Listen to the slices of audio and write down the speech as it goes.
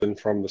than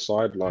from the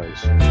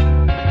sidelines.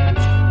 And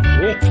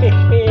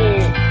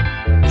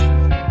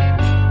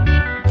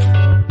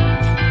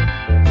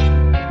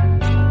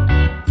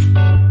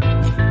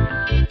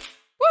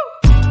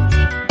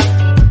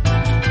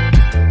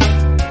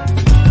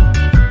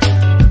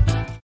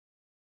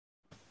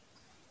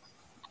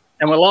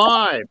we're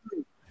live.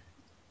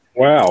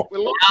 Wow. We're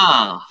live.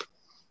 Ah,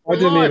 We're I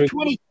didn't live. even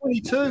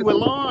 2022, we're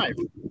live.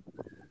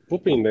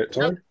 whooping that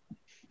time.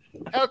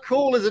 How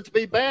cool is it to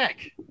be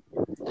back?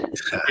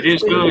 it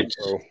is good.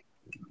 Oh,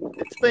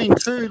 It's been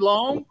too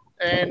long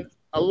and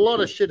a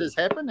lot of shit has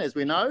happened, as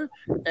we know.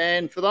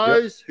 And for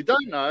those who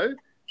don't know,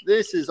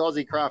 this is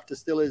Aussie Craft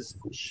Distillers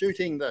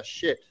shooting the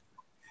shit.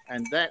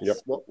 And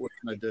that's what we're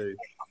going to do.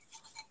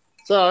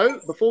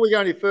 So before we go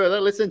any further,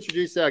 let's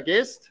introduce our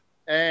guest.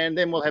 And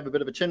then we'll have a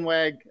bit of a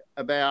chinwag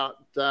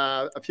about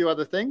a few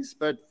other things.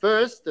 But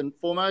first and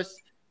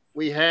foremost,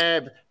 we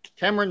have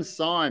Cameron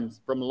Symes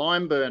from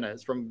Lime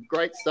Burners from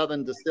Great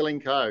Southern Distilling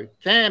Co.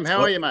 Cam,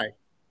 how are you, mate?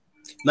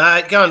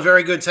 No, going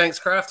very good. Thanks,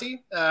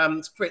 Crafty.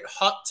 It's a bit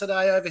hot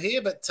today over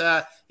here, but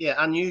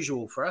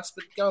unusual for us,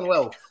 but going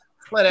well.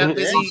 Flat out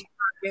busy,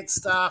 get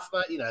staff,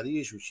 but the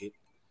usual shit.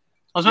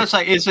 I was going to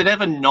say, is it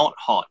ever not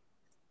hot?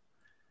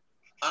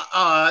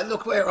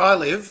 Look, where I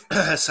live,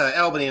 so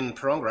Albany and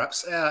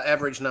Parongarups, our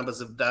average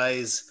numbers of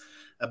days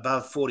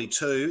above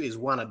 42 is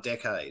one a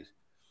decade.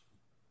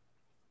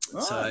 Oh.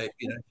 So,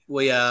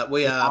 we are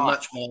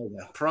much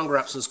milder.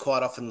 Parongarups is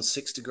quite often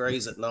 6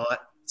 degrees at night.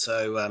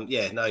 So,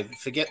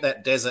 forget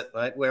that desert,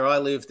 mate. Where I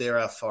live, there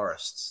are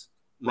forests,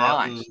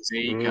 mountains. Right,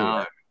 there you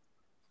go.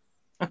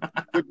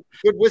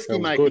 Good whiskey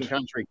making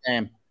country,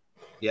 Cam.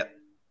 Yep.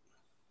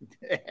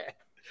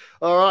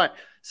 All right.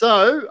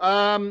 So,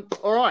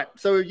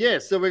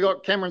 So we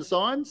got Cameron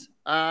Symes,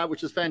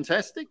 which is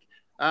fantastic.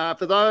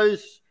 For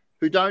those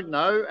who don't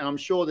know, and I'm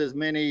sure there's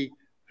many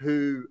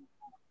who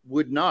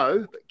would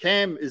know, but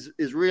Cam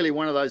is really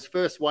one of those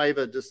first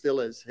waiver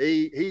distillers.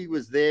 He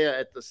was there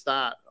at the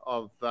start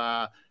of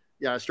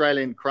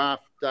Australian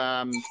craft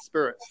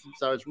spirits.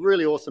 So it's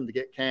really awesome to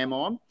get Cam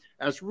on,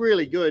 and it's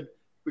really good.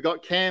 We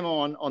got Cam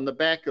on the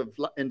back of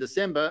in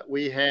December.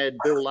 We had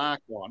Bill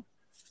Lark on.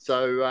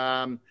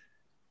 So.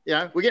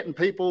 We're getting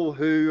people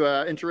who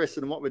are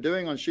interested in what we're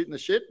doing on Shooting the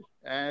Shit.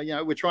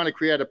 We're trying to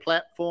create a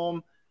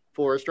platform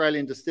for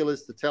Australian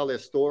distillers to tell their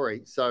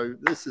story. So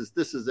this is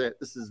it.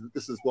 This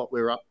is what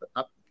we're up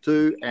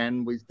to,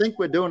 and we think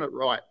we're doing it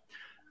right.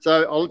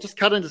 So I'll just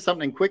cut into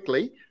something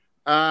quickly.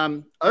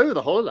 Over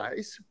the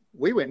holidays,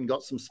 we went and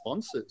got some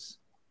sponsors.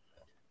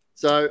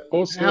 So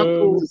awesome. How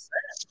cool is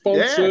that?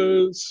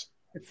 Sponsors.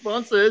 Yeah.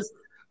 Sponsors.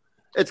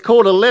 It's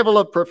called a level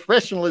of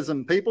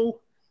professionalism,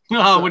 people. No,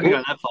 I wouldn't go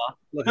that far.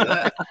 Look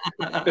at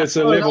that. It's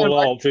a level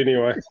of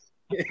anyway.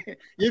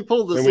 You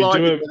pulled the slide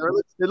together.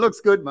 It looks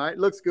good, mate. It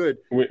looks good.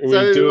 We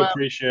do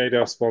appreciate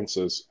our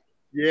sponsors.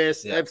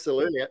 Yes,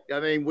 absolutely. I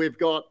mean, we've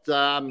got,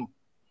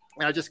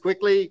 just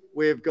quickly,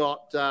 we've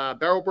got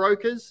Barrel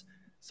Brokers.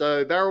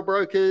 So Barrel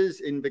Brokers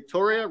in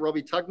Victoria,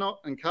 Robbie Tugnott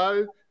and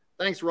Co.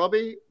 Thanks,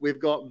 Robbie. We've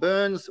got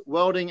Burns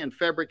Welding and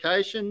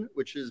Fabrication,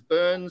 which is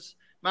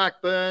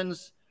Mark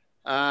Burns,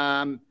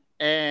 and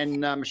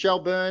Michelle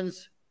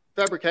Burns,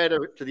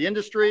 fabricator to the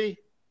industry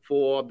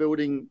for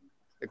building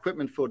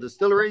equipment for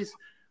distilleries.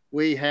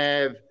 We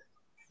have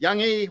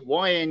Youngie,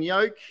 YN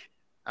Yoke,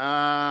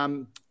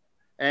 and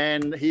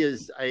he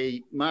is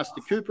a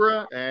master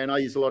cooperer, and I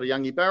use a lot of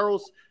Youngie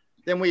barrels.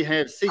 Then we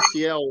have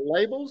CCL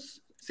Labels.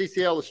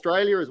 CCL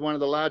Australia is one of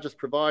the largest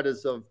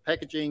providers of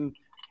packaging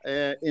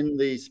in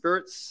the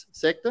spirits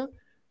sector.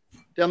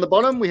 Down the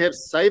bottom, we have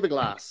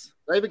Saverglass.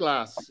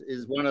 Saverglass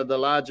is one of the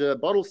larger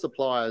bottle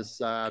suppliers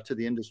to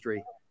the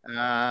industry.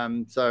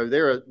 So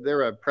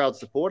they're a proud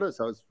supporter,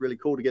 so it's really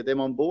cool to get them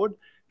on board.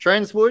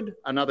 Transwood,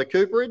 another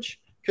cooperage,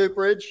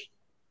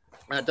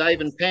 Dave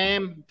and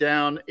Pam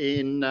down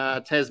in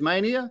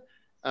Tasmania.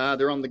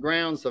 They're on the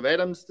grounds of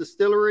Adams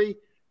Distillery,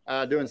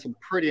 doing some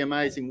pretty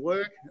amazing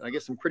work. I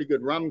get some pretty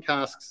good rum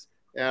casks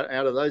out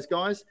of those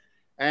guys.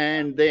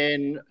 And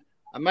then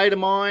a mate of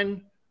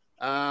mine,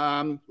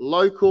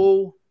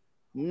 local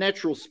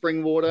natural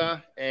spring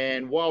water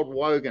and wild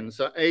wogan.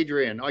 So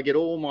Adrian, I get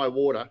all my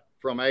water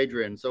from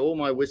Adrian. So all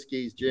my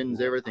whiskeys,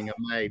 gins, everything are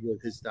made with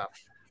his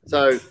stuff.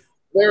 So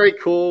very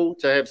cool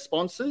to have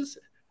sponsors.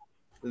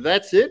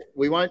 That's it.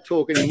 We won't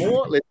talk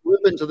anymore. Let's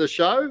whip into the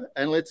show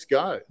and let's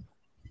go.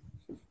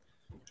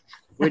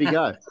 Where'd he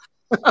go?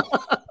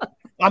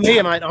 I'm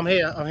here, mate. I'm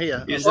here.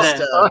 He's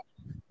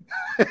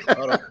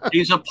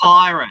a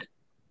pirate.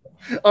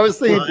 I was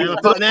thinking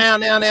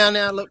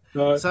now. Look,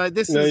 so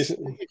this is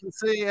you can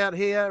see out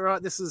here, right?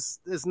 This is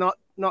not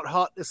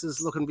hot. This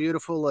is looking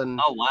beautiful,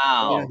 and oh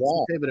wow, a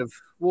fair bit of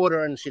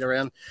water and shit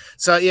around.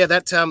 So yeah,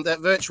 that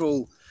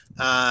virtual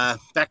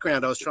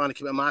background I was trying to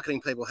keep my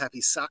marketing people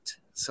happy sucked.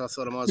 So I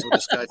thought I might as well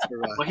just go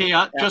through. Well,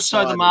 here, just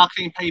so the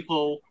marketing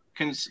people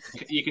can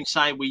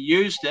say we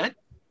used it.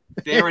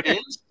 There it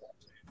is.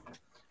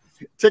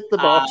 Tick the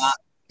box.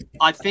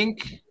 I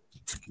think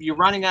you're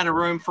running out of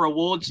room for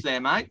awards there,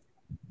 mate.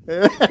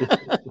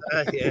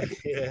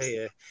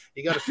 Yeah.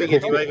 You got to figure,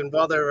 do you even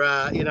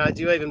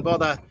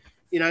bother,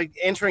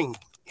 entering,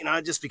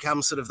 it just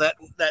becomes sort of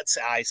that's,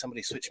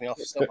 somebody switched me off,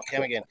 stop my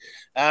cam again.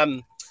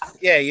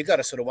 You've got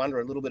to sort of wonder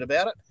a little bit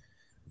about it.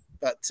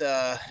 But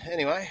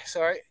anyway,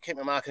 sorry, keep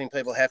my marketing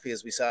people happy,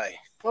 as we say.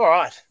 All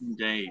right.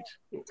 Indeed.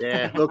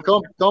 Yeah, look,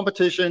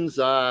 competitions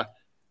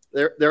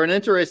they're an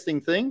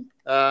interesting thing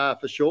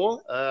for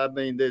sure. I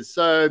mean, there's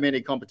so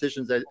many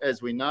competitions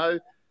as we know,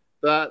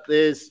 but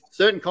there's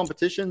certain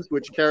competitions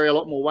which carry a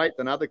lot more weight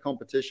than other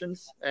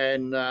competitions.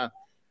 And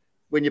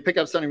when you pick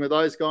up something with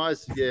those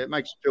guys, it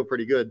makes you feel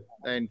pretty good.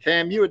 And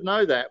Cam, you would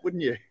know that,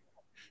 wouldn't you?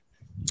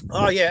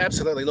 Oh yeah,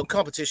 absolutely. Look,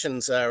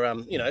 competitions are a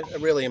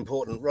really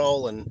important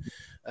role, and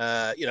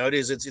it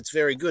is. It's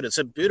very good. It's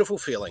a beautiful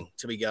feeling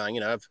to be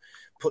going. I've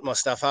put my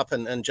stuff up,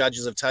 and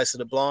judges have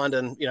tasted it blind,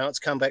 and it's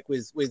come back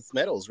with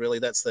medals. Really,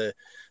 that's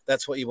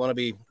what you want to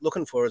be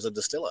looking for as a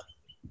distiller.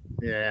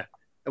 Yeah,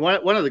 and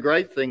one of the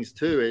great things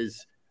too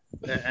is,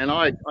 and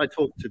I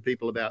talk to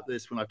people about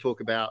this when I talk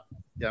about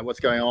what's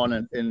going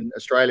on in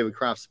Australia with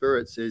craft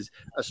spirits, is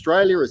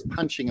Australia is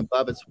punching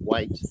above its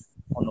weight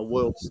on the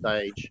world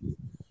stage.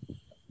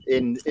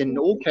 In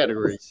all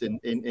categories,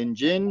 in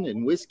gin,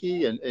 in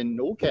whiskey, and in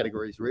all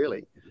categories,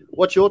 really.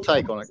 What's your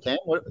take on it, Cam?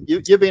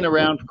 You've been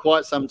around for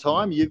quite some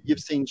time. You've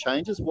seen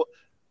changes.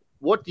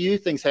 What do you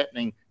think's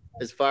happening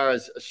as far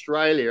as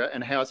Australia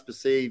and how it's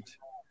perceived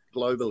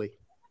globally?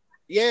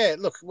 Yeah,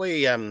 look,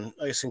 we I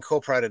guess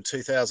incorporated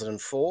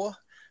 2004.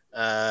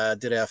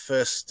 Did our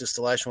first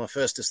distillation,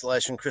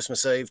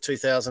 Christmas Eve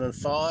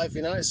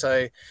 2005.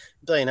 So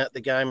been at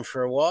the game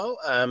for a while.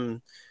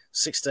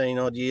 16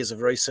 odd years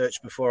of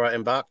research before I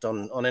embarked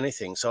on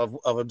anything.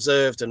 So I've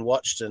observed and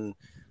watched and,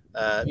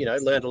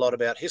 learned a lot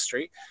about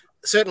history.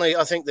 Certainly,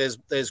 I think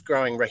there's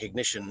growing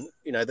recognition,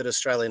 that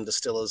Australian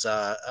distillers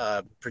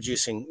are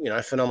producing,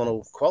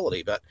 phenomenal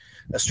quality, but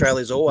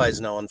Australia's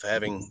always known for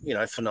having,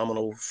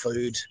 phenomenal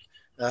food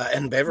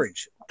and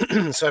beverage.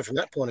 So from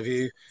that point of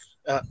view,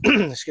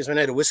 excuse me, I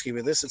need a whiskey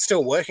with this. It's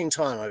still working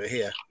time over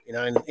here,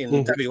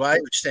 in WA,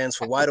 which stands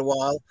for wait a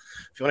while.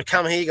 If you want to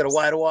come here, you got to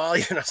wait a while,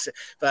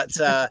 But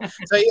so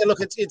yeah, look,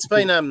 it's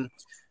been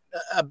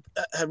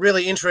a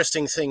really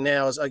interesting thing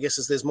now. As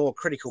there's more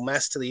critical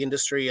mass to the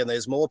industry, and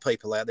there's more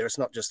people out there. It's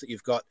not just that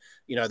you've got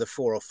the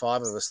 4 or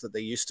 5 of us that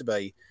there used to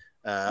be,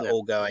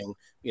 all going.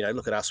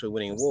 Look at us, we're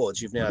winning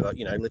awards. You've now got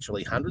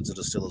literally hundreds of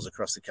distillers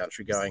across the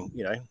country going.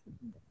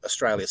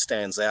 Australia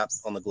stands out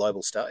on the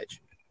global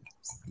stage.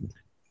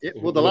 Yeah,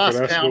 well, the last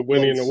count we're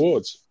winning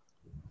awards.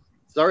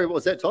 Sorry, what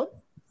was that, Todd?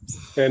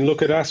 And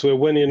look at us, we're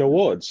winning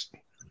awards.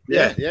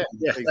 Yeah,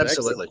 exactly.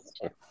 Absolutely.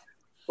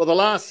 Well, the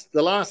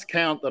last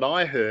count that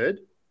I heard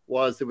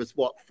was there was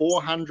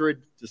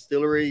 400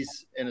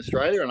 distilleries in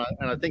Australia,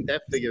 and I think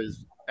that figure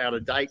is out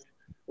of date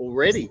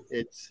already.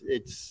 It's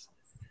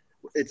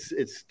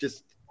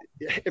just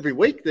every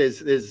week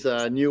there's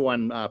a new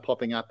one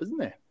popping up, isn't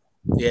there?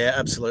 Yeah,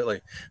 absolutely.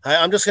 Hey,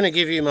 I'm just going to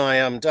give you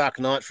my Dark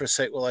Knight for a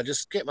sec while I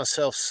just get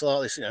myself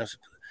slightly,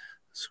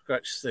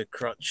 scratch the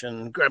crotch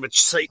and grab a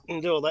seat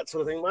and do all that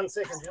sort of thing. 1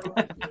 second,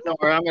 gentlemen. Don't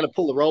worry, I'm going to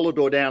pull the roller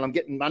door down. I'm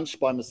getting munched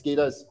by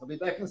mosquitoes. I'll be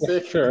back in a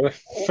second. Sure,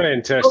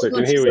 fantastic.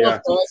 And here we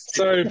are.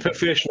 So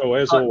professional,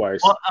 as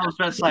always. I was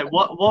about to say,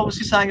 what was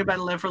he saying about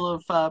a level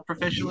of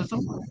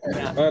professionalism?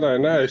 Yeah. I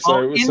don't know.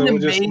 So,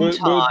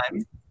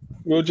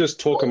 we'll just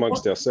talk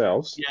amongst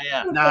ourselves.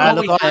 Yeah. No,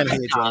 look, I am here,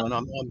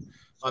 John.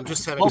 I'm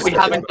just having. What we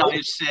haven't done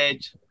is said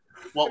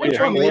what we're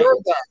drinking.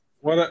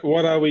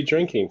 What are we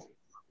drinking?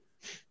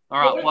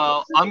 All right.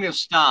 Well, I'm going to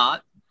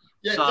start.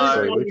 Yeah, so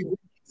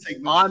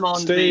I'm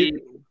on the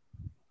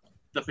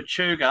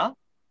Pechuga.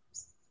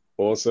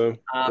 Awesome.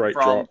 Great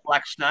from drop.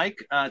 Black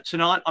Snake.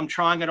 Tonight I'm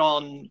trying it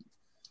on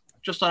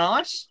just on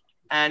ice,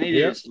 and it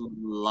is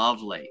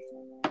lovely.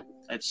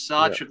 It's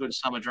such a good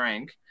summer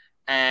drink,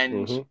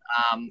 and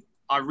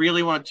I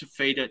really wanted to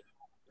feed it.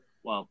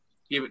 Well,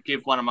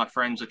 give one of my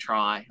friends a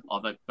try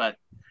of it, but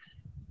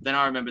then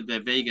I remembered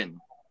they're vegan,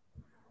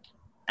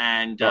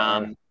 and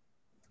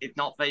it's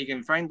not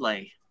vegan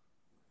friendly.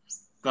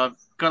 Got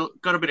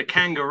a bit of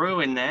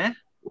kangaroo in there.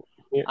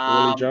 Yeah,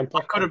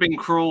 I could have been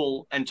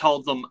cruel and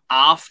told them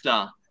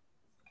after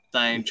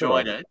they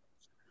enjoyed it,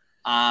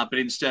 but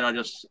instead I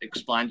just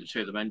explained it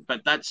to them.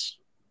 But that's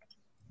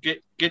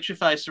get your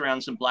face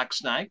around some Black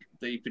Snake,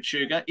 the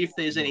Pechuga. If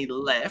there's any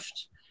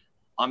left,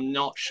 I'm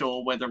not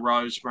sure whether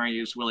Rosemary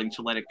is willing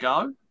to let it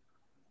go.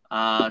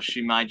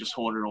 She may just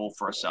hoard it all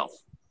for herself.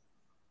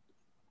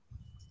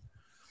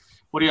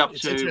 What are you up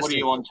to? What are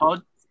you on,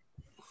 Todd?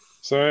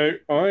 So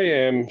I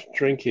am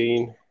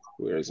drinking.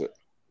 Where is it?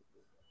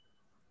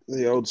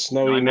 The old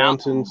Snowy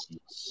Mountains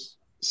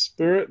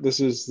Spirit.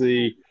 This is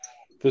the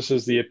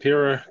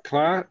Apira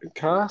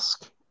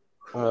cask.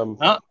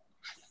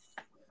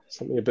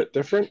 Something a bit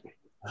different.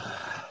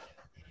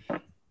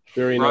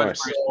 Very nice.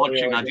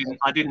 Watching.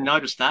 I didn't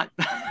notice that.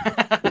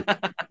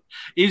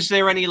 Is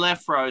there any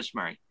left,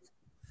 Rosemary?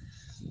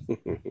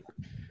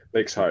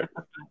 Let's hope.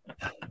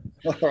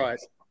 All right.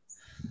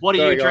 What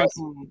are you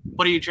drinking?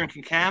 What are you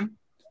drinking, Cam?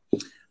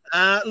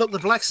 Look, the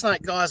Black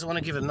Snake guys, I want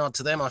to give a nod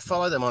to them. I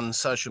follow them on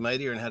social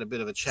media and had a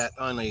bit of a chat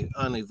only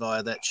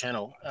via that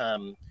channel.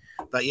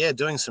 But yeah,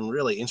 doing some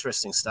really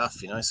interesting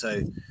stuff,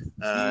 So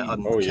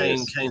I'm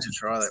keen to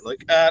try that.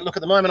 Look,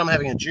 at the moment I'm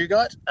having a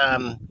Dugite.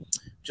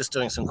 Just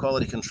doing some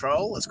quality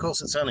control. Of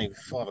course, it's only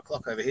 5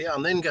 o'clock over here.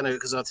 I'm then going to,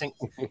 because I think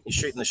you're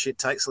shooting the shit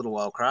takes a little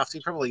while,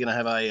 Crafty. Probably going to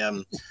have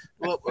a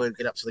we'll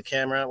get up to the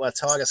camera. Well,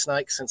 Tiger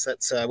Snake, since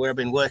that's where I've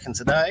been working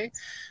today.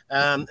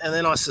 And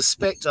then I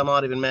suspect I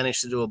might even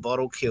manage to do a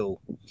bottle kill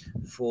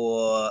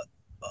for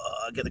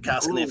get the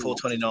cask in there,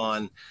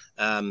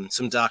 429.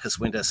 Some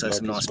Darkest Winter, so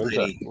some nice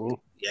peaty.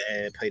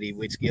 Yeah, peaty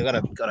whiskey. I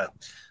got to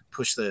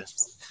push the.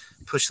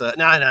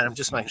 No, I'm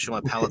just making sure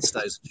my palate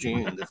stays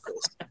tuned, of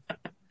course.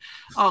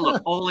 Oh,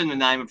 look, all in the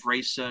name of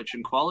research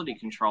and quality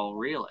control,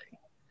 really.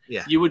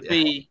 Yeah. You'd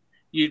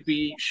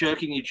be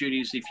shirking your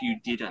duties if you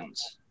didn't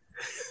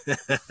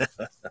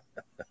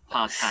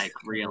partake,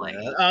 really.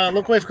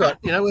 Look, we've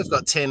got 10,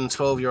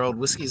 12-year-old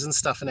whiskies and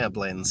stuff in our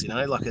blends,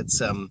 like it's,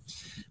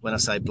 when I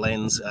say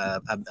blends,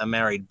 a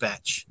married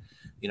batch,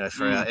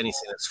 for anything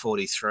that's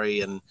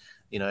 43 and,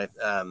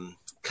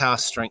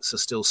 cask strengths are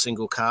still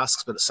single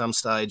casks, but at some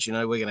stage,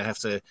 we're going to have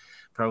to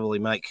probably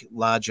make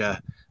larger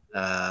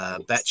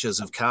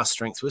batches of cask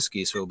strength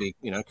whiskies. We'll be,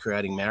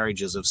 creating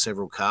marriages of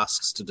several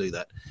casks to do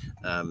that.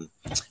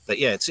 But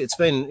yeah, it's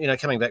been,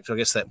 coming back to, I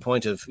guess, that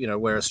point of,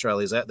 where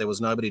Australia's at. There was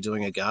nobody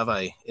doing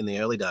agave in the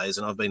early days,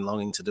 and I've been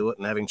longing to do it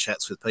and having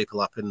chats with people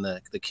up in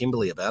the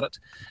Kimberley about it.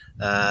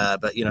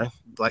 But,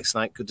 Black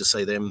Snake, good to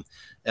see them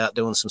out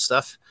doing some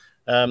stuff.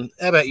 How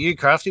about you,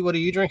 Crafty? What are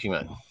you drinking,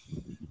 mate?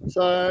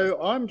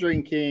 So I'm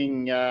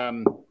drinking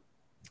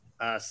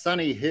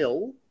Sunny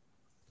Hill.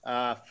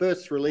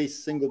 First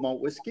release single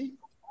malt whiskey.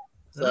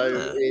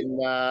 So in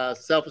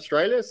South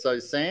Australia, so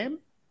Sam.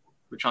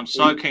 Which I'm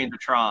so keen to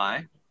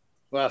try.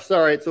 Well,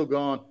 sorry, it's all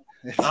gone.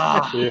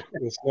 Yeah,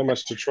 there's not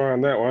much to try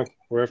on that one.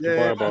 We have to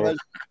buy a bottle.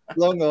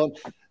 Long gone.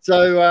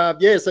 So,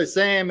 so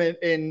Sam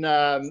in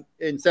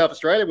South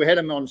Australia, we had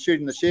him on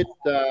Shooting the Shit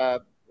a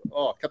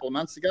couple of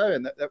months ago,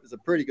 and that was a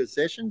pretty good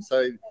session.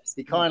 So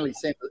he kindly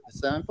sent a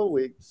sample.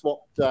 We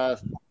swapped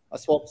I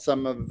swapped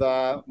some of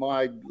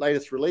my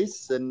latest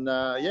release, and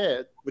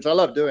which I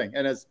love doing,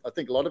 and as I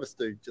think a lot of us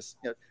do, just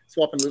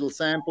swapping little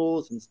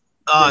samples and.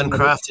 And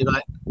Crafty,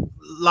 mate,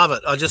 love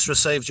it. I just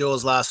received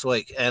yours last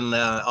week, and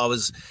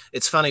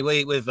it's funny.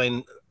 We've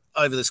been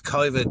over this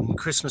COVID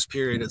Christmas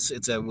period.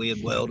 It's a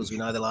weird world, as we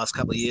know, the last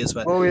couple of years.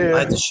 But I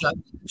had to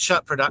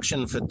shut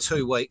production for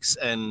 2 weeks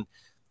and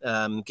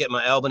get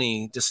my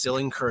Albany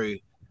distilling crew.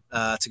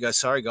 To go,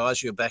 sorry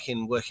guys, you're back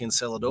in working in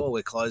cellar door.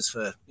 We're closed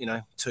for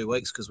 2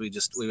 weeks because we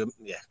were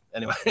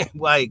anyway,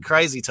 way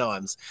crazy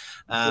times.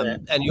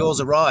 And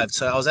yours arrived,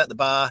 so I was at the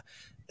bar.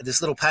 This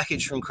little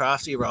package from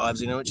Crafty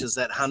arrives, which is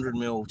that 100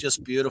 ml,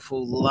 just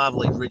beautiful,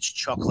 lovely, rich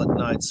chocolate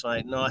notes,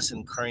 mate, nice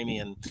and creamy.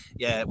 And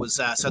it was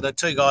so the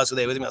 2 guys were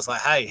there with him. I was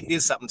like, hey,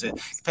 here's something to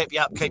pep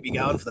you up, keep you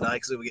going for the day,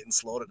 because we were getting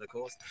slaughtered, of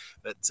course.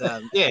 But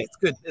it's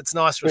good. It's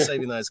nice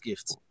receiving those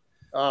gifts.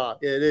 Oh,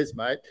 yeah, it is,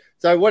 mate.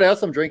 So what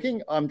else I'm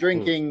drinking?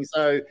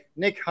 So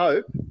Nick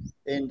Hope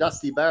in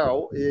Dusty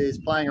Barrel is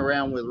playing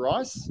around with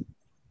rice.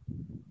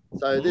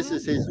 So this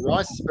is his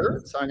rice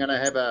spirit. So I'm going to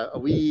have a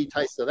wee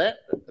taste of that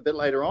a bit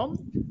later on.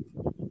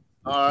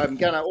 I'm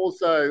going to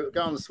also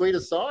go on the sweeter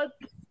side.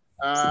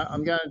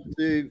 I'm going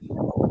to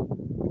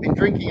been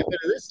drinking a bit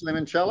of this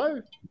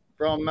limoncello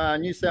from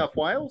New South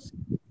Wales.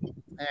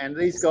 And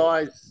these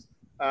guys,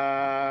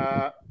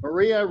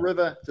 Maria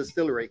River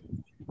Distillery.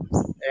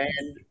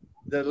 And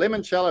the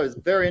limoncello is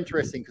very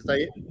interesting because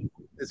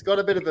it's got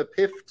a bit of a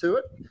piff to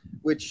it,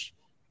 which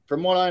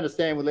from what I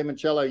understand with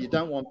limoncello, you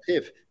don't want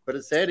piff, but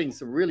it's adding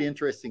some really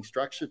interesting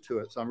structure to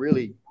it. So I'm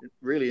really,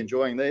 really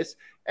enjoying this.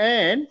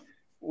 And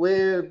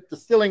we're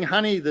distilling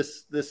honey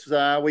this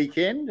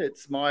weekend.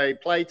 It's my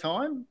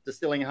playtime,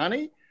 distilling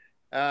honey.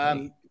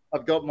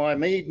 I've got my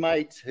mead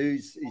mate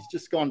he's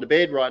just gone to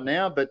bed right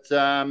now, but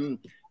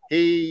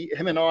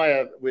him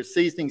and we're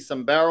seasoning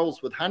some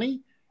barrels with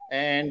honey,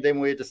 and then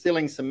we're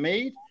distilling some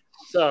mead.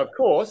 So, of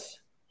course,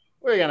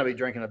 we're going to be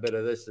drinking a bit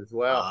of this as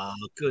well.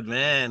 Oh, good,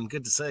 man.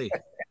 Good to see.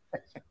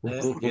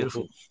 Yeah,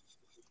 beautiful.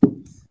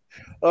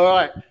 All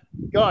right,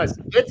 guys,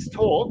 let's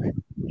talk.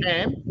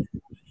 Cam,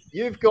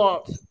 you've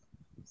got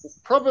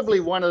probably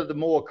one of the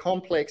more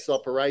complex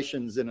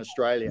operations in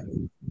Australia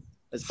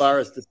as far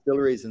as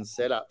distilleries and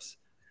setups.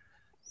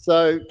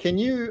 So can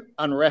you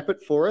unwrap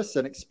it for us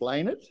and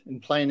explain it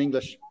in plain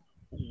English,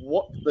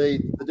 what the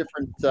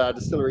different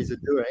distilleries are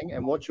doing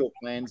and what your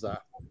plans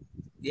are?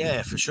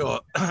 Yeah, for sure.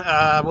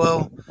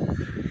 Well,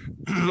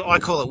 I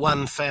call it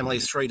one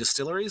family's 3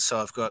 distilleries. So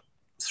I've got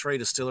 3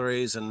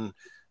 distilleries and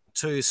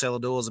 2 cellar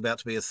doors, about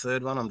to be a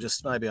 3rd one.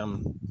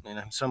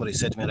 Somebody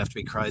said to me I'd have to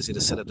be crazy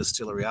to set a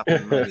distillery up.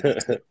 And maybe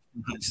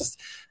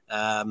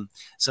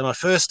so my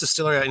first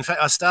distillery, in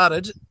fact, I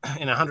started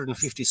in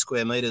 150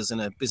 square meters in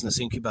a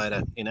business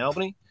incubator in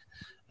Albany.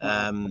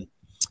 And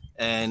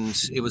and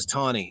it was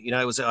tiny. You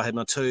know, I had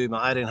my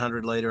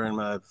 1800 litre and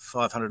my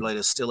 500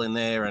 litres still in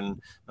there,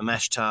 and my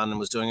mash tun, and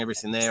was doing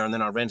everything there. And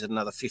then I rented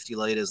another 50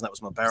 litres, and that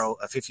was my barrel.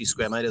 50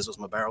 square metres was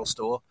my barrel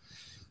store.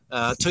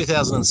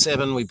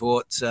 2007, we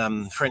bought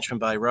Frenchman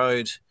Bay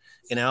Road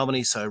in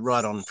Albany, so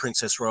right on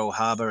Princess Royal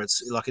Harbour.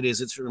 It's like it is.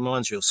 It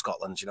reminds you of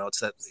Scotland. You know,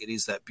 it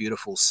is that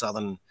beautiful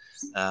southern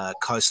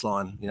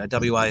coastline. You know,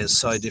 WA is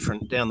so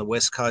different down the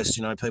west coast.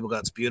 You know, people go,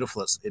 it's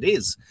beautiful. It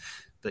is.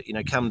 But, you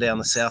know, come down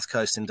the south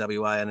coast in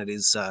WA and it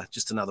is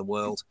just another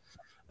world.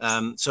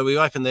 So we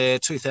opened there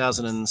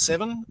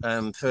 2007,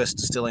 first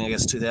distilling, I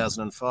guess,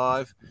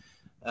 2005.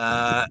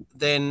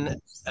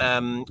 Then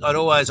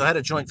I had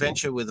a joint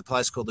venture with a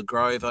place called The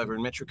Grove over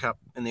in Metrocup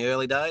in the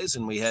early days,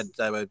 and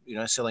they were, you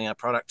know, selling our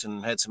product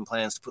and had some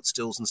plans to put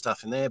stills and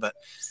stuff in there. But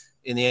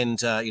in the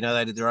end, you know,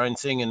 they did their own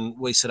thing, and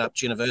we set up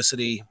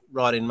Giniversity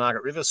right in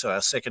Margaret River, so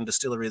our second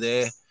distillery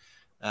there.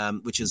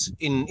 Which is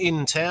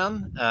in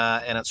town,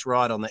 and it's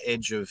right on the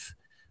edge of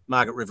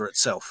Margaret River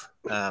itself.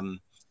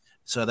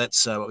 So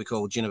that's what we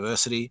call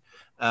Giniversity.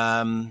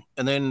 And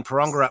then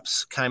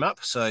Parongarups came up,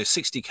 so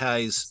 60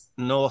 k's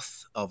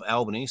north of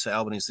Albany. So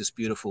Albany is this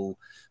beautiful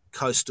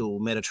coastal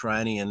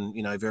Mediterranean,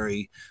 you know,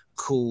 very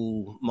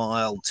cool,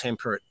 mild,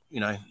 temperate,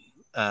 you know,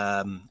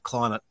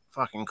 climate.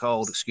 Fucking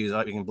cold, excuse, I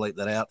hope you can bleep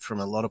that out from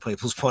a lot of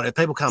people's point of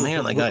view. People come here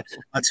and they go,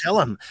 I tell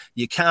them,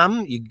 you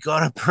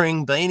got to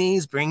bring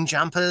beanies, bring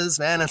jumpers,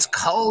 man, it's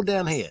cold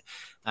down here.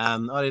 I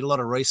did a lot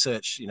of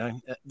research, you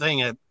know,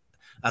 being a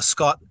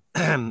Scot,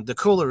 the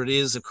cooler it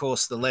is, of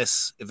course, the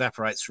less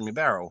evaporates from your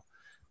barrel,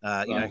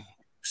 you know,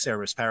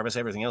 ceteris paribus,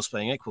 everything else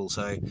being equal.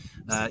 So,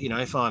 you know,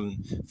 if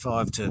I'm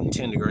 5 to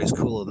 10 degrees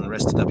cooler than the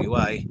rest of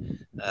WA,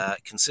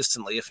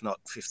 consistently, if not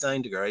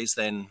 15 degrees,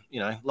 then, you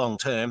know, long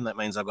term, that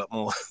means I've got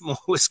more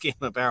whiskey in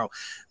my barrel.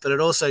 But it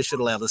also should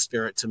allow the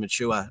spirit to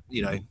mature,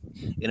 you know,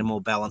 in a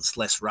more balanced,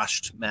 less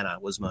rushed manner,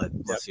 was my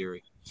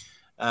theory.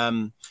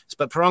 But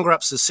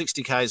Parongarups is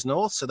 60 k's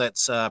north, so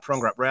that's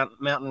Parongarup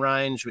Mountain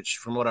Range, which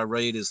from what I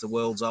read is the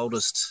world's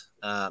oldest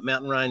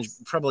mountain range,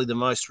 probably the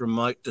most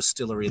remote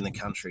distillery in the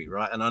country,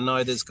 right? And I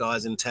know there's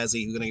guys in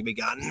Tassie who are going to be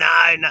going,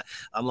 no.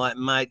 I'm like,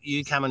 mate,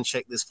 you come and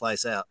check this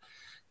place out.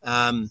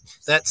 I've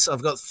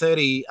got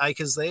 30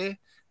 acres there,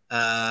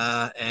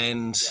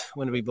 and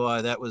when did we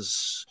buy? That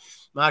was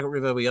Margaret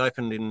River. We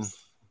opened in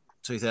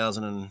 6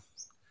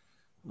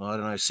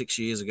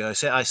 years ago,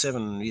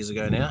 7 years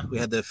ago now. We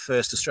had the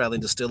first Australian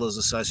Distillers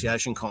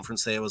Association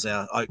conference there, was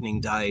our opening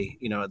day,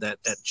 you know, at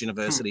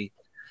Giniversity.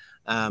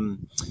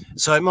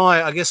 So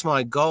I guess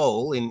my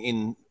goal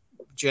in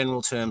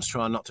general terms,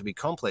 trying not to be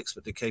complex,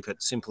 but to keep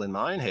it simple in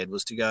my own head,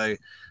 was to go,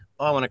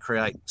 I want to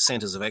create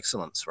centres of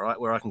excellence, right,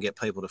 where I can get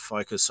people to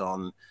focus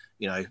on,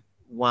 you know,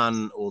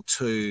 1 or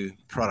 2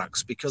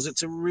 products, because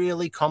it's a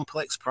really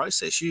complex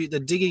process. The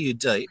digger you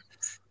deep,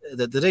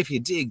 the deeper you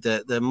dig,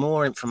 the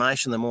more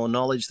information, the more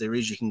knowledge there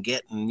is you can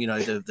get, and, you know,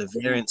 the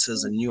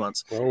variances and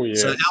nuance. Oh, yeah.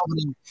 So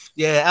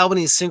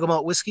Albany is single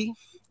malt whiskey.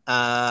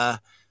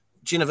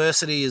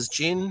 Giniversity is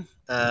gin,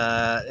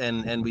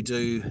 and we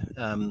do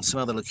some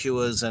other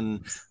liqueurs,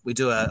 and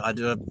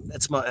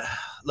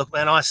look,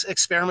 man, I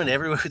experiment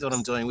everywhere with what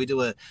I'm doing. We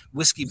do a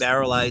whiskey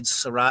barrel-aged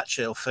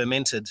sriracha, or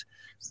fermented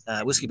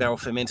whiskey barrel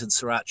fermented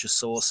sriracha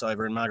sauce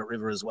over in Margaret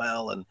River as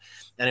well. And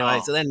anyway,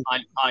 so then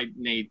I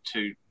need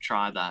to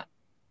try that.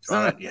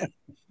 Right, yeah.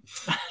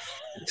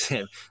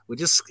 Yeah. We're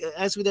just,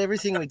 as with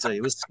everything we do,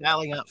 we're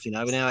scaling up. You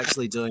know, we're now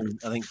actually doing,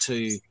 I think,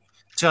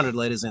 200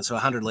 litres and so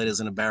 100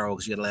 litres in a barrel,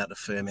 because you get allowed to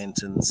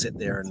ferment and sit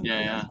there and you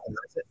know,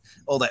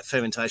 all that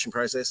fermentation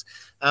process.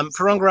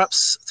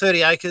 Parongarups,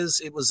 30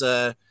 acres. It was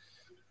a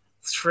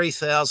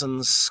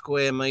 3,000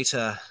 square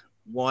metre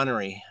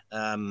winery.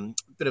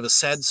 Bit of a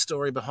sad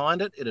story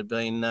behind it. It had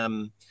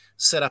been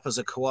set up as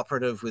a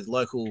cooperative with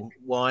local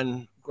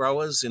wine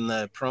growers in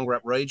the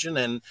Parongarup region.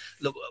 And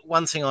look,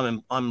 one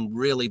thing I'm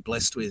really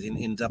blessed with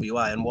in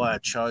WA, and why I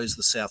chose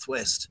the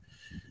Southwest,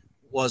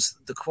 was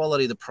the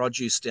quality of the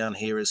produce down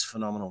here is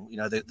phenomenal. You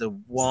know, the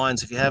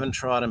wines, if you haven't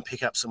tried them,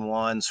 pick up some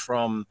wines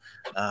from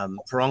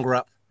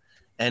Parongarup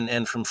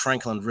and from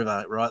Franklin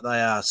River, right?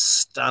 They are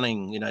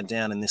stunning, you know,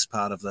 down in this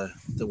part of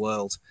the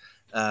world.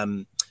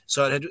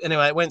 So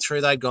anyway, it went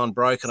through, they'd gone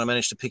broke, and I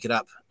managed to pick it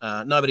up.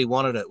 Nobody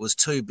wanted it. It was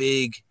too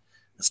big.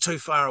 It's too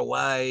far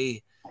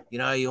away. You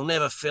know, you'll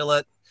never fill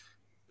it.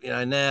 You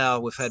know,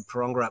 now we've had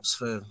Parongarups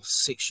for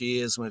 6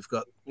 years, and we've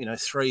got, you know,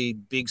 3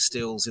 big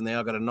stills in there.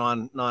 I've got a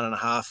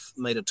 9.5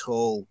 metre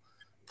tall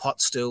pot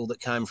still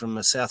that came from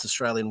a South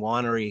Australian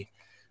winery,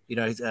 you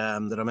know,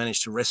 that I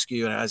managed to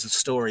rescue. And there's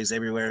stories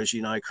everywhere, as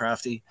you know,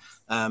 Crafty.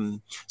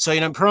 So,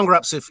 you know,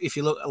 Parongarups, if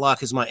you look,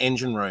 like, is my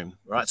engine room,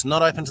 right? It's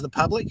not open to the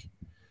public.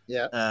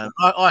 Yeah.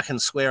 I can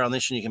swear on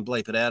this, and you can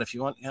bleep it out if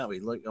you want, can't we,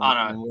 Luke?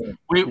 I know.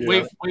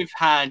 We've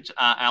had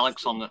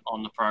Alex on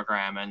the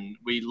program, and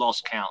we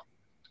lost count.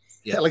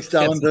 Yeah. Alex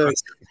Dallenberg.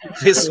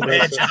 This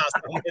swear jar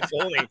somewhere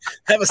for me.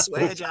 Have a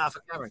swear jar for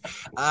Cameron.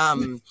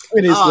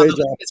 We need swear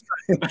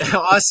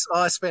jar.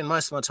 I spend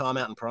most of my time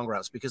out in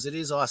Parongarups because it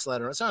is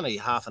isolated. It's only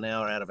half an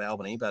hour out of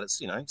Albany, but it's,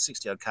 you know,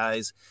 60 odd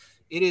k's.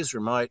 It is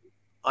remote.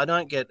 I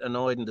don't get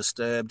annoyed and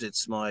disturbed.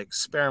 It's my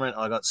experiment.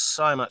 I got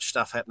so much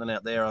stuff happening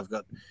out there. I've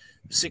got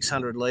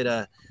 600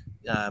 litre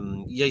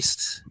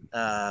yeast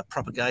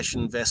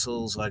propagation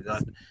vessels. I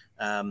got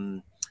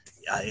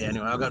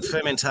anyway, I've got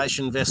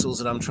fermentation vessels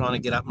that I'm trying to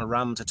get up my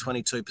rum to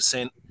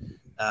 22%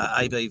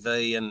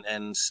 ABV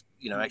and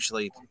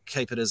actually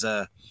keep it as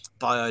a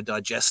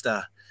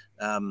biodigester.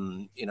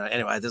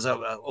 Anyway, there's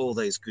all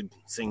these good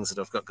things that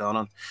I've got going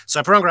on.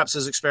 So Perongarups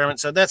is experiment.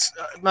 So that's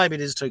maybe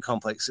it is too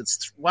complex.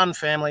 It's one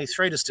family,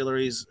 3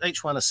 distilleries,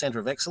 each one a centre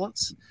of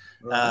excellence,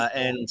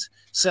 and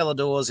cellar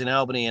doors in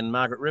Albany and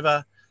Margaret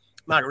River.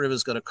 Margaret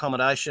River's got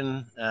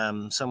accommodation.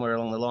 Somewhere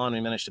along the line,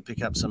 we managed to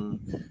pick up some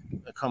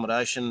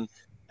accommodation,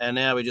 and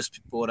now we just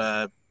bought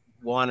a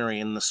winery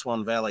in the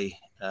Swan Valley,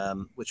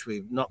 which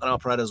we're not going to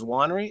operate as a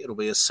winery. It'll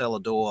be a cellar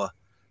door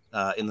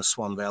in the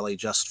Swan Valley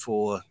just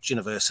for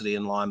Giniversity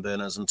and Lime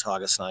Burners and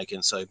Tiger Snake.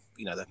 And so,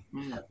 the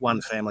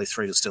one family,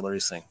 3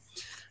 distilleries thing.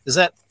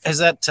 So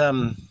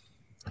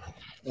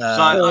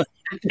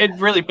it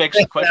really begs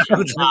the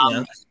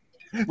question,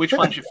 which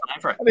one's your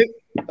favourite?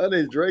 I need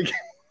a drink.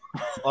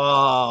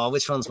 Oh,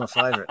 which one's my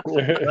favourite?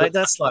 Right,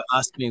 that's like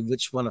asking me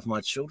which one of my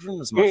children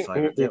is my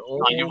favourite.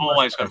 You've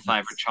always got a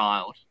favourite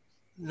child.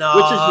 No.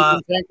 Which is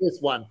the thankless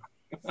one?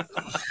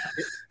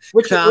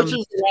 which is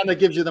the one that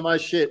gives you the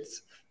most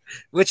shits?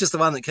 Which is the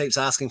one that keeps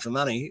asking for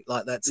money?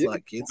 Like that's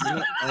like kids,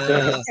 isn't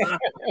it?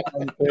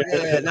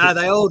 No,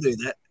 they all do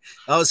that.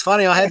 Oh, it was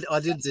funny. I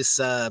did this.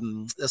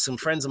 There's some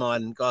friends of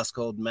mine, guys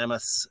called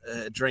Mammoth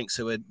Drinks,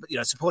 who were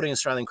supporting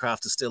Australian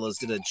craft distillers.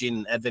 Did a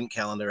gin advent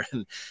calendar,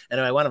 and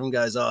anyway, one of them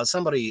goes, "Oh,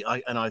 somebody,"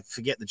 and I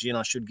forget the gin.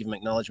 I should give them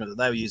acknowledgement that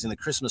they were using the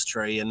Christmas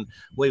tree, and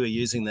we were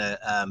using the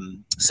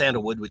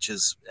sandalwood, which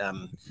is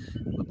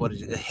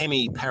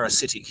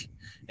hemiparasitic.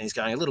 And he's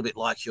going a little bit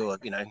like your,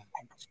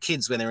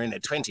 kids when they're in their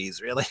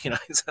 20s, really. So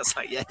it's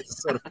like, yeah,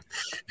 it's sort of.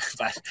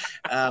 But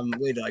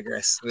we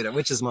digress.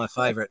 Which is my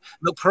favourite?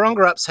 Look,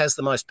 Perongarups has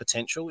the most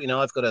potential.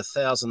 I've got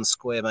 1,000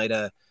 square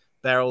metre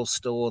barrel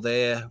store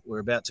there. We're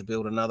about to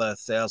build another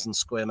 1,000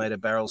 square metre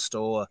barrel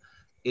store.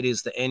 It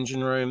is the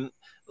engine room.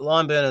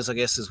 Lime Burners, I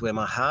guess, is where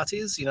my heart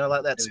is.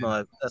 That's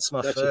my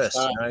first.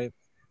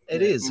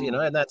 It is,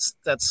 and that's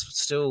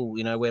still,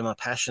 where my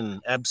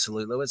passion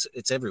absolutely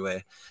it's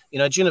everywhere.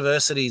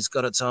 Giniversity's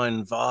got its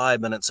own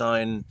vibe and its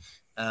own,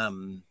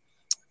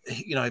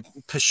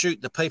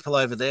 pursuit. The people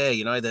over there,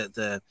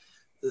 the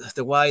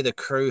way the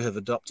crew have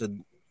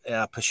adopted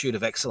our pursuit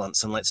of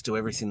excellence and let's do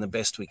everything the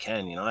best we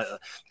can.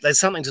 There's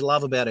something to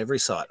love about every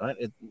site, right?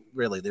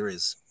 There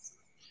is.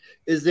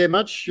 Is there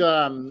much?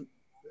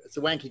 It's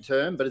a wanky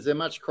term, but is there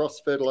much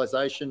cross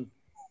fertilization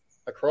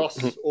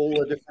across all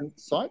the different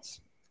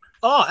sites?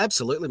 Oh,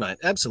 absolutely, mate.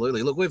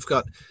 Absolutely. Look, we've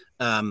got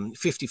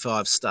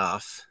 55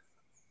 staff,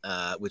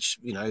 which,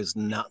 is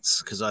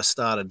nuts because I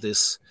started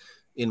this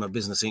in my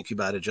business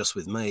incubator just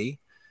with me.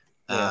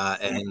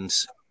 And,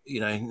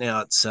 now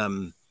it's,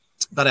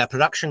 but our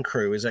production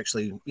crew is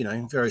actually,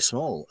 very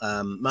small.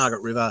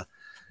 Margaret River,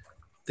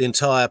 the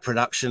entire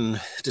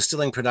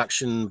distilling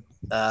production,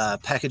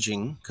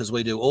 packaging, because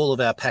we do all of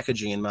our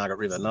packaging in Margaret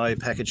River. No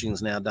packaging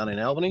is now done in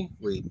Albany.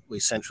 We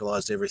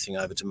centralised everything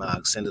over to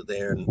Marg, send it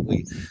there, and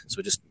we're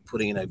just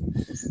putting in a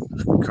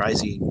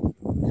crazy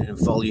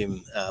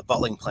volume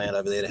bottling plant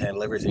over there to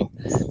handle everything.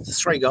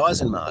 There's 3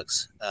 guys in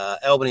Margs.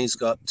 Albany's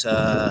got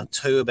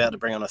 2, about to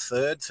bring on a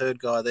third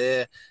guy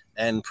there,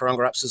 and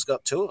Perongarups has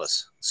got 2 of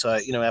us. So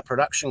our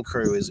production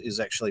crew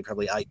is actually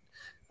probably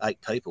 8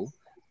 people,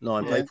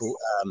 9 people.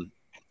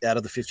 Out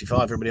of the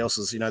 55, everybody else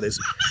is, there's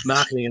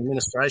marketing,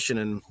 administration,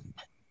 and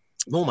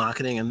more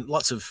marketing, and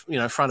lots of,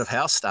 front of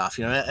house staff.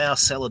 Our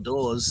cellar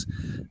doors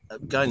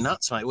go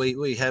nuts, mate.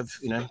 We have,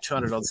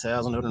 200 odd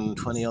thousand,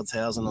 120 odd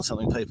thousand or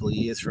something people a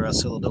year through our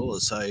cellar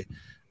doors. So,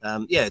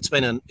 it's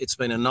been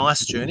a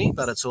nice journey,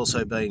 but it's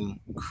also been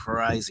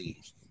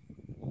crazy.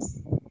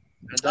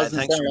 It doesn't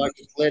sound like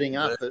it's letting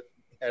up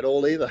at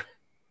all either.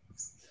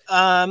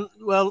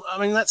 Well, I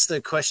mean, that's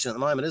the question at the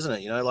moment,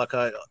 isn't it? Like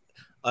I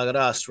got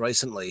asked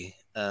recently.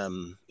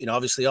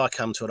 Obviously I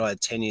come to it. I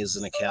had 10 years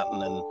as an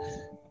accountant and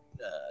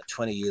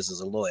 20 years as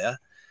a lawyer,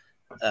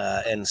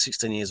 and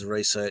 16 years of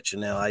research,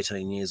 and now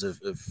 18 years of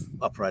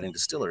operating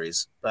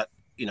distilleries. But,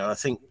 I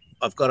think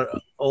I've got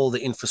all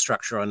the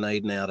infrastructure I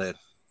need now to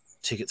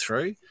tick it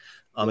through.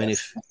 I mean,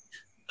 if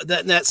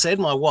that said,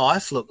 my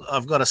wife, look,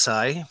 I've got to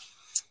say,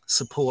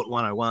 support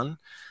 101.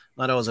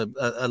 Mate, I was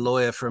a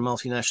lawyer for a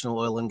multinational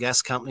oil and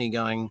gas company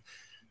going,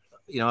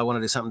 I want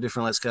to do something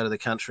different. Let's go to the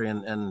country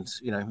and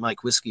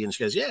make whiskey. And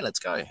she goes, yeah, let's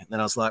go. And then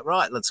I was like,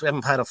 right, we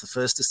haven't paid off the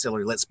first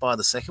distillery. Let's buy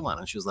the second one.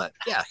 And she was like,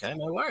 yeah, okay,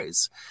 no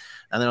worries.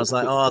 And then I was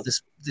like, oh,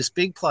 this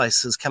big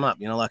place has come up,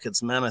 like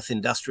it's Mammoth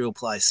Industrial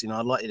Place.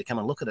 I'd like you to come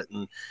and look at it.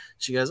 And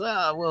she goes,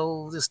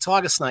 well, this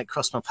Tiger Snake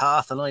crossed my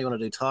path. I know you want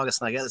to do Tiger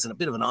Snake. There's a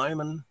bit of an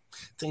omen. I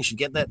think you should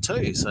get that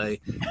too. So,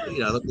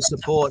 look, the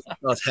support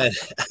I've had,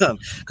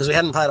 because we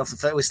hadn't paid off the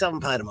first, we still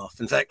haven't paid them off.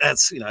 In fact,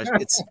 that's,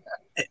 it's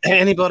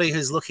anybody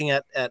who's looking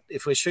at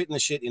if we're shooting the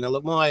shit,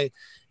 look, my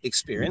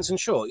experience, and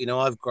sure,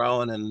 I've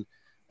grown and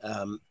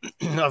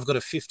I've got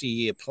a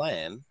 50-year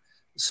plan.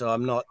 So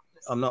I'm not,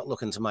 not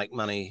looking to make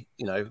money,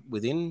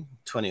 within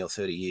 20 or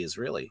 30 years,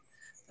 really.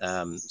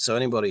 So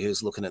anybody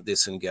who's looking at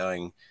this and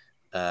going,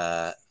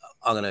 I'm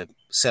going to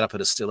set up a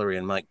distillery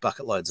and make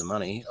bucket loads of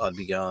money, I'd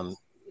be going,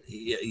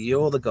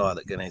 you're the guy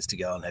that needs to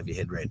go and have your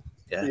head read.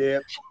 Yeah.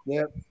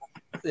 Yep.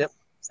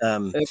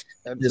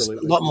 There's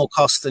a lot more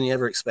costs than you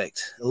ever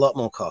expect. A lot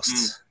more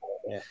costs.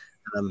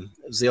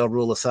 It's the old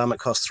rule of thumb. It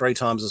costs 3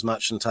 times as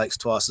much and takes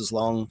twice as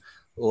long,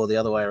 or the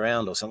other way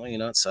around, or something.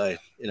 So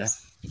and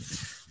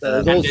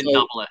then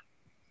double it.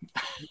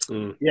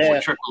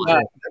 Triple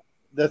it.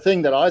 The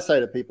thing that I say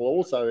to people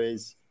also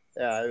is,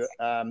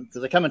 because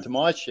they come into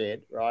my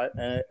shed, right,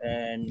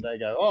 and they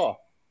go,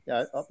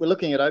 we're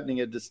looking at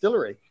opening a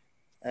distillery.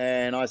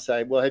 And I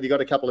say, well, have you got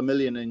a couple of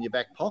million in your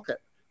back pocket?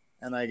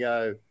 And they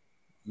go,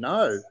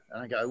 no.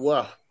 And I go,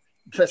 well,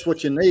 that's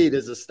what you need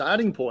as a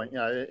starting point,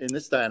 in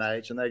this day and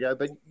age. And they go,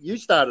 but you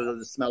started with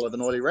the smell of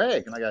an oily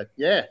rag. And I go,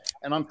 yeah.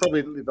 And I'm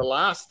probably the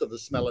last of the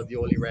smell of the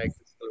oily rag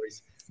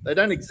distilleries. They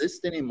don't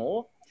exist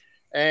anymore.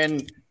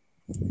 And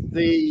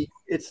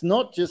it's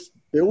not just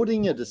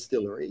building a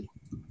distillery.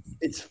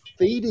 It's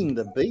feeding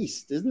the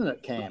beast, isn't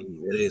it, Cam?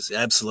 It is.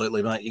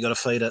 Absolutely, mate. You got to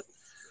feed it.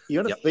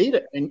 You got to feed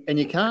it, and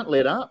you can't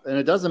let up. And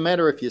it doesn't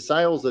matter if your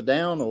sales are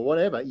down or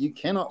whatever. You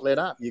cannot let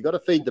up. You got to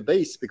feed the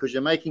beast because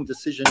you're making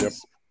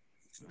decisions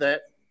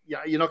that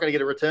you're not going to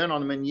get a return on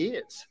them in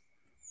years.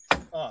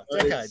 Oh,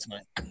 decades,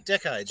 mate.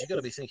 Decades. You've got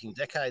to be thinking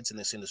decades in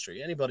this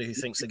industry. Anybody who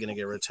thinks they're going to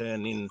get a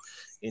return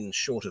in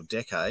short of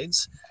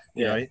decades,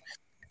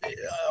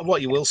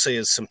 what you will see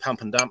is some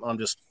pump and dump. I'm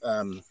just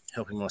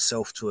helping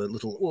myself to a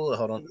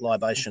little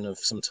libation of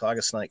some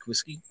Tiger Snake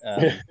whiskey.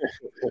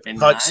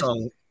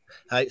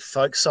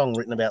 Folk song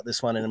written about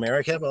this one in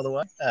America, by the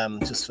way.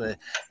 Just for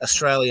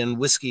Australian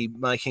whiskey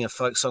making a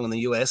folk song in the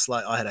US,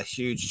 like I had a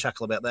huge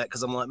chuckle about that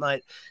because I'm like,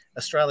 mate,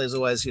 Australia's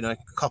always,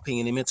 copying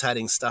and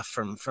imitating stuff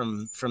from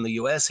the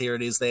US. Here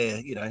it is,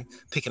 there,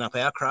 picking up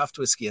our craft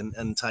whiskey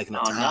and taking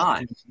it to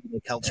heart into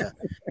the culture.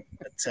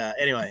 But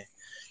anyway.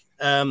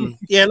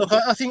 Look,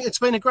 I think it's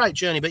been a great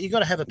journey, but you've got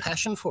to have a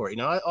passion for it.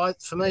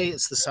 For me,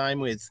 it's the same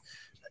with,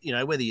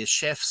 whether you're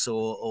chefs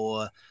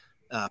or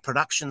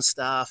production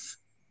staff,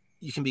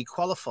 you can be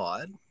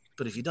qualified,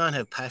 but if you don't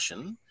have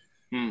passion,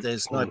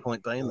 there's no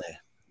point being there.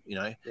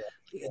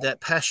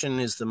 That passion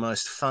is the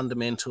most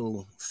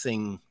fundamental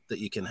thing that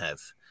you can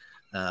have.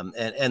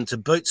 And to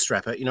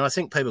bootstrap it, I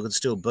think people could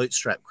still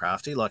bootstrap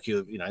crafty, like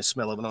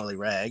smell of an oily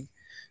rag.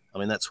 I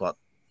mean, that's what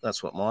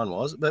mine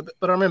was. But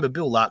I remember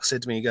Bill Lark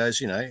said to me, he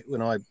goes,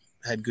 when I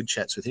had good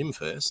chats with him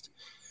first,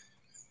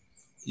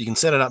 you can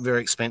set it up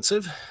very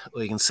expensive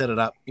or you can set it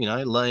up,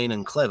 lean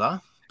and clever,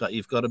 but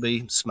you've got to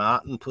be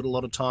smart and put a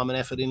lot of time and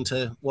effort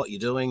into what you're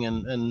doing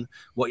and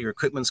what your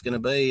equipment's going to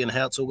be and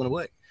how it's all going to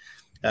work.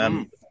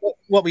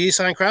 What were you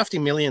saying, Crafty?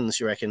 Millions,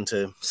 you reckon,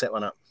 to set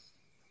one up?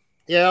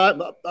 Yeah,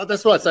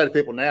 that's what I say to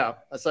people now.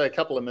 I say a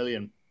couple of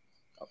million.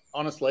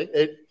 Honestly,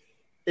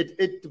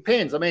 it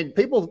depends. I mean,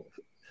 a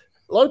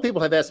lot of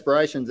people have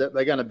aspirations that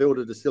they're going to build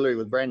a distillery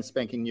with brand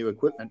spanking new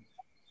equipment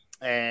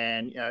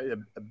and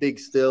a big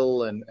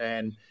still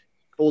and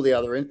all the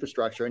other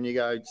infrastructure, and you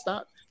go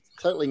start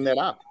totaling that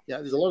up.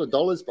 There's a lot of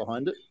dollars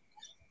behind it.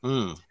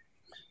 Of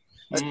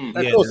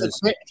course,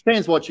 it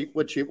depends what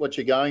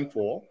you're going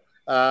for.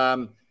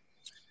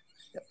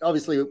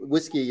 Obviously,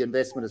 whiskey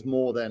investment is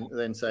more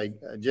than say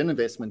a gin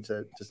investment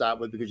to start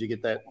with, because you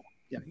get that.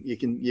 You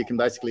can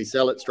basically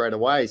sell it straight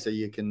away, so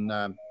you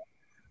can.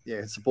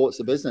 It supports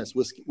the business.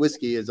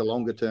 Whiskey is a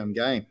longer term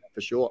game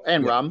for sure,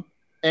 and rum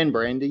and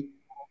brandy.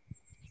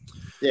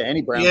 Yeah,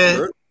 any brown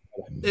spirit.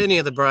 Any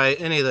of the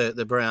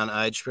brown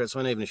age spirits. I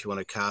mean, even if you want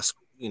to cask,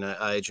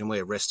 age, and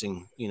we're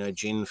resting,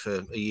 gin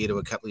for a year to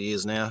a couple of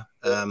years now.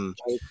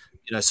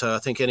 So I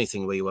think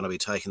anything where you want to be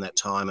taking that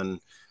time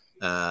and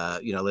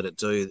let it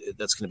do,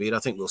 that's going to be it. I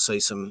think we'll see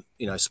some,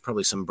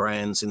 probably some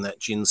brands in that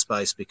gin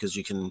space because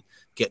you can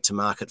get to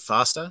market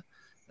faster.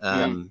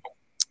 But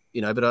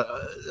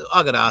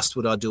I got asked,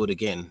 would I do it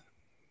again?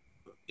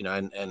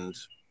 And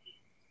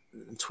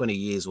 20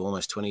 years, or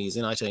almost 20 years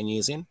in, 18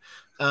 years in.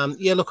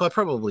 Look, I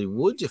probably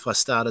would if I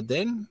started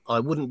then. I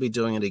wouldn't be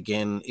doing it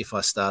again if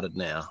I started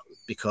now,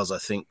 because I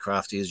think,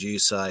 Crafty, as you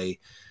say,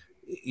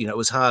 it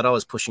was hard. I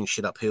was pushing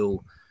shit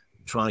uphill,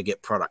 trying to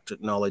get product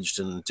acknowledged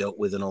and dealt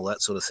with and all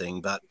that sort of thing.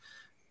 But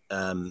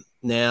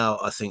now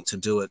I think to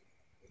do it,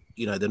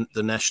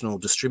 the national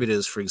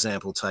distributors, for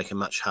example, take a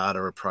much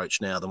harder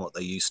approach now than what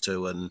they used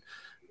to. And,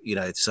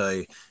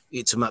 so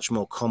it's a much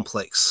more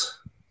complex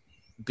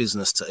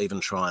business to even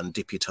try and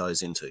dip your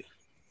toes into.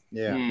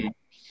 Yeah.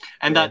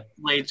 And that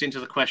leads into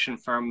the question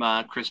from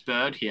Chris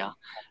Bird here.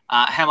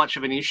 How much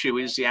of an issue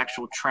is the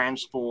actual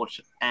transport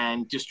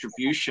and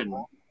distribution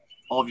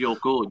of your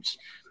goods,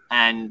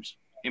 and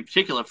in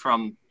particular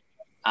from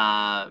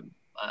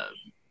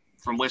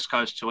West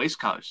Coast to East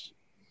Coast?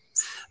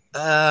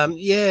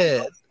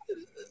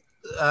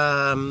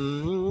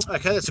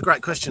 Okay, that's a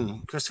great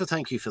question, Christopher.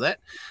 Thank you for that.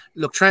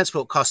 Look,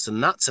 transport costs are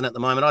nuts, and at the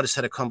moment, I just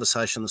had a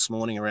conversation this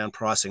morning around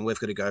pricing. We've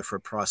got to go for a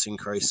price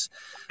increase.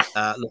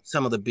 Look,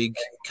 some of the big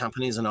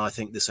companies, and I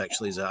think this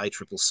actually is a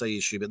ACCC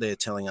issue, but they're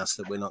telling us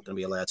that we're not going to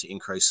be allowed to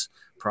increase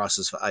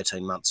prices for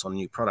 18 months on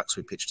new products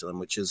we pitch to them,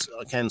 which is,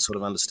 I can sort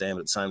of understand,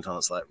 but at the same time,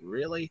 it's like,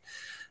 really?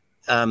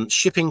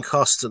 Shipping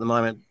costs at the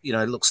moment,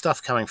 look,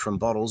 stuff coming from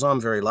bottles.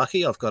 I'm very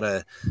lucky. I've got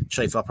a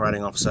chief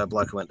operating officer, a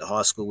bloke I went to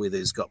high school with,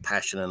 who's got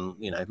passion and,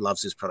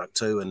 loves his product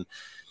too. And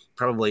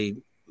probably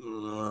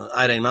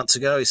 18 months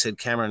ago, he said,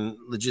 Cameron,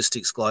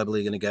 logistics globally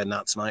are going to go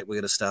nuts, mate. We're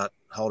going to start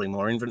holding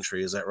more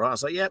inventory. Is that right? I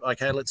was like, yeah,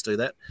 okay, let's do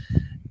that.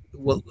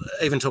 Well,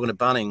 even talking to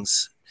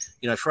Bunnings,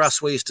 for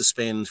us, we used to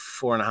spend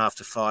 $4.5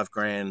 to $5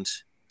 grand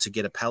to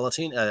get a pallet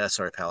in. That's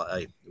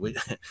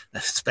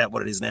about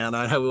what it is now.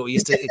 No, we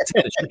used to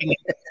get a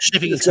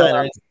shipping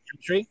container in the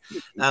country.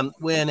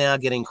 We're now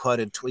getting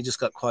quoted. We just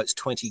got quotes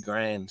 20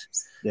 grand.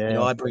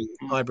 Yeah.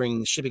 I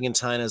bring shipping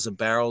containers of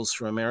barrels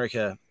from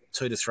America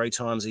 2 to 3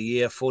 times a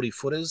year, 40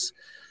 footers.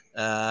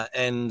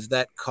 And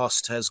that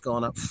cost has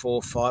gone up 4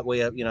 or 5.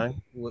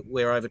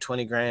 We're over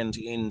 20 grand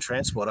in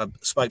transport. I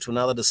spoke to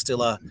another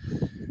distiller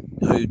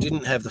who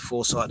didn't have the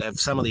foresight to have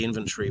some of the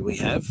inventory we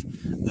have,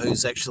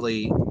 who's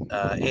actually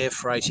air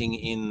freighting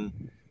in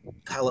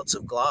pallets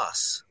of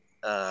glass,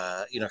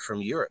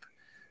 from Europe.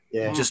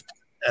 Yeah.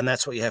 And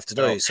that's what you have to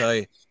do.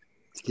 So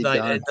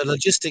the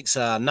logistics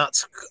are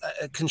nuts.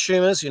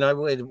 Consumers,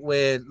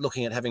 we're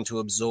looking at having to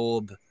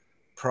absorb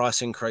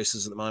price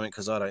increases at the moment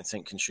because I don't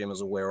think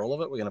consumers will wear all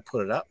of it. We're going to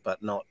put it up,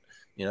 but not,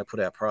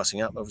 put our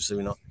pricing up. Obviously,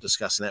 we're not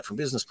discussing that from a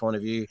business point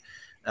of view.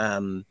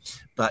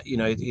 But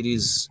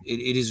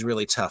it is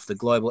really tough. The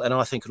global, and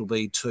I think it'll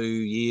be 2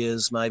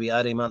 years, maybe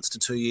 18 months to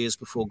 2 years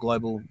before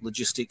global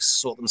logistics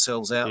sort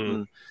themselves out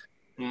and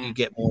you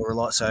get more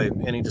reliant. So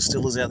any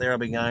distillers out there, I'll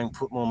be going,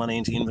 put more money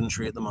into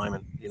inventory at the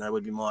moment,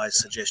 would be my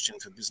suggestion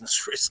for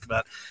business risk.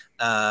 But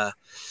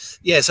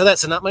so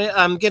that's a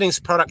nutmeg. Getting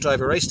product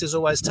over east is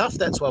always tough.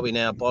 That's why we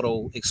now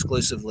bottle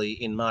exclusively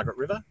in Margaret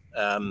River.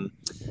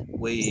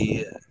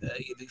 We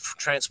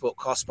transport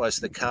costs, both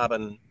the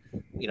carbon,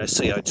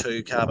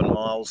 CO2, carbon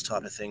miles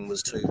type of thing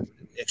was too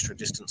extra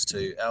distance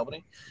to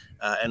Albany.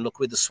 And look,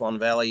 with the Swan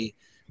Valley,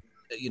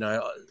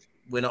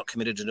 we're not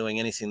committed to doing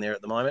anything there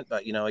at the moment,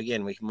 but,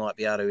 again, we might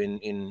be able to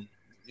in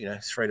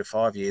 3 to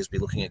 5 years be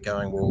looking at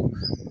going, well,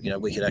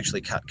 we could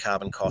actually cut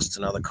carbon costs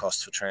and other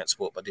costs for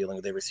transport by dealing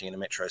with everything in a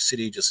metro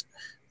city, just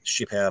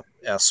ship our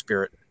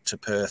spirit to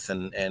Perth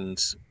and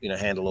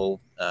handle all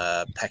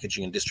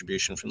packaging and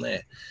distribution from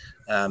there.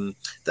 The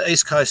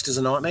East Coast is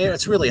a nightmare.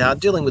 It's really hard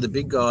dealing with the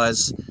big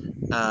guys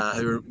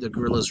who the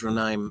gorillas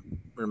remain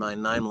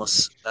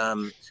nameless.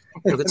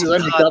 Look, it's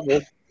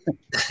hard.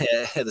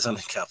 Yeah, there's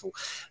only a couple.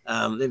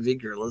 They're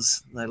big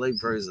gorillas. They leave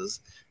bruises.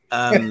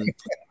 Look,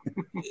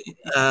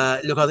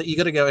 I think you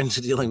got to go into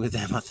dealing with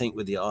them, I think,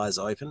 with your eyes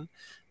open.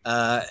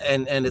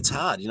 And it's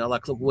hard,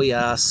 look, we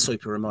are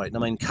super remote. I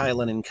mean,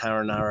 Kaylin in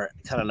Kununurra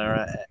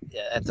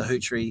at the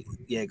Hoochery,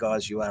 yeah,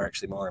 guys, you are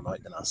actually more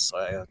remote than us.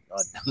 So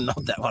I'm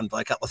not that one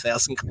by a couple of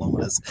 1,000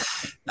 kilometres.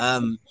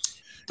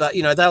 But,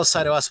 they'll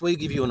say to us, we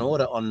give you an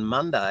order on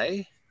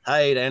Monday.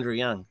 Hey, to Andrew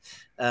Young.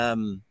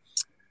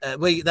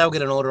 They'll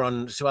get an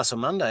order to us on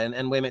Monday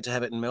and we're meant to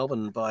have it in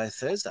Melbourne by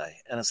Thursday.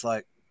 And it's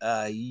like,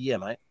 yeah,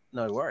 mate,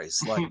 no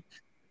worries. Like,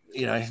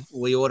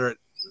 we order it,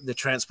 the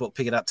transport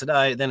pick it up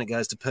today, then it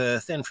goes to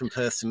Perth, then from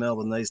Perth to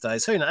Melbourne these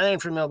days. Who knows?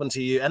 And from Melbourne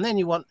to you. And then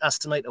you want us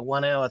to meet a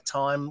 1 hour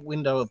time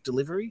window of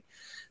delivery.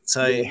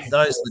 So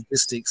those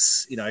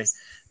logistics,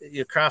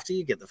 you're crafty,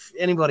 you get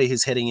anybody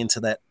who's heading into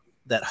that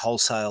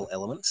wholesale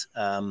element,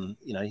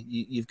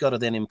 you've got to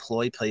then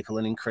employ people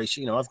and increase,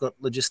 I've got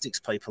logistics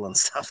people and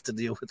stuff to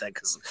deal with that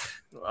because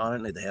I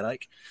don't need the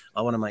headache.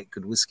 I want to make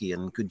good whiskey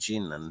and good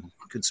gin and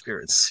good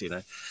spirits,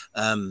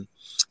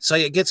 So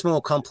it gets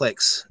more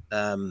complex.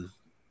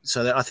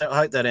 So I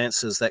hope that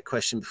answers that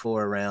question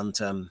before around,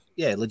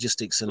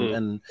 logistics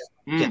and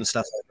getting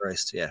stuff over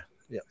east. Yeah.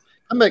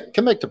 Come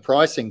back to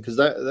pricing because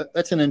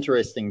that's an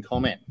interesting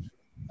comment.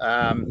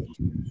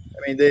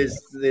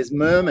 There's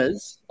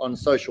murmurs on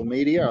social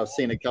media. I've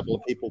seen a couple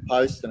of people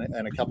post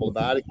and a couple of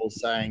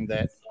articles saying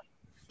that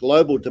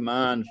global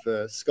demand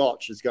for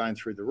Scotch is going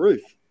through the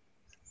roof.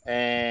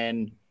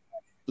 And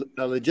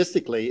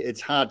logistically,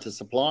 it's hard to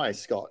supply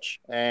Scotch.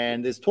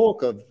 And there's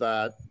talk of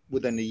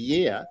within a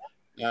year,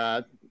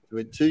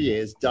 with 2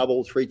 years,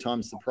 3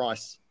 times the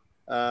price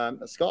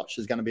of Scotch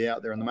is going to be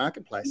out there in the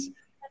marketplace.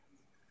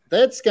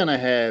 That's going to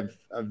have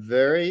a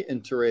very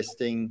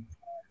interesting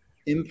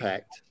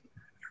impact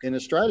in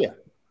Australia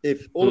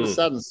if all of a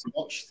sudden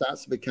Scotch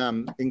starts to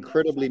become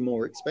incredibly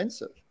more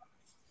expensive.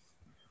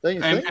 Don't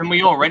you think? And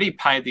we already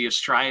pay the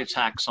Australia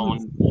tax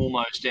on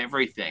almost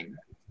everything.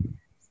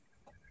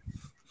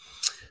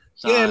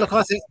 So, yeah, look,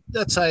 I think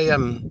that's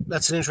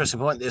an interesting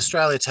point. The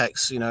Australia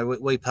tax,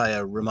 we pay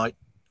a remote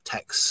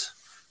tax.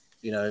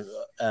 I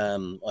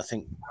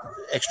think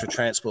extra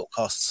transport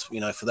costs,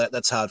 for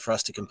that's hard for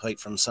us to compete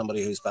from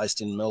somebody who's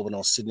based in Melbourne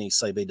or Sydney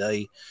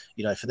CBD,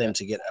 for them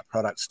to get our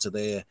products to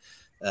their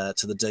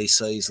to the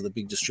DCs or the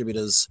big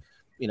distributors,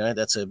 you know,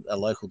 that's a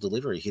local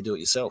delivery. You do it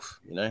yourself,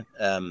 you know.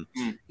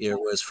 Yeah,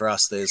 whereas for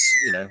us, there's,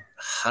 you know,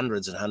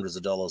 hundreds and hundreds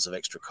of dollars of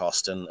extra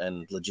cost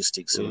and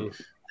logistics. And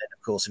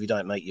of course, if you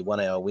don't meet your 1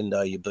 hour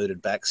window, you're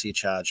booted back, so you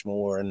charge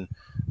more and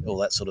all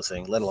that sort of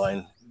thing, let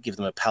alone give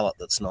them a pallet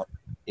that's not,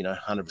 you know,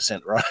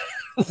 100% right.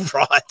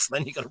 Right,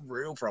 then you've got a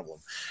real problem.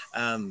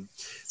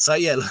 So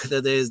yeah, look,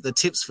 there's the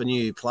tips for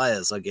new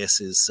players, I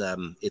guess, is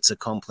it's a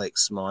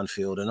complex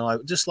minefield, and I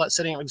just like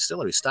setting up a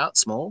distillery. Start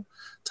small,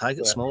 take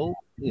it small,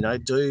 you know,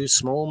 do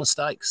small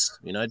mistakes,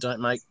 you know,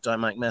 don't make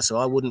massive.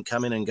 I wouldn't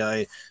come in and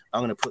go,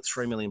 I'm going to put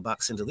 $3 million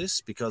into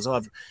this, because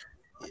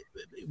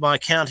my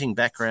accounting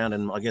background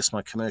and I guess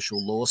my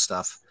commercial law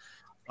stuff,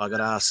 I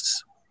got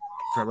asked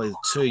probably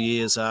 2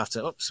 years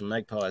after. Oh, some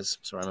magpies.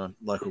 Sorry, my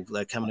local.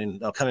 They're coming in.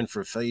 They'll come in for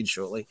a feed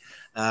shortly.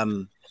 You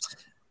know,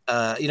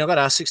 I got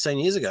asked 16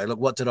 years ago. Look,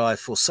 what did I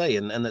foresee?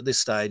 And at this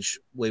stage,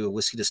 we were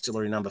whiskey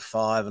distillery number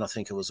 5, and I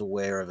think I was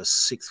aware of a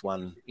 6th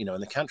one, you know,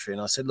 in the country.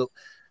 And I said, look,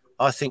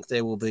 I think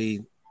there will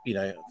be, you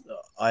know,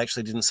 I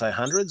actually didn't say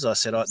hundreds. I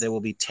said there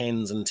will be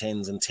tens and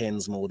tens and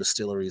tens more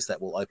distilleries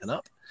that will open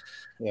up.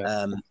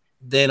 Yeah.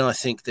 Then I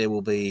think there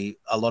will be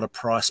a lot of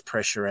price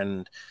pressure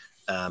and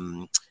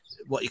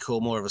what you call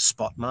more of a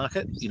spot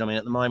market. You know, I mean,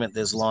 at the moment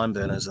there's Lime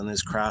Burners and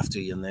there's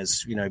Crafty and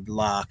there's, you know,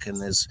 Lark,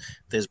 and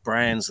there's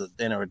brands that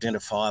then are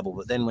identifiable.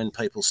 But then when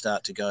people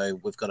start to go,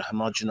 we've got a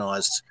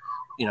homogenized,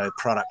 you know,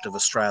 product of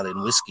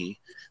Australian whiskey,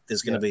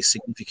 there's going to be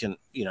significant,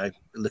 you know,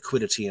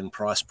 liquidity and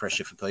price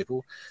pressure for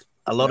people.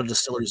 A lot of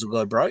distilleries will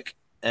go broke,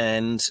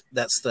 and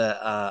that's the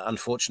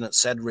unfortunate,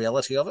 sad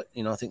reality of it.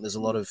 You know, I think there's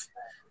a lot of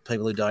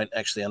people who don't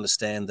actually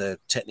understand the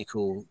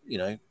technical, you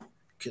know,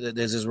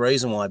 there's this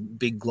reason why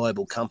big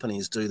global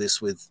companies do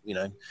this with, you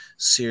know,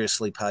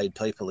 seriously paid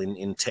people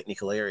in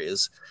technical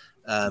areas,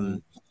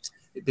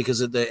 because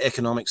the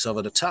economics of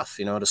it are tough.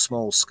 You know, at a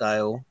small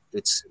scale,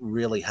 it's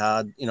really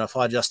hard. You know, if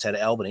I just had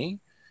Albany,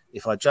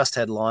 if I just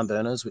had Lime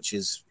Burners, which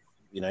is,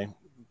 you know,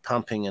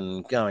 pumping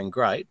and going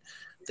great,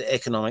 the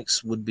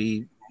economics would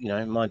be, you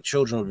know, my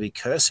children would be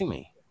cursing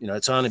me. You know,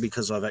 it's only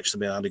because I've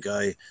actually been able to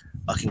go,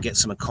 I can get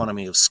some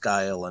economy of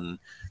scale and,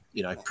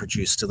 you know,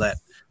 produce to that.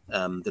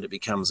 That it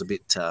becomes a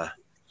bit,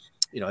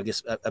 you know, I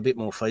guess a bit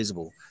more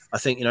feasible. I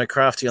think, you know,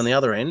 Crafty on the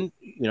other end,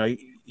 you know,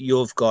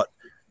 you've got,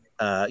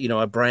 you know,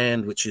 a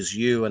brand which is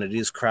you, and it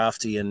is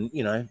Crafty, and,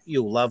 you know,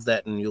 you'll love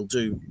that and you'll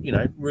do, you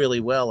know,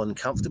 really well and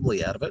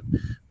comfortably out of it.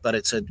 But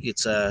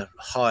it's a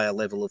higher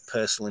level of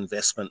personal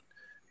investment,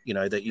 you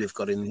know, that you've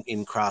got in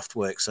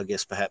Craftworks, I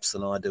guess, perhaps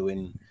than I do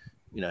in,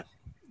 you know,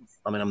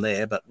 I mean, I'm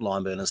there, but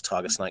Lime Burners,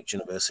 Tiger Snake,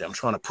 University. I'm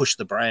trying to push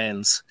the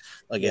brands,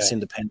 I guess,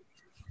 independent.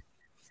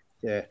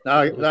 Yeah,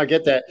 no, I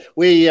get that.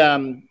 We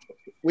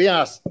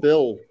asked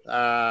Bill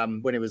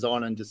when he was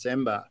on in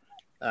December,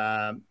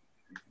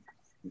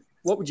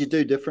 what would you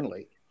do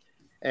differently?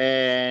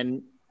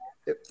 And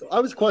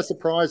I was quite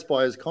surprised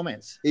by his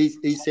comments.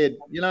 He said,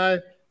 you know,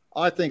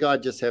 I think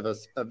I'd just have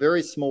a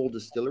very small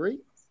distillery.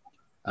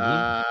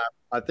 I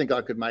think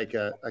I could make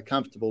a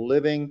comfortable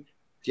living,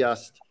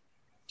 just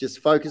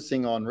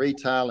focusing on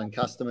retail and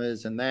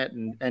customers and that,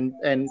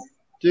 and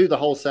do the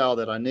wholesale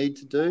that I need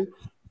to do.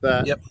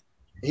 But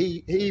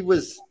he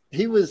was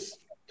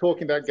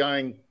talking about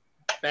going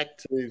back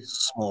to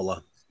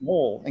small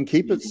and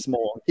keep it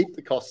small, keep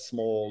the costs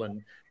small,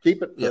 and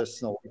keep it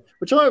personal,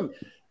 which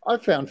I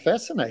found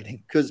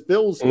fascinating, because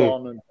Bill's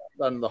gone and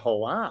done the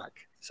whole arc.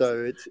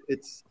 So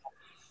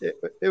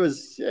it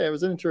was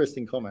an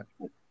interesting comment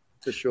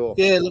for sure.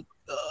 Yeah, look,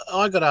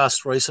 I got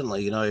asked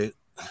recently, you know,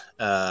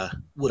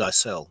 would I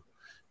sell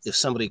if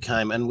somebody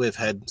came, and we've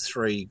had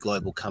 3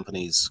 global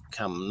companies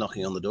come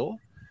knocking on the door.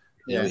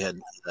 You know, we had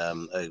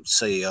a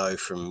CEO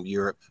from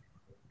Europe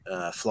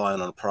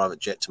flying on a private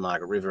jet to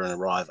Margaret River and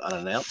arrive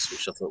unannounced,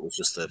 which I thought was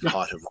just the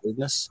height of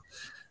rudeness.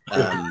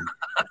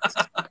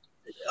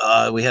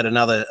 We had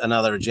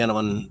another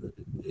gentleman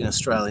in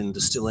Australian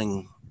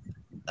distilling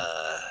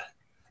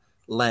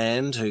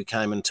land who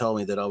came and told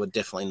me that I would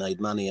definitely need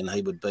money and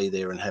he would be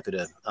there and happy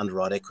to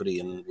underwrite equity,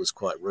 and was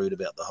quite rude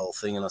about the whole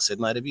thing. And I said,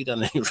 mate, have you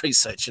done any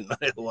research and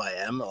know who I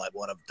am, like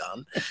what I've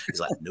done? He's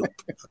like, nope.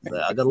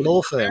 I got a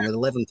law firm with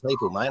 11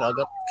 people, mate. I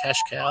got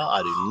cash cow.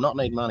 I do not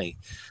need money.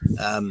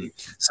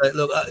 So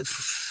look,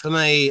 for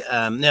me,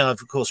 now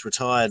I've of course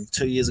retired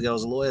 2 years ago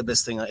as a lawyer,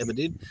 best thing I ever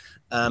did.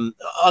 I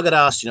got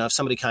asked, you know, if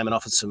somebody came and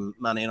offered some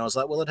money, and I was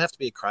like, well, it'd have to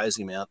be a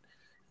crazy amount.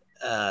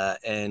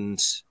 And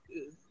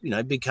you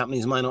know, big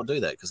companies may not do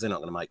that because they're not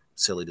going to make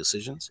silly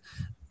decisions.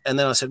 And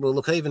then I said, well,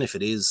 look, even if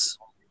it is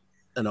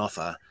an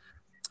offer,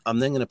 I'm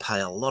then going to pay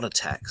a lot of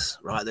tax,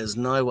 right? There's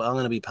no way I'm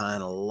going to be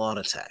paying a lot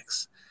of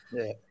tax.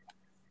 Yeah.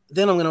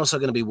 Then I'm also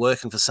going to be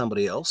working for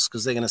somebody else,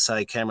 because they're going to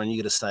say, Cameron,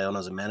 you got to stay on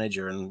as a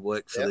manager and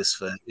work for this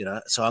for, you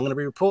know, so I'm going to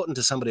be reporting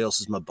to somebody else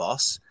as my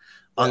boss.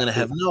 I'm going to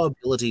have no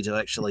ability to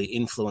actually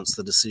influence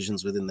the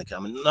decisions within the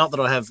company. Not that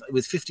I have,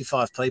 with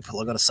 55 people,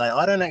 I've got to say,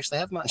 I don't actually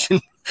have much.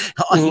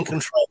 I can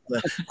control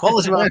the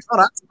quality of my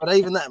product, but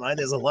even that, mate,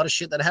 there's a lot of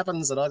shit that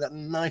happens that I got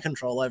no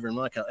control over in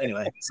my company.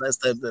 Anyway, so that's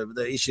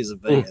the issues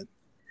of being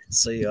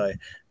CEO.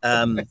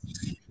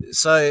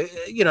 So,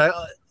 you know,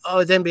 I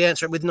would then be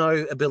answering with no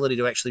ability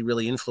to actually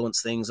really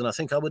influence things, and I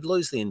think I would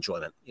lose the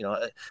enjoyment. You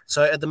know,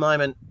 so at the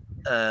moment,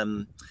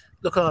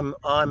 look,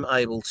 I'm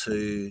able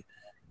to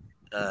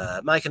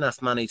make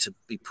enough money to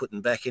be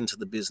putting back into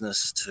the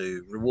business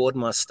to reward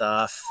my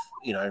staff.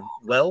 You know,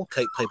 well,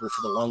 keep people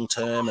for the long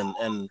term,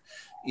 and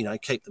you know,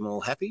 keep them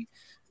all happy.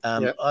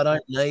 I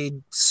don't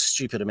need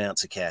stupid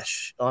amounts of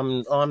cash.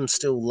 I'm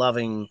still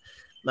loving.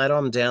 Mate,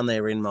 I'm down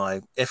there in my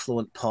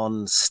effluent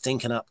pond,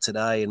 stinking up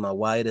today in my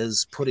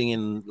waders, putting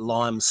in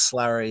lime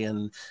slurry,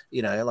 and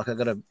you know, like I've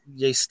got a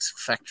yeast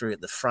factory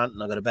at the front,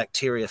 and I've got a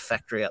bacteria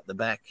factory at the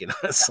back. You know,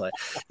 it's like,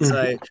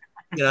 so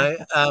you know,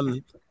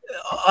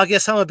 I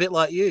guess I'm a bit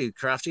like you,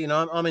 Crafty. You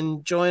know, I'm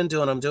enjoying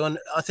doing what I'm doing.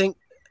 I think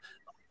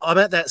I'm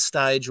at that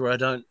stage where I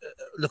don't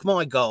look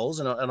my goals,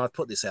 and I've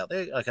put this out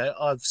there. Okay,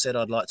 I've said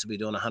I'd like to be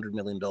doing $100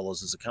 million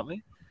as a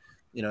company.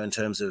 You know, in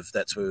terms of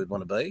that's where we'd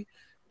want to be.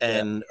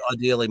 And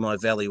ideally, my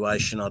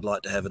valuation, I'd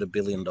like to have it $1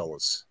 billion.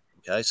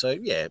 Okay, so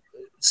yeah, it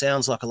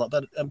sounds like a lot,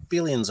 but $1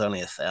 billion's only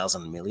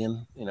 1,000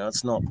 million. You know,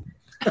 it's not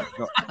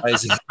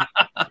crazy.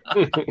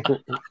 Mate,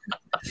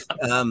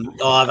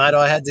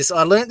 I had this.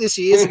 I learnt this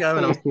years ago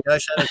when I was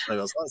negotiating. I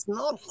was like, it's not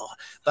a lot,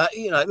 but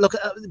you know, look,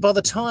 by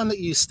the time that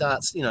you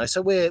start, you know,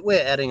 so we're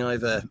adding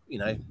over, you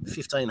know,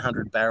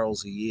 1,500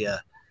 barrels a year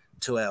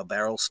to our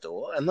barrel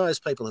store, and those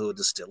people who are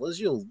distillers,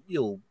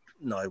 you'll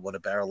know what a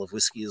barrel of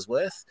whiskey is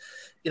worth.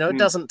 You know, it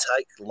doesn't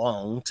take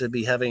long to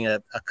be having a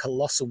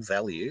colossal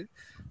value.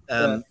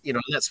 You know,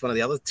 that's one of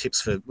the other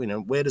tips for, you know,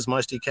 where does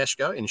most of your cash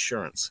go?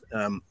 Insurance.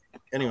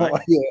 Anyway,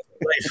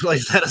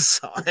 leave that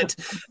aside.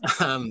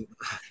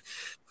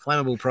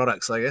 Flammable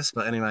products, I guess.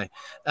 But anyway,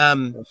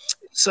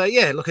 so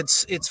yeah, look,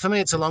 it's for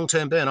me, it's a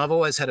long-term burn. I've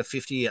always had a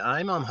 50-year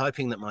aim. I'm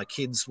hoping that my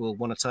kids will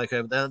want to take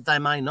over. They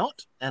may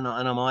not, and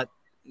I might,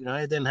 you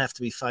know, then have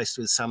to be faced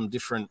with some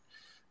different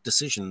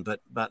decision,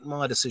 but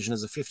my decision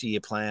is a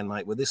 50-year plan,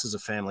 mate, where this is a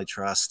family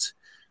trust.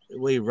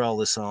 We roll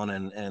this on,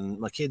 and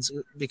my kids,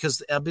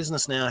 because our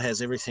business now has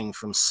everything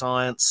from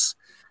science,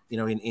 you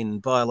know, in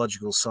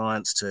biological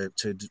science to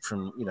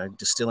from, you know,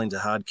 distilling to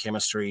hard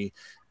chemistry,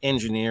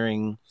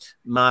 engineering,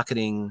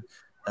 marketing,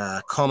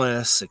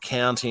 commerce,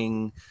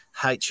 accounting,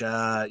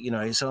 HR, you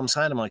know. So I'm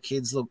saying to my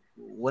kids, look,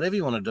 whatever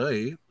you want to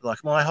do,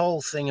 like my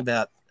whole thing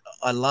about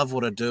I love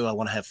what I do, I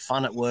want to have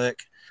fun at work.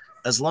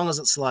 As long as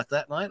it's like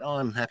that, mate,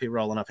 I'm happy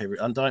rolling up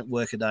I don't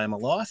work a day in my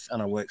life,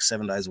 and I work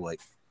 7 days a week.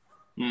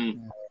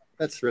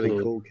 That's really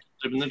cool.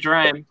 Living the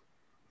dream.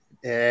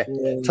 Yeah.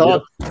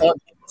 Todd,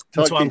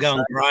 that's why I'm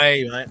going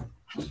grey, mate.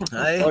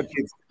 Hey, I'm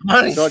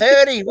only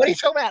 30. What are you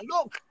talking about?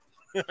 Look.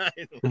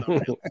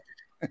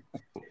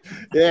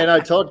 Yeah, no,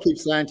 Todd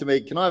keeps saying to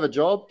me, can I have a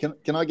job?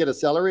 Can I get a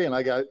salary? And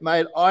I go,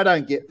 mate, I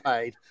don't get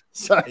paid.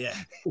 So yeah,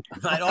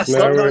 mate, I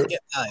still don't get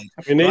paid.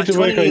 We need to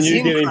work on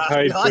you getting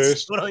paid first. I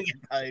still don't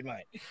get paid,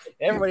 mate.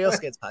 Everybody else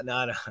gets paid.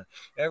 No,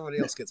 everybody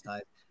else gets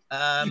paid.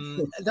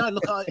 No,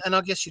 look,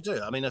 I guess you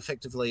do. I mean,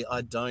 effectively,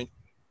 I don't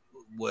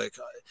work.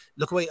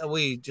 Look,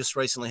 we just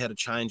recently had a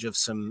change of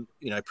some,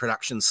 you know,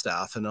 production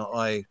staff, and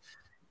I,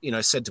 you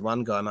know, said to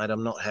one guy, mate,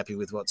 I'm not happy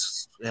with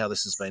how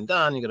this has been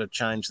done. You got to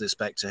change this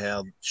back to how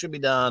it should be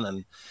done.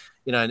 And,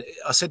 you know,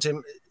 I said to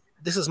him,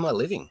 this is my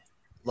living.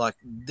 Like,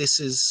 this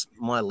is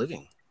my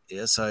living.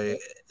 Yeah. So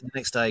the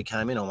next day he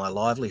came in on my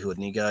livelihood,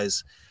 and he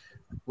goes,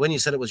 when you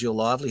said it was your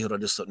livelihood, I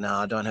just thought, no,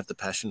 I don't have the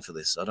passion for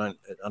this. I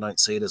don't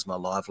see it as my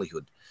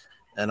livelihood.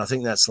 And I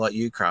think that's like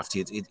you,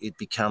 Crafty. It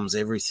becomes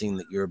everything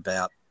that you're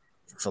about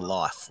for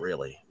life,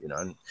 really, you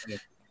know.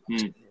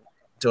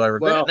 Do I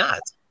regret it? No,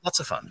 it's lots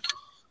of fun.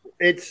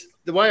 It's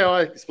the way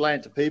I explain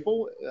it to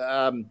people.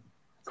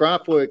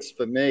 Craftworks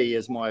for me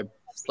is my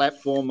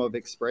platform of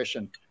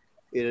expression.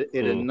 It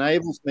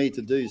enables me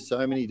to do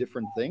so many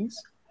different things.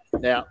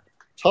 Now,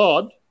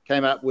 Todd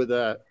came up with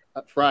a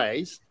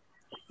phrase,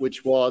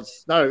 which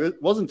was, no,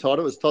 it wasn't Todd,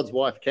 it was Todd's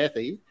wife,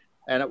 Kathy,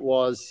 and it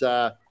was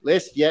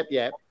less yap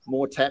yap,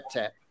 more tap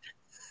tap.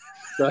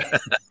 So,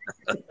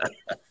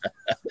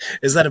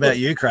 is that about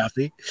you,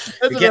 Crafty?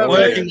 You get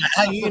working.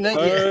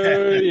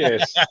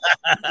 Yes.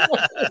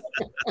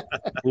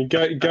 You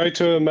go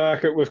to a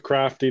market with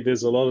Crafty,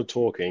 there's a lot of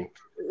talking.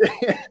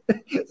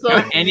 So,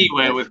 go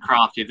anywhere with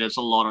Crafty, there's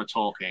a lot of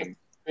talking.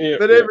 Yeah,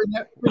 but every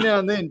now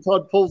and then,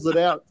 Todd pulls it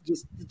out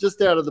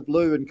just out of the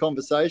blue in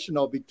conversation.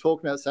 I'll be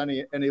talking about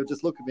something, and he'll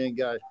just look at me and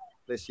go,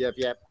 "Less yap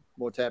yap,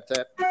 more tap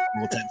tap,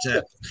 more tap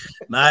tap."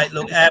 Mate,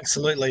 look,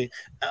 absolutely.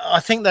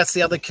 I think that's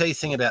the other key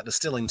thing about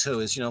distilling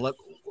too. Is, you know, like,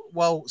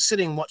 while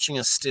sitting watching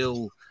a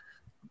still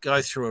go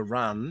through a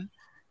run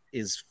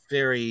is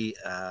very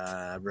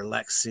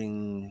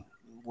relaxing.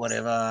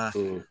 Whatever.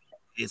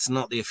 It's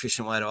not the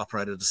efficient way to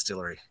operate a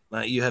distillery.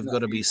 Mate, you have got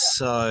to be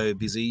so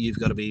busy. You've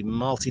got to be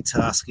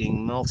multitasking,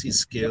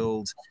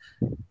 multi-skilled,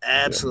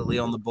 absolutely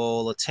on the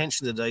ball,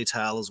 attention to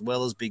detail as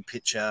well as big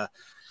picture.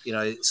 You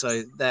know,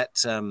 so that,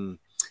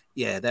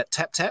 that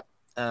tap.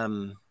 How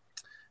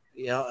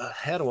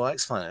do I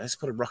explain it? Let's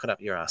put a rocket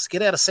up your ass.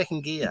 Get out of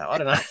second gear. I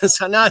don't know.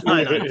 So no.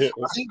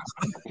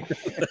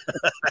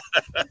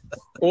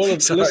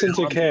 Listen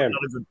to Cam.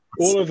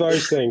 All of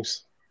those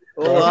things.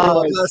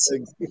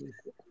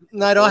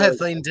 Mate, I have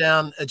been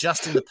down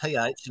adjusting the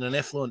pH in an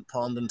effluent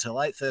pond until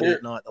 8:30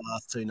 at night the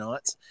last 2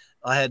 nights.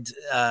 I had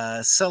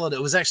cellar.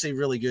 It was actually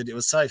really good. It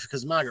was safe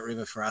because Margaret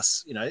River for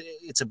us,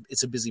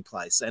 it's a busy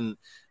place. And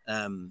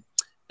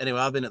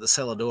anyway, I've been at the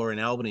Cellar Door in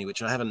Albany,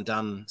 which I haven't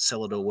done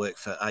cellar door work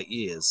for 8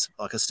 years.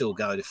 Like I still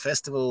go to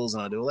festivals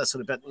and I do all that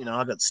sort of. But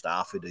I've got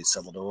staff who do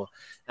cellar door,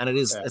 and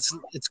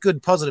it's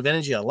good positive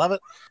energy. I love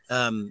it.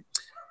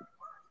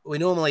 We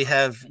normally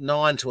have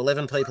 9 to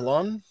 11 people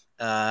on.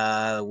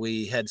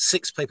 We had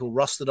 6 people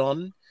rostered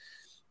on.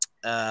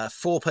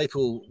 4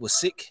 people were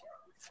sick,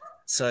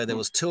 so there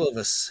was 2 of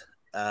us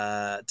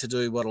to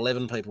do what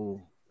 11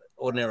 people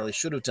ordinarily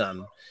should have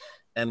done,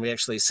 and we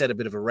actually set a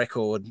bit of a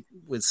record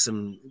with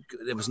some.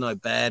 There was no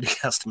bad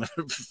customer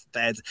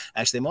bad.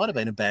 Actually, there might have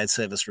been a bad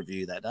service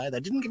review that day. They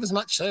didn't give us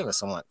much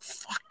service. I'm like,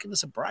 fuck, give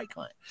us a break,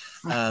 mate.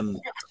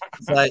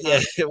 So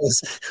yeah, it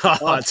was.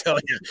 I tell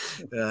you,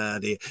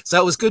 dear. So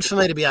it was good for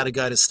me to be able to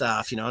go to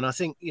staff, and I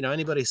think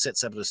anybody who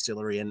sets up a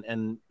distillery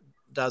and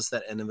does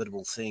that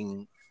inevitable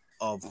thing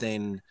of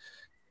then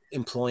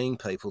employing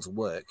people to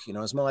work.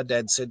 As my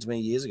dad said to me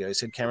years ago, he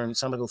said, Cameron,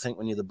 some people think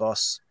when you're the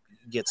boss,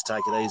 you get to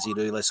take it easy,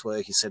 do less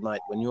work. He said,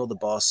 mate, when you're the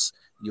boss,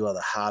 you are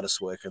the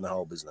hardest worker in the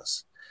whole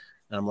business.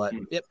 And I'm like,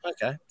 yep,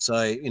 okay. So,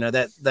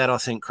 that I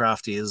think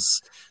Crafty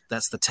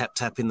that's the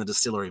tap in the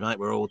distillery, mate.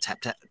 We're all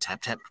tap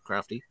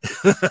Crafty.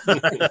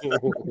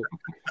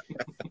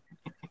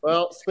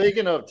 Well,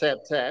 speaking of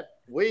tap,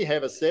 we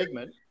have a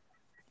segment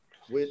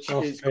which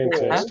is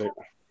fantastic.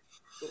 Called,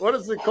 what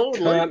is it called,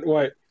 Luke? Can't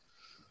wait.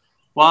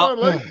 Well,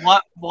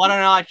 why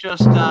don't I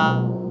just...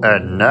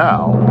 And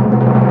now,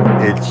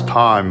 it's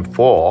time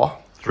for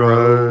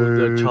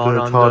Throw the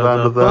Tot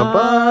Under the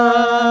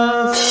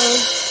Bus.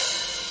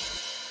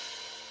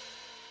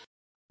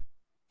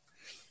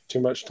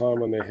 Too much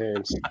time on their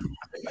hands.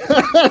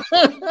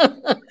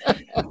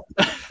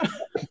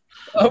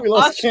 We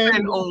lost I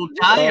spent all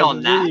day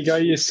on that. There you go.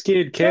 You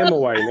scared Cam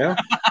away now.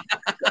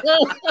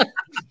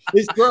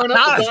 He's growing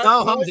up.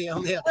 No, I'm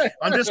here.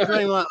 I'm just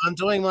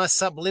doing my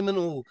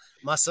subliminal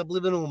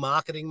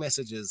marketing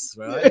messages,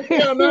 right?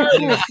 Yeah, no.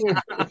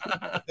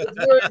 It's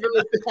very,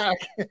 very dark.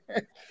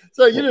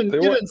 So you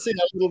didn't see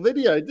that little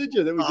video, did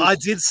you? I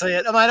did see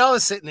it. I mean, I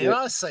was sitting there.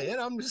 I see it.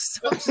 I'm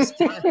just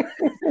playing.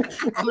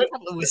 I'm a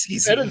couple of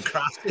whiskeys and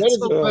craft. That is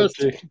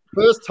the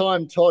first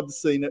time Todd's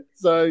seen it.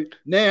 So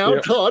now,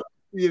 Todd,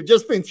 you've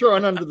just been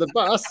thrown under the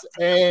bus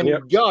and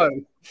go.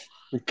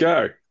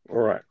 All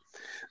right.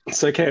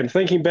 So, Cam,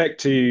 thinking back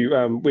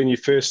to when you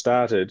first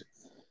started,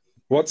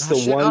 what's the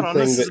one thing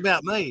this that... is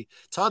about me.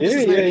 Todd, this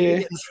is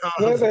getting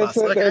thrown under the bus.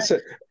 That's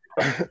it.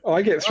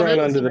 I get thrown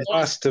under the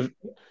bus to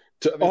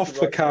off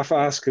the cuff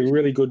ask a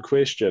really good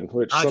question,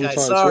 which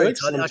sometimes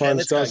works,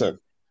 sometimes doesn't.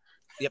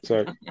 Yep.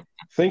 So,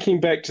 thinking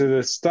back to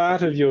the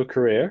start of your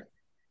career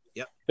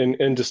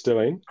in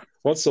distilling,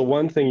 what's the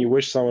one thing you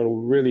wish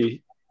someone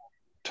really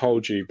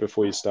told you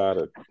before you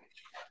started?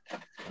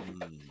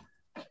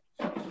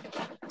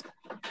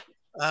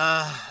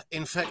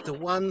 In fact, the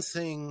one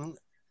thing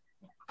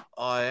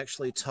I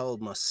actually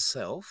told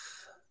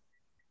myself,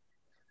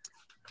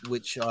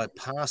 which I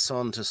pass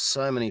on to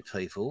so many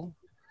people,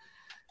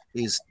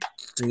 is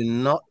do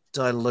not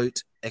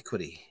dilute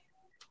equity.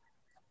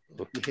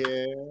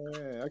 Yeah,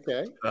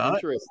 okay. Right?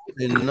 Interesting.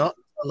 Do not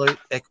dilute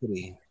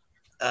equity.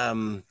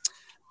 And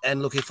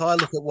look, if I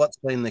look at what's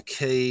been the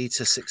key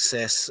to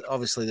success,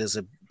 obviously there's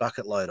a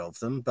bucket load of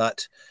them,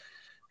 but,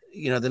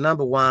 the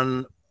number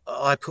one,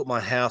 I put my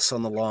house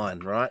on the line,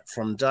 right?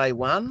 From day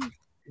one,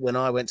 when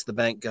I went to the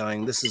bank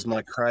going, this is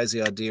my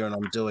crazy idea and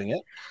I'm doing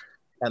it.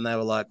 And they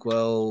were like,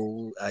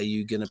 well, are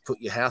you going to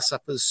put your house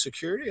up as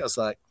security? I was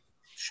like,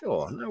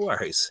 sure, no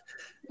worries.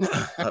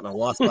 Like my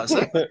wife likes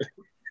that.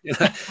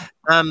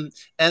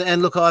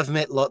 And look, I've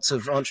met lots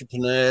of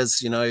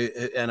entrepreneurs,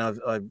 and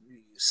I've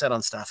sat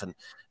on stuff and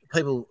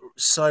people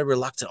so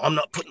reluctant. I'm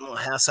not putting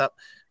my house up.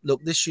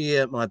 Look, this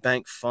year my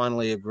bank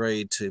finally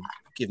agreed to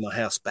give my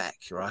house back,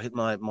 right?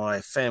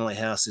 My family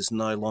house is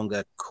no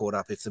longer caught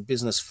up. If the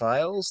business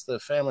fails, the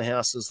family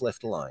house is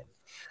left alone.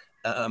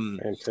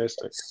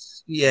 Fantastic.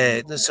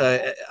 Yeah,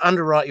 so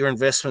underwrite your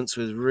investments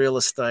with real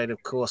estate,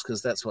 of course,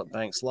 because that's what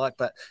banks like.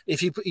 But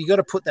if you got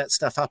to put that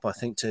stuff up, I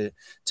think, to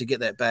get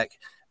that back.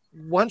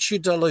 Once you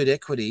dilute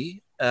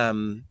equity,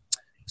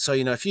 so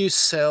if you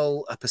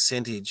sell a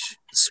percentage,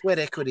 sweat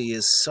equity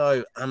is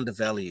so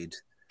undervalued,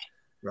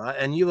 right?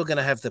 And you are going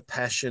to have the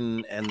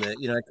passion and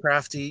the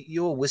Crafty.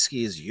 Your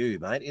whiskey is you,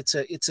 mate.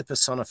 It's a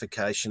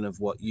personification of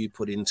what you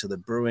put into the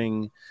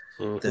brewing,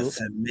 the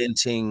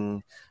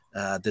fermenting.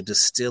 The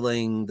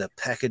distilling, the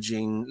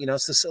packaging,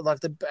 it's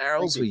like the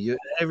barrels we use,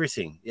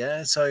 everything.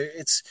 Yeah. So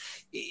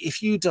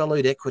if you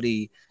dilute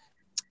equity,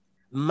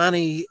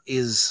 money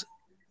is,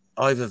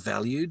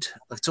 overvalued.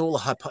 It's all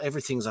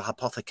everything's a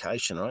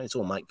hypothecation, right? It's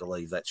all make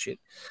believe, that shit.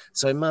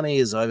 So money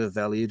is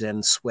overvalued,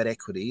 and sweat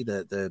equity,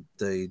 the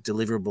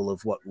deliverable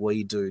of what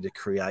we do to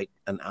create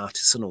an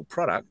artisanal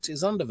product,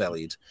 is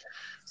undervalued.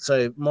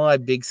 So my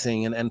big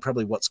thing, and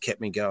probably what's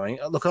kept me going,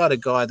 look, I had a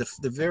guy the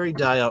very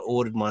day I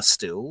ordered my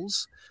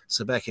stills,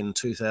 so back in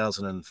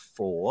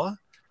 2004.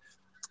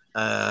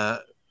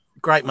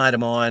 Great mate of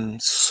mine,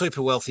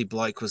 super wealthy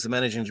bloke, was the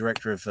managing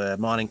director of a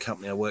mining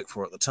company I worked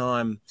for at the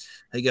time.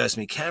 He goes to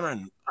me,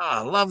 Cameron,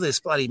 I love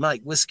this bloody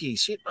make whiskey.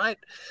 Shit, mate,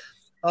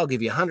 I'll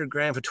give you 100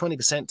 grand for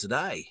 20%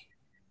 today.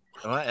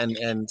 All right.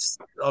 And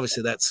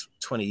obviously that's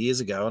 20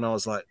 years ago. And I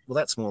was like, well,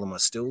 that's more than my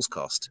stills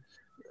cost.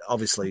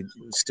 Obviously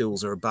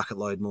stills are a bucket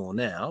load more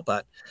now,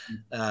 but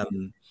I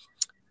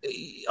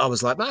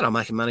was like, mate, I'm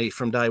making money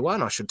from day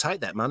one. I should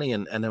take that money.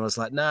 And I was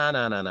like,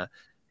 no.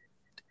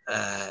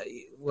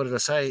 What did I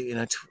say?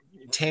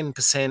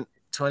 10%,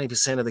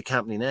 20% of the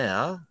company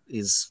now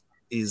is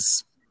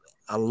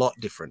a lot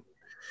different.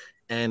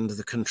 And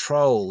the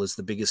control is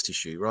the biggest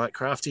issue, right?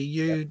 Crafty,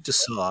 you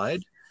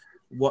decide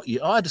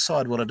I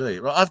decide what I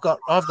do. Right? I've got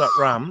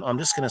rum. I'm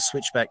just going to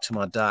switch back to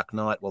my Dark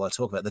Knight while I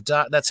talk about the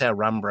dark. That's our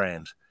rum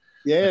brand.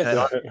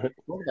 Yeah. Okay.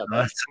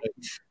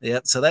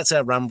 So that's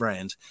our rum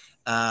brand.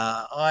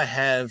 I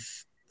have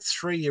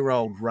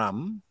 3-year-old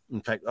rum.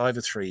 In fact,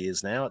 over 3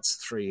 years now. It's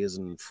 3 years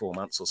and 4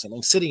 months or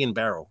something, sitting in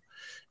barrel.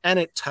 And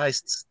it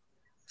tastes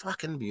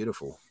fucking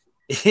beautiful.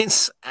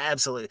 It's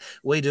absolutely...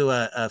 We do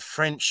a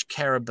French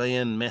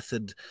Caribbean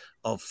method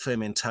of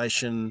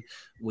fermentation.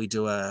 We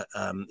do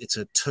it's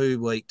a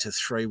 2-week to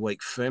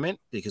 3-week ferment,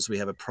 because we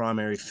have a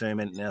primary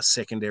ferment and our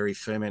secondary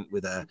ferment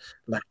with a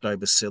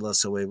lactobacillus.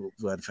 So in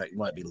fact, it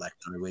won't be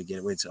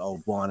lacto. It's an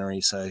old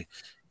winery. So...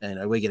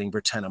 we're getting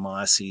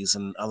Brettanomyces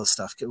and other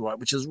stuff, right,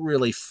 which is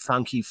really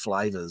funky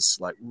flavors,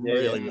 like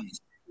really.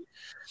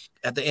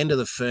 At the end of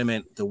the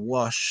ferment, the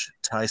wash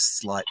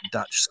tastes like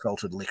Dutch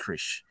salted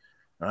licorice,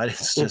 right?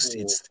 It's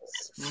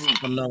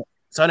phenomenal.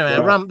 So anyway,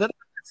 rum. But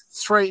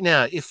 3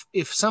 now.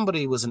 If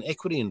somebody was an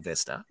equity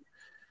investor,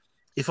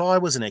 if I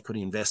was an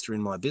equity investor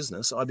in my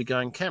business, I'd be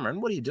going,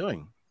 Cameron, what are you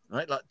doing?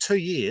 Right, like 2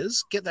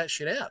 years, get that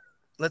shit out.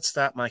 Let's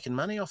start making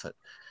money off it.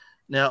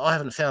 Now, I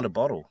haven't found a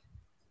bottle.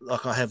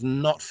 Like, I have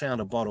not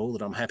found a bottle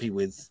that I'm happy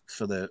with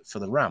for the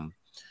rum.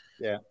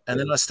 Yeah. And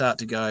then I start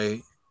to go,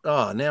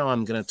 now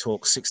I'm going to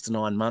talk 6 to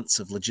 9 months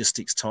of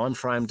logistics time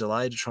frame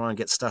delay to try and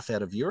get stuff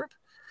out of Europe.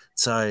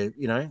 So,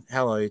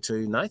 hello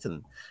to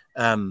Nathan.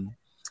 From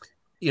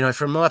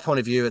my point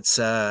of view, it's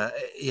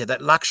that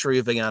luxury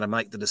of being able to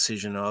make the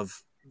decision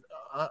of,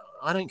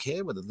 I don't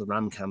care whether the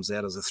rum comes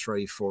out as a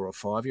 3, 4 or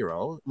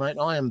 5-year-old, mate.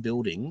 I am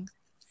building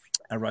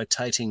a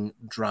rotating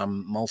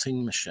drum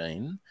malting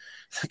machine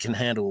that can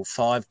handle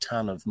 5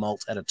 ton of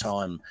malt at a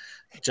time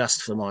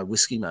just for my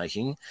whiskey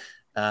making.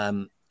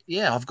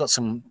 I've got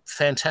some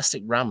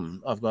fantastic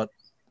rum. I've got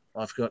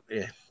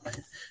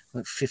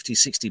 50,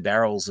 60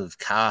 barrels of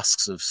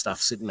casks of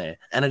stuff sitting there,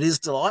 and it is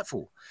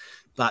delightful,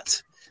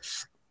 but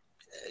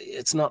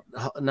it's not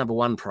number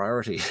one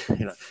priority.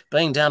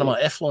 Being down to my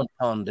effluent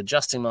pond,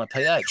 adjusting my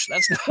pH,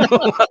 that's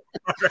not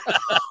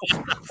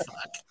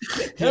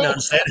You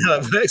understand how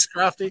it works,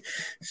 Crafty?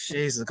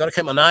 Jesus, I've got to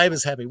keep my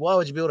neighbours happy. Why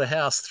would you build a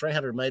house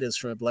 300 metres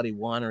from a bloody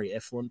winery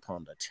effluent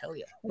pond? I tell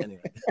you.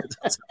 Anyway,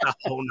 that's a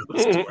whole new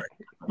story.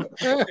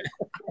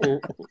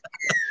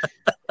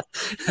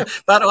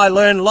 But I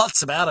learned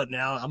lots about it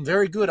now. I'm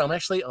very good. I am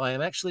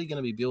actually going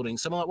to be building.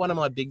 So one of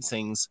my big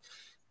things,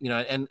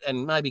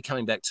 and maybe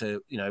coming back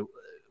to,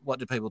 what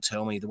do people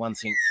tell me? The one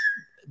thing,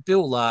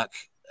 Bill Lark,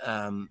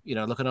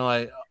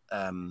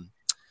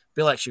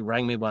 Bill actually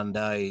rang me one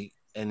day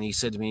and he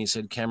said to me,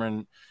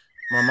 Cameron,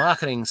 my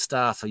marketing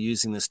staff are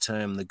using this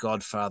term, the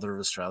godfather of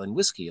Australian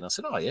whiskey. And I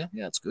said, oh, yeah,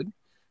 it's good.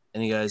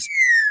 And he goes,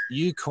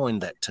 you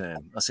coined that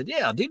term. I said,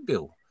 yeah, I did,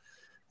 Bill.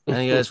 And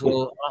he goes,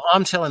 well,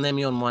 I'm telling them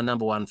you're my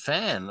number one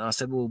fan. And I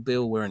said, well,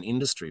 Bill, we're an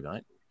industry,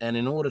 mate. And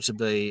in order to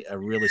be a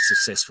really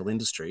successful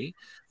industry,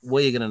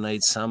 we're going to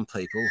need some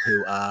people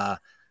who are,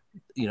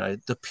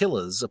 the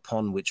pillars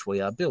upon which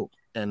we are built.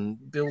 And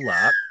Bill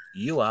Lark,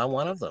 you are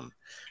one of them.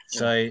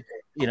 So,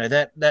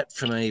 that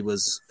for me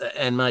was,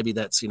 and maybe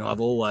that's,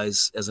 I've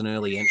always, as an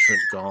early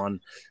entrant, gone,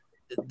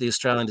 the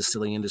Australian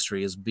distilling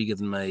industry is bigger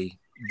than me,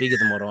 bigger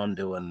than what I'm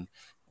doing.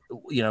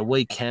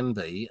 We can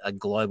be a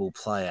global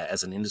player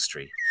as an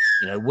industry.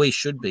 We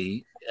should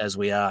be, as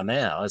we are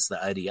now, as the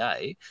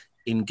ADA,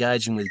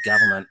 engaging with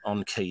government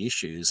on key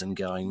issues and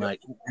going,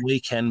 mate, we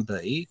can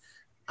be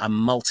a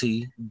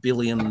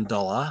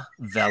multi-billion-dollar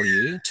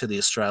value to the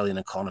Australian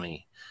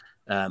economy.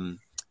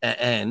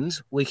 And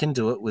we can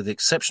do it with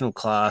exceptional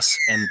class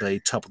and be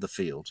top of the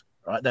field,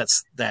 right?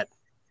 That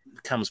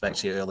comes back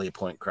to your earlier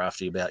point,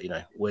 Crafty, about,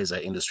 where's our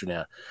industry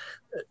now?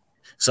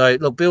 So,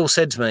 look, Bill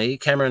said to me,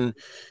 Cameron,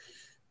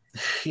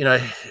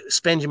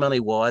 spend your money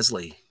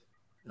wisely,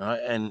 right?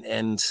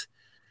 And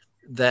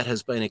that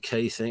has been a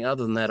key thing.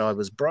 Other than that, I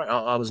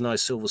was no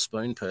silver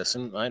spoon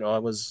person, mate. I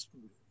was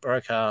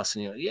broke ass,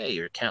 and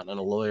you're an accountant and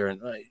a lawyer,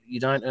 and you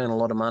don't earn a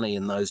lot of money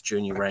in those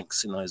junior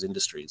ranks in those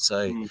industries.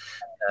 So,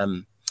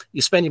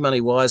 you spend your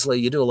money wisely.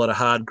 You do a lot of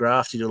hard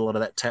graft. You do a lot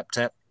of that tap,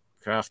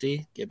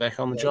 Crafty. Get back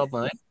on the job,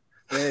 mate.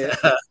 Yeah.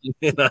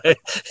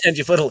 And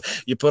you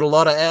put a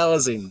lot of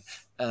hours in.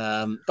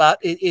 But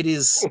it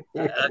is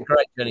a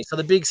great journey. So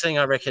the big thing,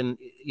 I reckon,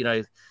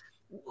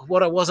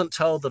 what I wasn't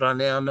told that I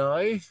now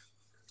know.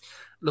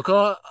 Look,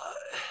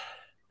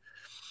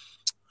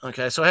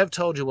 okay, so I have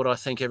told you what I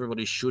think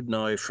everybody should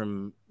know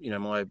from,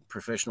 my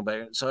professional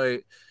background. So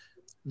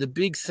the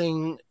big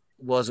thing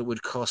was it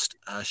would cost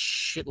a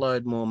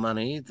shitload more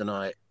money than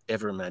I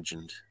ever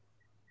imagined.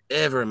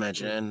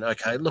 And,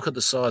 okay, look at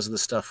the size of the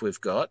stuff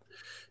we've got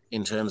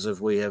in terms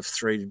of we have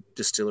 3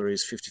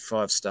 distilleries,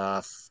 55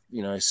 staff,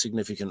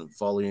 significant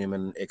volume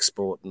and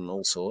export and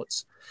all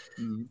sorts.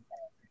 Mm.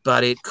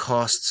 But it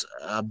costs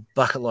a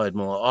bucket load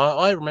more.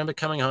 I remember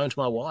coming home to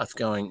my wife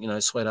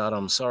going, sweetheart,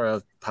 I'm sorry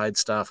I've paid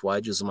staff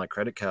wages on my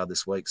credit card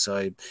this week,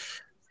 so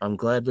I'm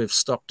glad we've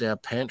stocked our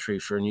pantry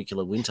for a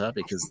nuclear winter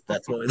because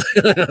that's what we're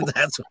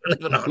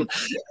living on.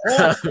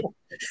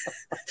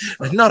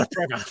 Not a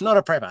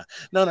prepper.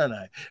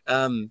 No.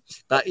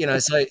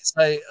 But, so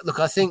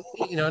look, I think,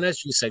 and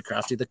as you said,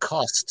 Crafty, the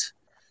cost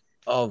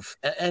of,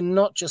 and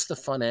not just the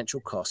financial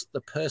cost,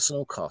 the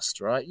personal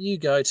cost, right? You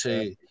go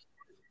to...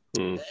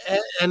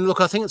 And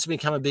look, I think it's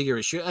become a bigger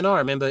issue. And I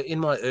remember in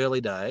my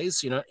early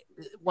days,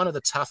 one of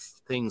the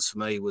tough things for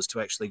me was to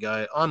actually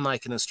go, I'm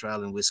making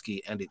Australian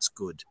whiskey and it's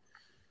good.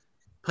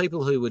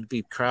 People who would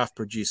be craft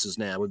producers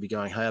now would be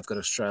going, hey, I've got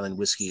Australian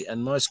whiskey.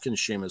 And most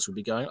consumers would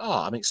be going,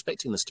 oh, I'm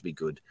expecting this to be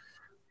good.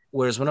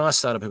 Whereas when I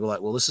started, people were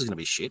like, well, this is going to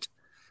be shit.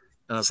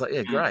 And I was like,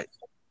 yeah, great.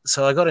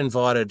 So I got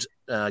invited,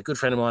 a good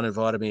friend of mine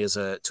invited me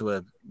to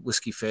a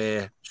whiskey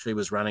fair. She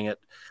was running it,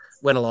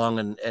 went along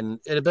and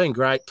it had been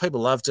great.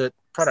 People loved it.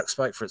 Product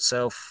spoke for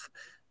itself.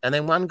 And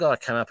then one guy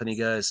came up and he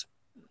goes,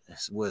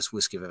 it's the worst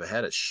whiskey I've ever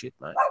had. It's shit,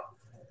 mate.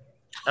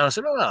 And I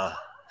said, oh,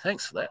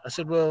 thanks for that. I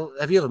said, well,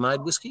 have you ever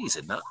made whiskey? He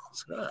said, no. I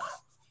said, oh.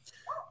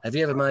 Have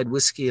you ever made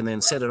whiskey and then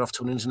sent it off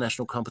to an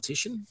international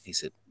competition? He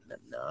said,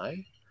 no.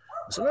 I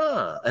said,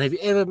 oh. And have you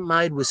ever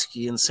made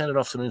whiskey and sent it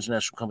off to an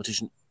international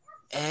competition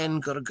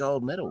and got a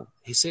gold medal?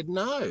 He said,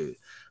 no.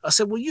 I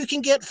said, well, you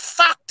can get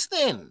fucked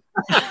then.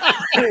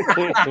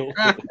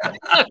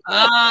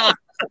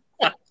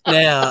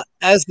 Now,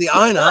 as the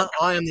owner,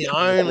 I am the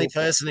only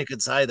person who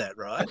could say that,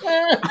 right?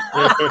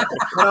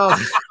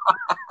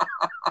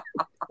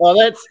 Well,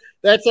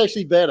 that's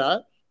actually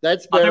better.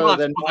 That's better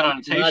than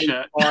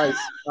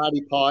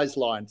Marty Pie's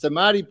line. So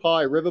Marty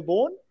Pie,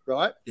 Riverbourne,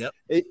 right? Yep.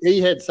 He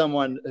had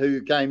someone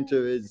who came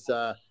to his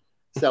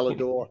cellar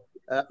door,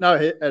 at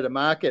a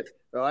market,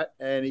 right?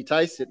 And he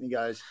tastes it and he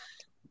goes,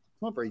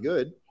 it's not very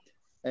good.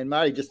 And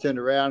Marty just turned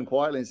around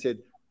quietly and said,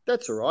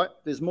 that's all right.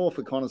 There's more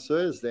for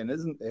connoisseurs then,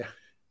 isn't there?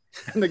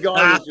 And the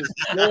guy was just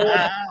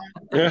floored.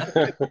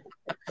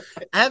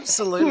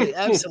 Absolutely.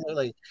 I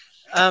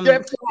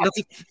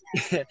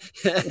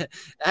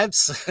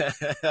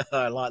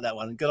like that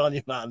one. Good on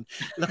you, Martin.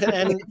 Look,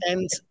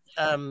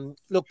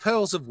 look,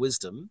 Pearls of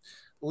Wisdom,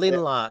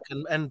 Lynn Lark,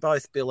 and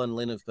both Bill and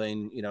Lynn have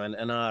been,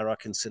 and are, I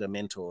consider,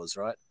 mentors,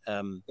 right?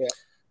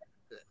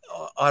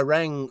 I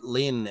rang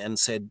Lynn and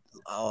said,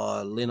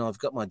 oh, Lynn, I've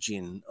got my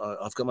gin.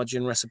 I've got my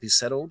gin recipe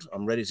settled.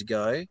 I'm ready to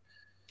go.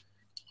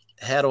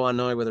 How do I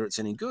know whether it's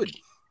any good?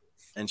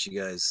 And she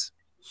goes,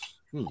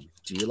 do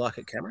you like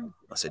it, Cameron?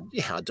 I said,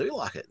 yeah, I do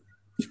like it.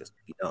 She goes,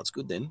 it's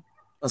good then.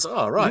 I was like,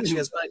 oh, right. She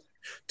goes, mate,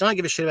 don't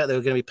give a shit about there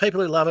are going to be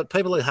people who love it,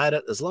 people who hate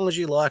it, as long as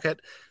you like it.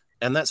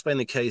 And that's been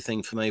the key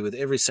thing for me with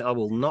I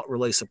will not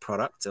release a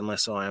product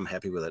unless I am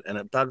happy with it. And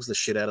it bugs the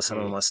shit out of some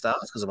of my staff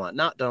because I'm like,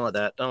 no, don't like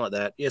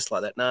that. Yes,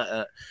 like that.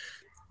 No,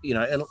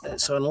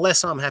 and so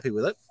unless I'm happy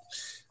with it.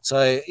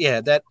 So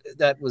yeah, that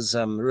was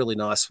really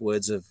nice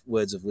words of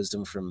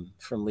wisdom from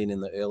Lynn in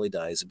the early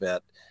days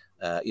about,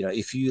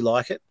 if you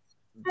like it,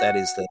 that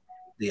is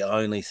the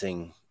only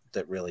thing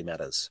that really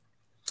matters.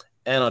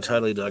 And I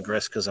totally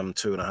digress because I'm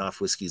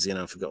 2.5 whiskeys in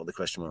and forgot what the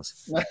question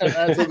was.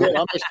 That's all good.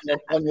 I'm actually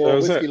one more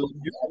whiskey.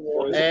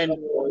 And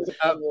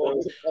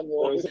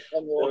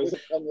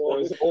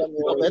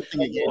that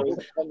thing again.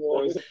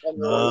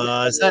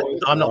 Is that?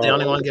 I'm not the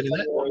only one getting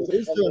that.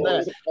 Who's doing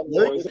that?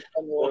 Luke?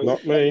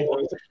 Not me.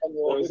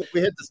 We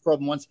had this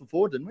problem once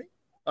before, didn't we?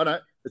 Oh no,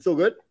 it's all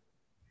good.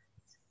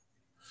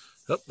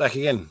 Oh, back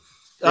again.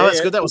 Oh,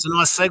 that's good. That was a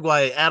nice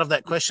segue out of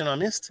that question I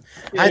missed.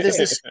 Hey, there's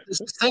this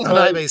thing on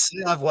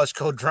ABC I've watched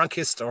called Drunk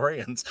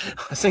Historians.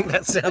 I think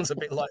that sounds a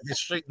bit like this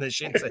shooting the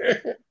shit thing.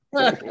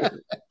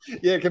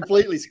 Yeah,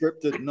 completely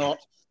scripted, not.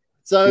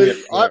 So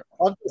I've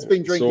just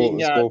been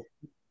drinking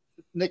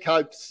Nick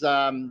Hope's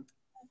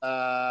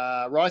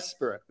rice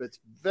spirit. It's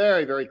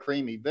very, very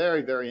creamy,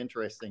 very, very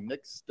interesting.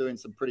 Nick's doing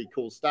some pretty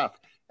cool stuff.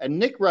 And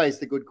Nick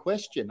raised a good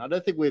question. I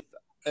don't think we've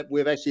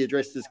actually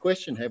addressed this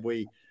question, have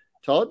we,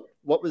 Todd?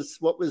 What was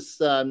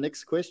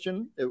Nick's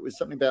question? It was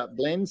something about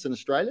blends in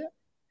Australia.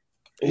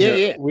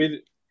 Yeah.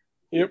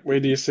 Where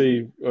do you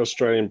see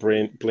Australian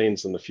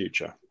blends in the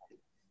future?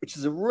 Which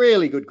is a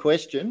really good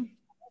question.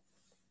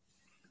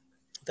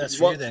 That's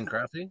for you then,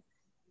 Crafty.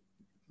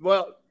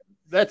 Well,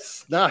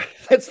 That's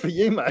for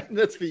you, mate.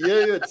 That's for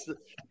you.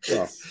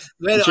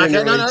 Great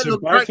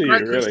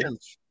question.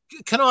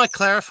 Can I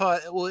clarify?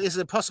 Well, is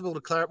it possible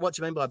to clarify what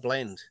do you mean by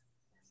blend?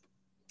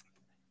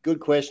 Good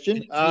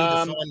question.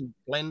 Can you define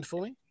blend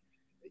for me?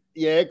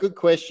 Yeah, good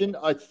question.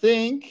 I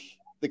think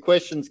the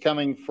question's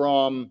coming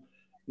from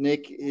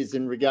Nick is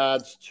in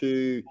regards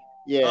to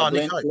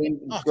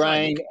blend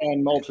grain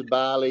and malted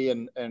barley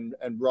and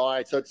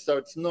rye. So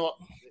it's not.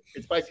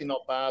 It's basically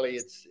not barley.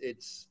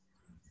 It's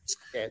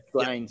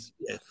grains.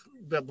 Yeah,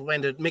 but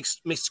blended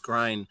mixed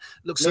grain.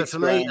 Look, so for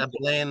me, a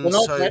blend.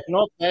 Well,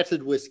 not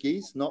battered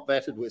whiskies,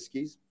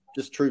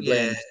 just true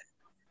blends. Yeah,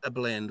 a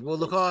blend. Well,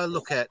 look, I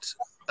look at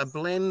a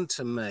blend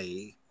to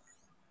me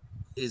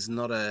is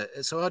not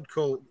so I'd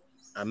call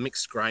a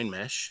mixed grain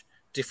mash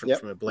different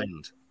from a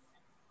blend.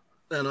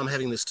 And I'm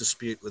having this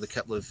dispute with a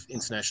couple of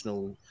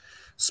international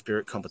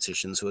spirit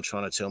competitions who are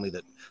trying to tell me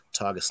that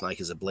Tiger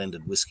Snake is a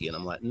blended whiskey. And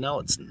I'm like, no,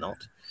 it's not.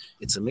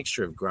 It's a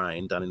mixture of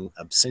grain done in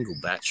a single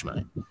batch,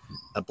 mate.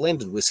 A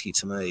blended whiskey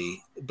to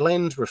me,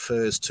 blend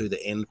refers to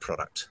the end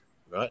product,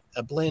 right?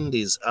 A blend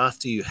is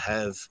after you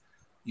have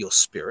your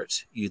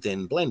spirit, you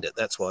then blend it.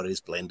 That's why it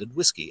is blended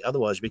whiskey.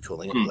 Otherwise, you'd be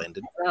calling it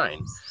blended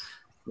grain.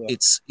 Yeah.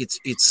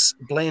 It's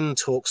blend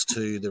talks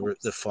to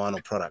the final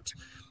product.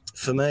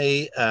 For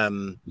me,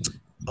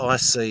 I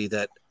see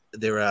that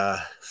there are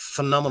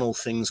phenomenal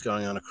things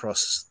going on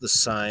across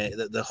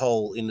the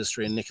whole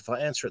industry. And Nick, if I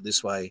answer it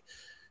this way,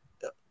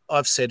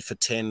 I've said for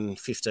 10,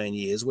 15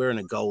 years, we're in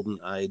a golden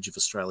age of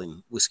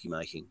Australian whiskey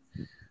making.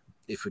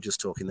 If we're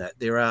just talking that,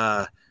 there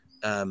are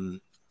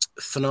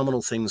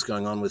phenomenal things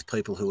going on with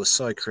people who are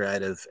so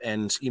creative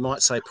and you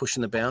might say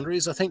pushing the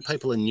boundaries. I think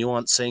people are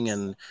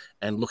nuancing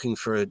and looking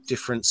for a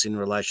difference in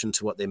relation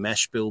to what their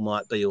mash bill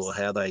might be or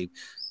how they,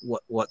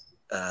 what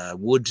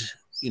wood,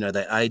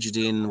 they age it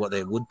in, what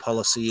their wood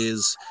policy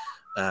is,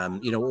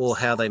 or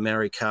how they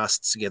marry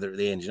casts together at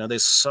the end.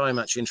 There's so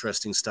much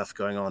interesting stuff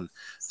going on.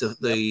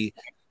 The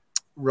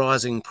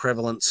rising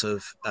prevalence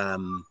of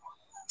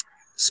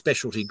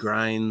specialty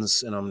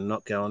grains, and I'm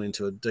not going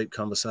into a deep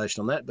conversation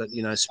on that, but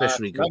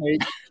specialty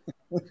grains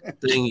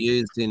being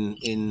used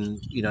in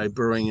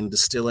brewing and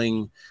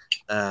distilling,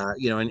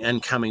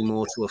 and coming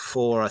more to a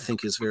fore, I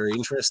think is very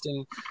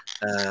interesting.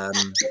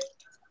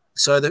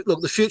 So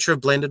the future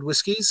of blended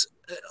whiskies,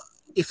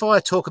 if I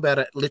talk about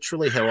it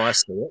literally how I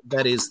see it,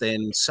 that is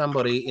then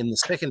somebody in the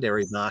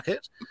secondary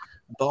market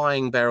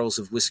buying barrels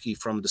of whiskey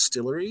from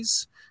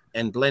distilleries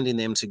and blending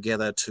them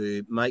together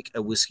to make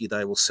a whiskey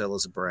they will sell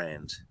as a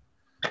brand.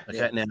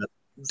 Okay, Now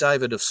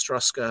David of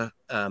Struska,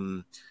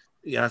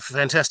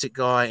 fantastic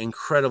guy,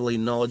 incredibly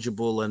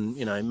knowledgeable, and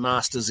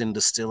masters in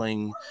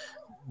distilling,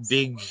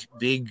 big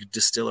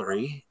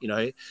distillery.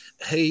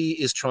 He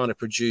is trying to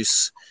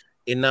produce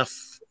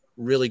enough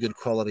really good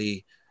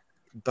quality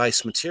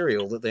base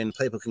material that then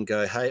people can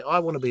go, hey, I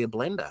want to be a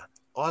blender.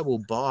 I will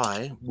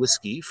buy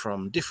whiskey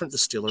from different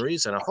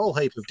distilleries and a whole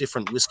heap of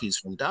different whiskies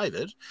from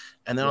David,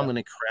 and then I'm going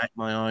to create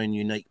my own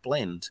unique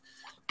blend.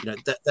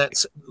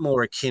 That's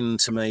more akin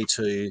to me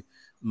to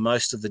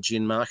most of the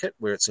gin market,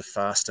 where it's a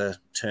faster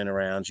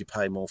turnaround. You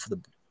pay more for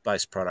the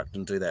base product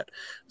and do that.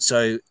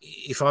 So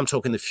if I'm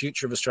talking the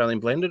future of Australian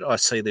blended, I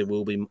see there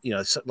will be,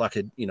 like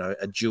a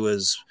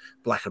Dewar's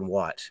black and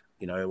white,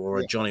 or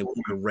a Johnny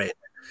Walker red.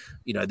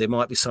 There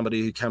might be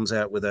somebody who comes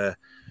out with a,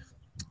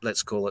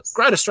 let's call it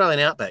Great Australian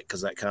Outback,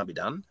 because that can't be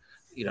done,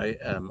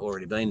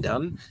 already been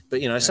done.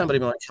 But, somebody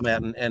might come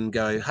out and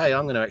go, hey,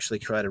 I'm going to actually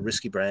create a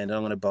whiskey brand.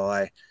 I'm going to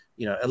buy,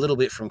 a little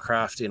bit from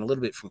Crafty and a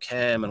little bit from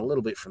Cam and a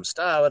little bit from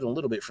Starwood and a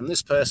little bit from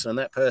this person and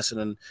that person.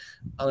 And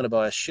I'm going to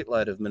buy a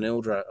shitload of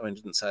Manildra. I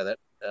didn't say that.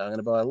 I'm going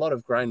to buy a lot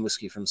of grain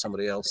whiskey from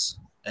somebody else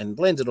and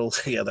blend it all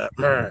together.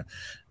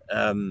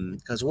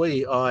 Because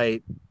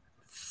I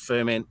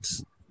ferment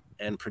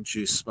and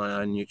produce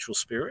my own neutral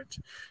spirit,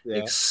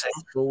 except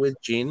for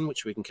with gin,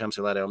 which we can come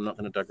to later. I'm not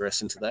going to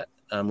digress into that.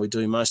 We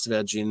do most of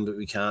our gin, but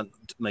we can't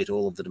meet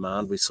all of the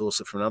demand. We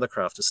source it from another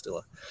craft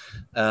distiller.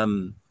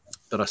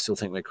 But I still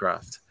think we're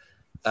craft.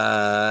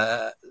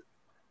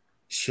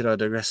 Should I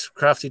digress?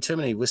 Crafty, too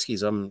many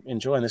whiskies. I'm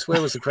enjoying this.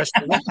 Where was the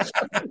question?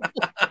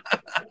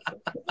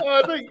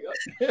 I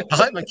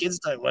hope my kids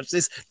don't watch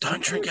this.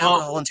 Don't drink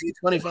alcohol until you're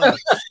 25.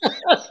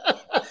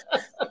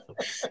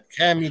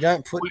 Cam, you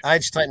don't put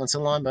age statements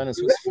in line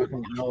bonus. Was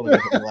fucking old.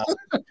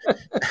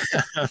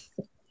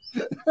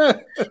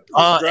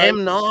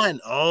 M9.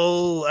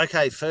 Oh,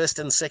 okay. First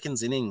and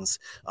seconds innings.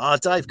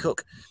 Dave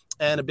Cook.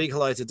 And a big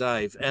hello to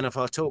Dave. And if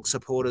I talk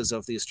supporters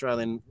of the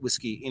Australian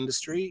whiskey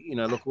industry,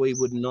 look, we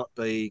would not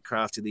be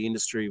Crafty the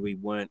industry. We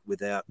weren't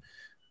without,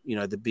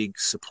 the big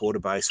supporter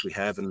base we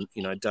have. And,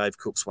 Dave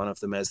Cook's one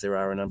of them, as there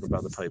are a number of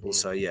other people.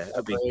 So, yeah,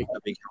 a big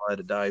hello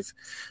to Dave.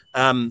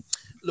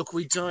 Look,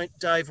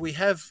 Dave,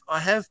 I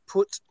have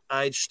put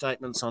age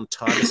statements on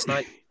Tiger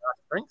Snake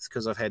strength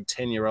because I've had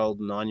 10-year-old,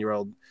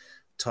 9-year-old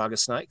Tiger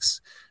Snakes.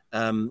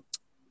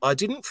 I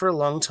didn't for a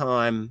long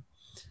time,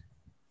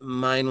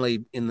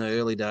 mainly in the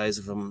early days,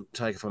 if I'm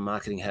taking off my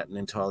marketing hat and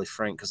entirely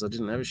frank, because I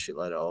didn't have a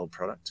shitload of old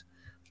product.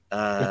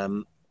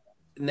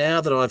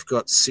 now that I've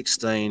got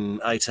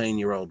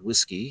 18-year-old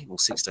whiskey, or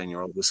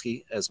 16-year-old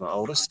whiskey as my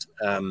oldest,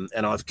 and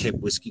I've kept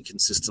whiskey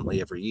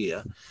consistently every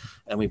year,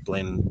 and we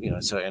blend,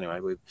 so anyway,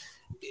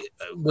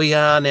 we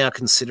are now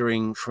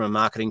considering from a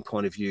marketing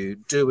point of view,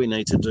 do we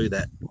need to do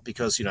that?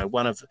 Because,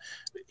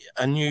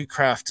 a new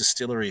craft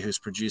distillery who's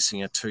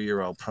producing a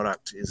 2-year-old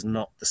product is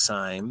not the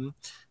same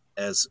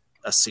as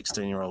a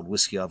 16-year-old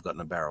whiskey I've got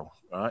in a barrel,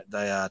 right?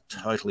 They are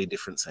totally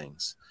different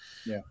things.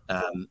 Yeah.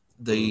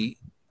 The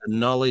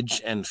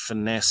knowledge and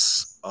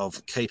finesse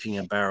of keeping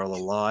a barrel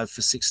alive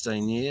for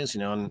 16 years,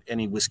 and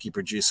any whiskey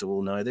producer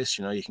will know this,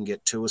 you can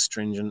get too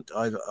astringent,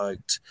 over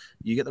oaked,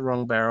 you get the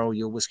wrong barrel,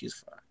 your whiskey's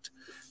fucked.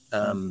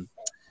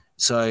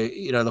 So,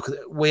 look,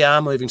 we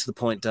are moving to the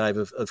point, Dave,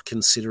 of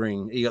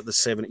considering, you got the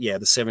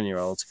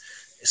 7-year-olds,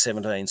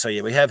 17. So,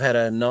 yeah, we have had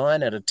a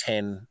 9 out of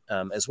 10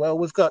 as well.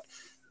 We've got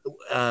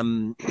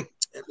 12,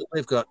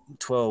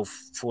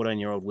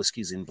 14-year-old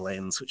whiskies in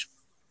blends, which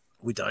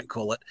we don't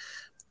call it.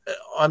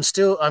 I'm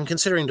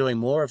considering doing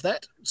more of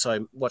that.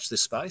 So watch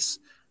this space,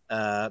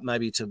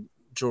 maybe to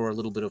draw a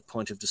little bit of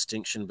point of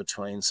distinction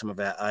between some of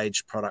our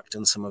aged product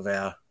and some of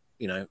our,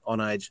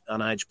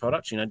 unaged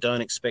product.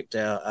 Don't expect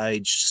our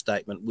age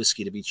statement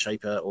whiskey to be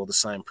cheaper or the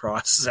same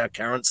price as our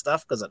current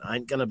stuff, because it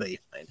ain't going to be.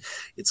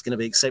 It's going to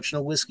be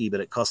exceptional whiskey,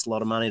 but it costs a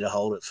lot of money to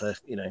hold it for,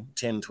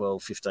 10,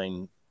 12,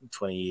 15,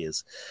 20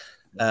 years.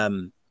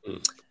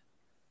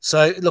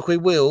 So, look, we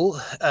will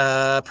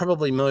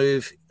probably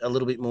move a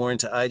little bit more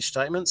into age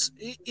statements.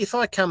 If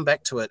I come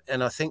back to it,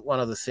 and I think one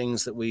of the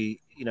things that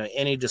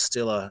any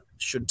distiller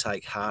should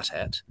take heart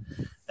at,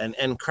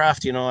 and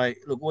Crafty and I,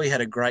 look, we had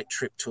a great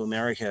trip to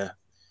America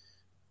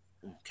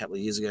a couple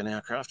of years ago now,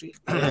 Crafty.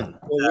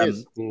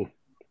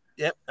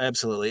 Yep,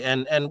 absolutely.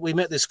 And we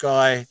met this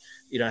guy,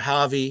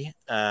 Harvey,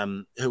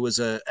 who was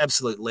an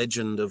absolute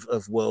legend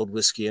of world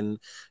whiskey. And,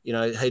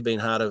 he'd been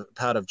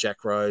part of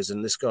Jack Rose.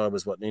 And this guy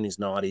was, in his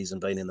 90s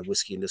and been in the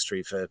whiskey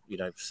industry for,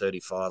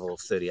 35 or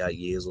 38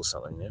 years or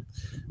something.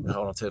 Yeah?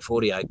 Hold on,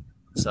 48.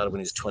 Started when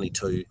he was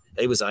 22.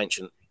 He was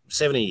ancient,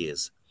 70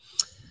 years.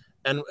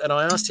 And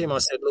I asked him, I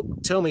said,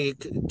 look, tell me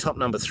top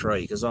number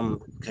 3, because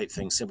keep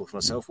things simple for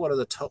myself. What are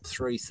the top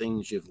 3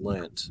 things you've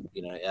learnt,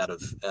 out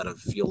of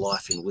your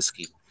life in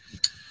whiskey?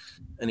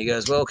 And he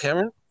goes, well,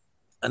 Cameron,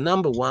 a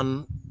number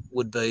 1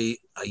 would be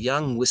a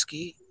young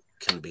whiskey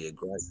can be a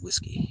great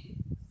whiskey.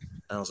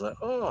 And I was like,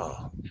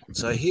 oh.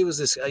 So here was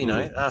this,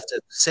 after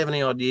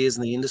 70 odd years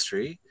in the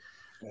industry.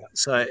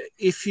 So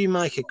if you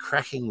make a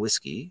cracking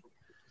whiskey,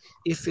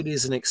 if it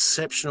is an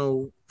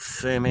exceptional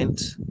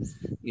ferment,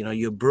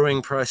 your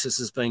brewing process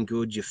has been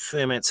good, your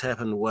ferments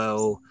happened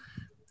well,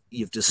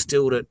 you've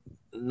distilled it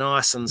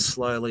nice and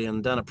slowly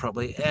and done it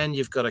properly, and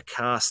you've got a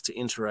cask to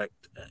interact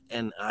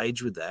and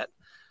age with that,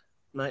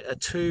 mate, a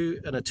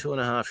 2 and a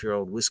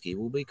 2.5-year-old whiskey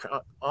will be.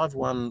 I've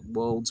won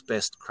world's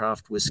best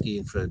craft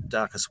whiskey for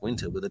Darkest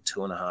Winter with a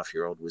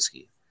 2.5-year-old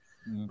whiskey.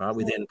 Right,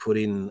 we then put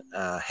in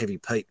Heavy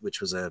Peat, which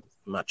was a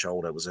much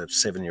older. It was a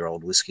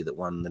 7-year-old whiskey that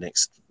won the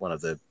next one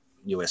of the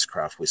US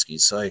craft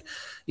whiskies. So,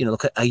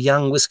 look, a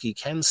young whiskey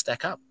can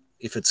stack up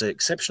if it's an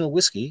exceptional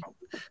whiskey.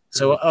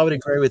 So I would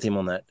agree with him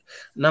on that.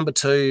 Number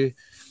 2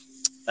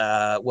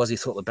 was he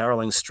thought the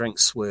barreling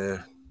strengths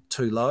were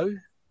too low.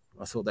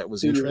 I thought that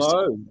was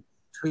interesting.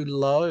 Too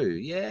low.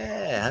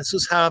 Yeah. This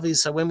was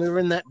Harvey's. So when we were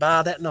in that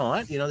bar that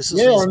night, this is.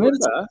 Yeah, I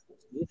remember.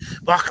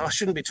 Well, I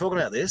shouldn't be talking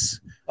about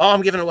this. Oh,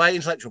 I'm giving away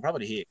intellectual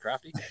property here,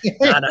 Crafty.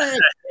 No.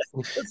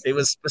 It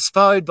was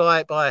bestowed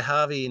by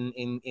Harvey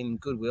in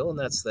goodwill, and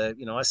that's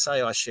I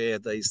say I share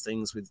these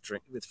things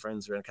with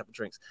friends around a couple of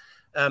drinks.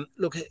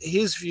 Look,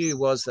 his view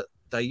was that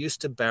they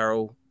used to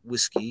barrel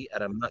whiskey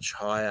at a much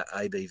higher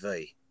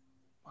ABV.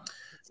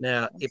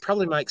 Now, it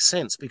probably makes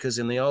sense because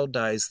in the old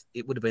days,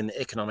 it would have been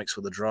the economics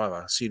with the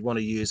driver. So you'd want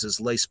to use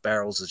as least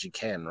barrels as you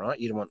can, right?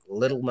 You'd want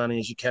little money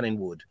as you can in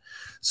wood.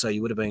 So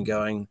you would have been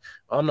going,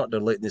 I'm not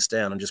diluting this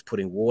down. I'm just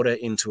putting water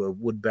into a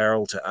wood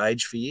barrel to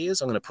age for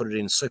years. I'm going to put it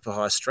in super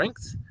high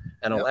strength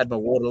and I'll add my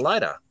water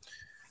later.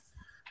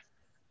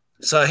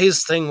 So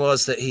his thing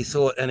was that he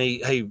thought, and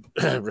he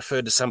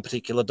referred to some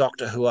particular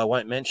doctor who I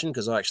won't mention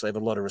because I actually have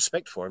a lot of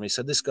respect for him. He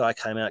said, this guy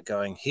came out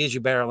going, here's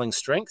your barreling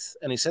strength.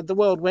 And he said, the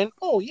world went,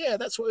 oh, yeah,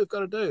 that's what we've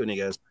got to do. And he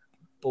goes,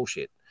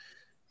 bullshit.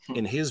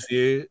 In his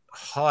view,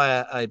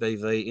 higher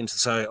ABV.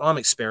 So I'm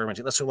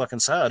experimenting. That's all I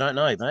can say. I don't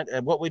know, mate.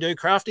 And what we do,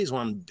 Crafty, is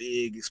one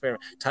big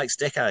experiment. It takes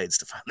decades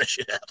to find the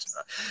shit out. So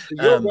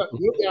you're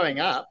going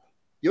up.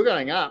 You're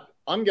going up.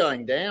 I'm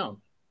going down.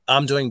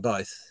 I'm doing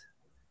both.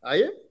 Are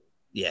you?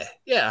 Yeah.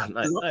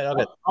 I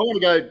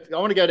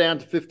want to go down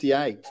to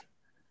 58.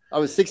 I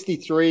was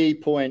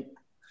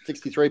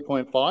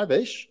 63.5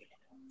 ish,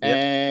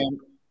 and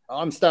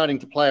I'm starting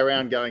to play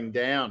around going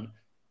down.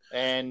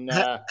 And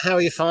how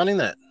are you finding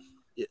that?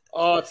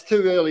 Oh, it's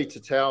too early to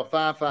tell.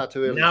 Far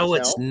too early. No,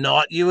 it's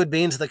not. You would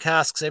be into the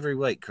casks every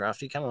week,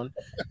 Crafty. Come on.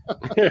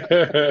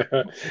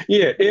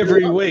 Yeah,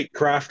 every week,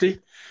 Crafty.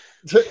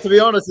 To be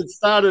honest, it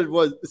started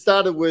with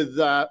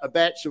a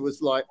batch that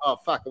was like, oh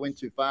fuck, I went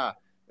too far.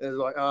 It was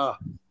like, oh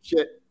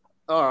shit,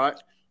 all right.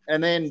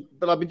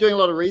 but I've been doing a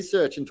lot of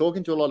research and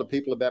talking to a lot of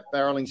people about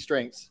barreling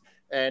strengths.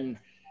 And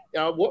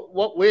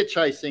what we're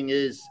chasing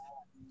is,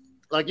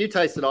 like you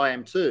tasted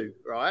IM2,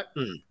 right?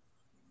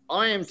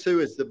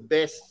 IM2 is the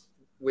best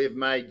we've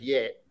made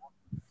yet,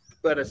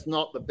 but it's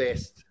not the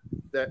best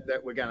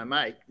that we're going to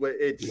make.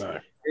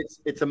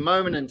 It's a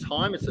moment in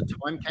time. It's a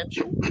time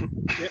capsule.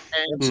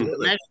 And the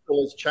mash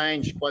bill has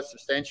changed quite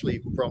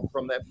substantially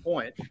from that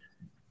point.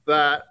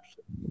 But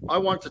I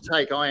want to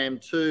take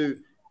IM2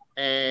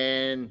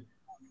 and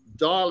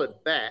dial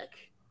it back.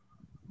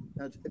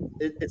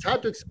 It's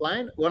hard to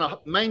explain. I want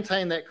to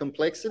maintain that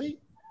complexity,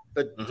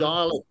 but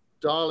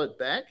dial it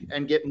back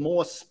and get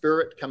more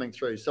spirit coming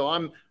through. So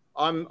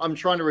I'm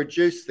trying to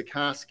reduce the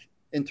cask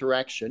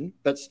interaction,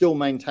 but still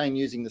maintain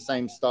using the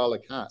same style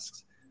of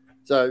casks.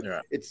 So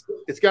it's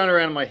going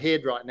around in my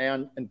head right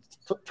now, and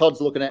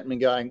Todd's looking at me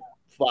going,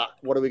 "Fuck,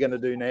 what are we going to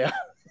do now?"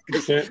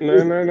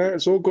 No,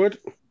 it's all good.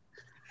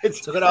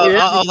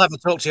 I'll have a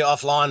talk to you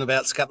offline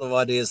about a couple of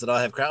ideas that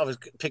I have. I've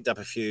picked up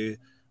a few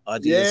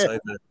ideas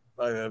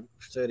over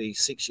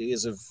 36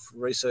 years of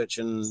research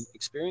and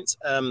experience.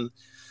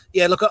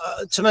 Look,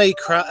 to me,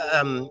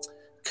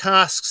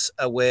 casks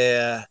are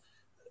where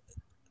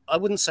I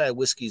wouldn't say a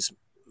whiskey's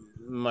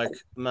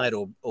made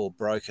or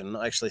broken.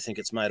 I actually think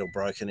it's made or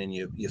broken in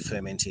your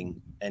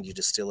fermenting and your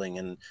distilling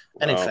and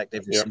in fact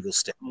every single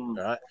step,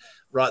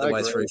 right the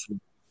way through from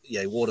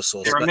water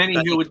source. There are many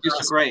who would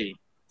disagree.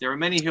 There are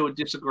many who would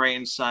disagree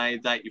and say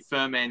that your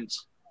ferment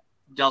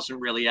doesn't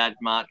really add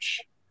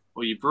much,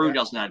 or your brew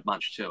doesn't add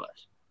much to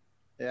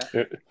it.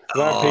 People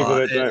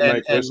that don't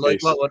make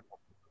whiskeys.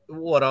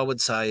 What I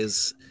would say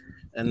is,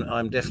 and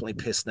I'm definitely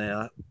pissed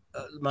now,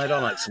 mate,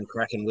 I make some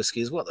cracking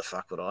whiskies. What the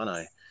fuck would I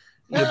know?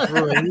 Your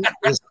brewing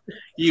is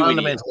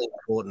fundamentally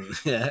important.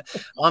 Yeah,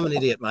 I'm an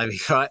idiot, maybe,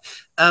 right?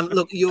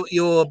 Look,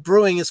 your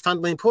brewing is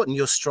fundamentally important.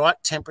 Your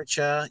strike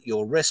temperature,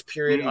 your rest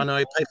period. I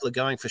know people are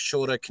going for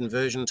shorter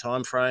conversion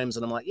time frames,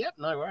 and I'm like, yep,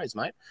 no worries,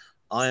 mate.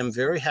 I am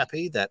very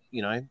happy that,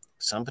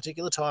 some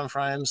particular time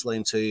frames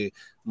lead to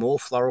more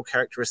floral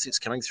characteristics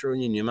coming through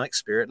in your new make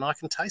spirit, and I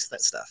can taste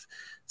that stuff.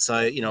 So,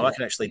 I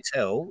can actually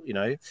tell,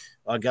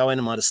 I go in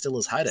and my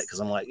distillers hate it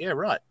because I'm like, yeah,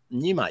 right,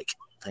 new make.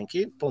 Thank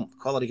you. Boom,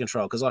 quality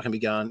control. Because I can be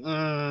going,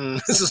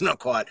 this is not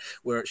quite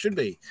where it should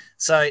be.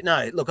 So,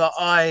 no, look,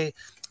 a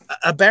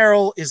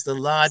barrel is the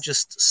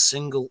largest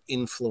single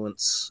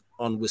influence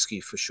on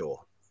whiskey for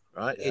sure,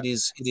 right? Yeah. It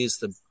is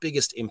the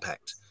biggest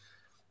impact.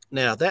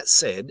 Now, that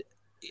said,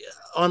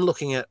 I'm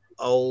looking at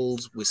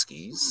old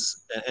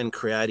whiskies and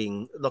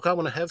creating, look, I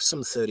want to have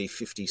some 30,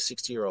 50,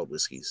 60-year-old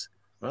whiskies,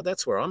 right?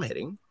 That's where I'm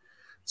heading.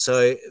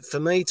 So for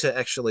me to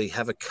actually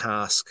have a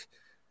cask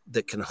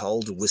that can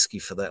hold a whiskey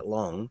for that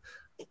long,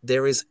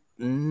 there is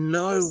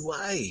no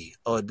way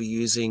I'd be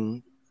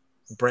using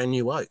brand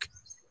new oak,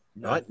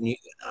 right?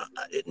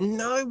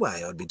 No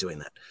way I'd be doing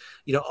that.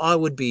 I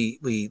would be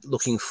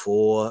looking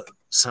for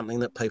something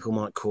that people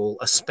might call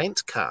a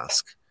spent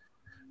cask,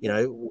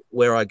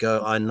 where I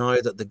go, I know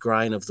that the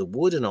grain of the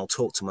wood, and I'll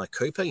talk to my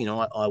cooper,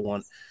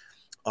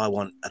 I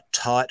want a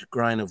tight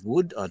grain of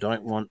wood. I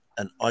don't want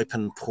an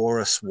open,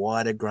 porous,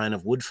 wider grain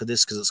of wood for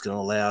this because it's going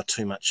to allow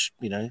too much,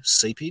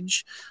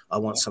 seepage. I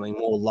want something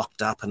more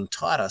locked up and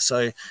tighter.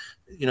 So,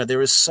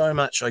 there is so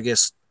much, I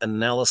guess,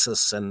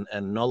 analysis and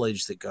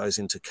knowledge that goes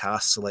into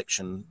cask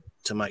selection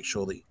to make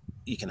sure that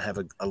you can have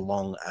a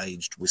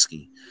long-aged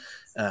whiskey.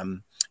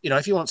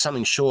 If you want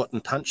something short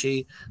and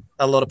punchy,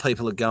 a lot of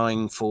people are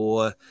going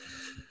for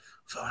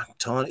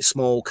tiny,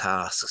 small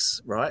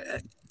casks, right?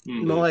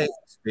 My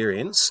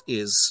experience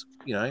is,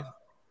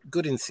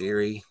 good in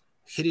theory,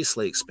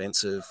 hideously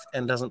expensive,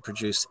 and doesn't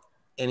produce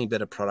any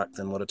better product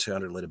than what a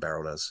 200-litre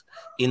barrel does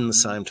in the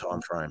same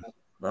time frame,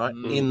 right?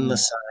 In the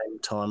same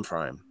time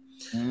frame.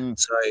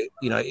 So,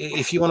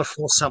 if you want to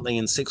force something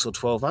in 6 or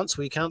 12 months,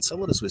 well, you can't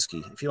sell it as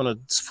whiskey. If you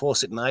want to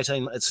force it in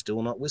 18, it's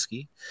still not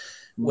whiskey.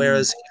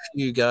 Whereas if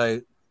you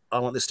go, I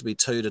want this to be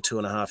 2 to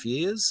 2.5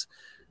 years,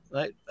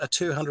 right? A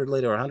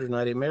 200-litre or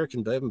 180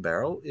 American bourbon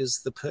barrel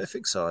is the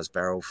perfect size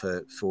barrel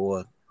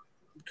for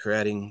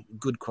creating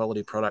good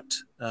quality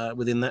product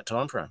within that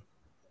time frame.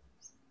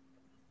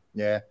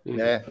 Yeah.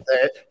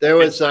 There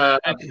was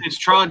it's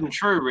tried and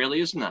true,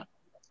 really, isn't it?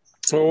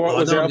 Well, what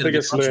was our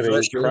biggest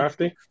learning,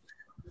 Crafty?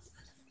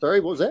 Sorry,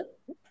 what was that?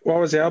 What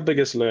was our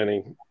biggest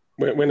learning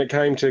when it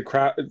came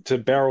to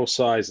barrel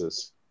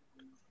sizes?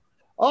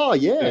 Oh,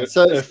 yeah.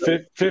 So a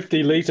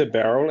 50-litre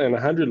barrel and a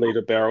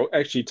 100-litre barrel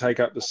actually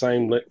take up the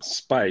same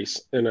space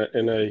in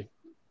a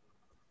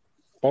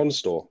bond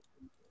store.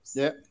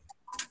 Yeah.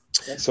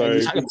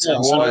 So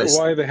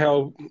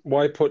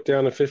why put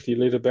down a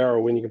 50-litre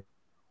barrel when you can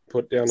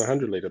put down a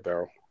 100-litre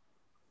barrel?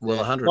 Well,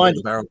 a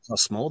 100-litre barrel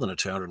costs more than a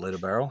 200-litre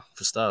barrel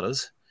for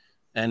starters,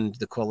 and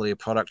the quality of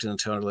product in a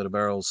 200-litre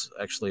barrel is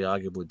actually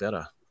arguably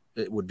better.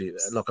 It would be.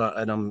 Look,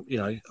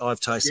 I've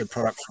tasted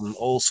product from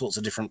all sorts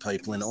of different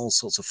people in all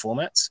sorts of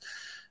formats,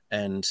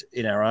 and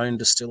in our own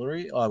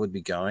distillery, I would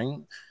be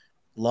going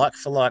like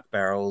for like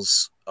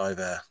barrels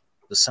over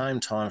the same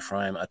time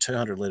frame, a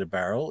 200-litre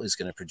barrel is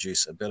going to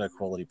produce a better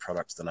quality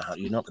product than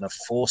you're not going to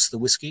force the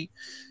whiskey.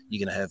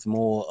 You're going to have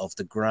more of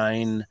the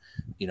grain,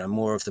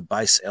 more of the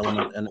base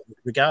element. And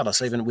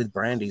regardless, even with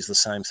brandy's the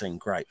same thing.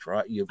 Grape,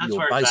 right? Your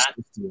base.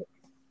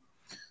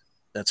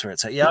 That's where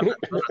it's at. Yeah,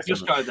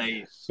 just go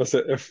there. What's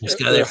it? Just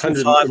go there.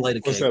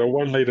 5-litre. What's that? A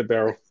 1-litre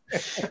barrel.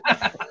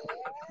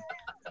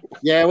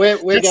 Yeah, we're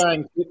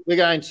going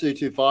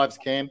 225s,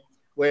 Cam.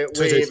 We're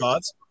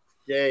 225s.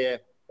 Yeah.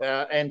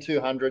 And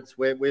 200s.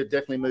 We're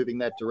definitely moving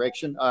that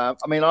direction. I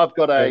mean, I've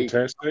got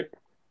fantastic.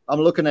 I'm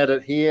looking at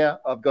it here.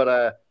 I've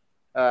got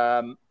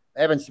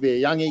happens to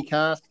be a youngie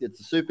cask. It's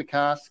a super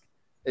cask.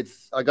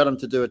 I got them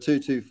to do a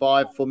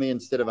 225 for me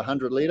instead of a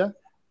 100-litre.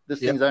 This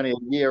thing's only a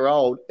year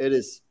old. It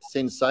is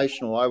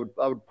sensational. I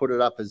would put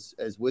it up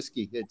as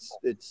whiskey.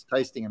 It's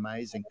tasting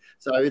amazing.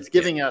 So it's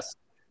giving us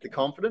the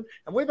confidence.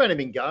 And we've only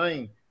been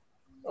going.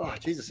 Oh,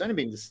 Jesus! It's only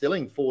been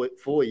distilling for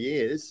 4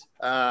 years.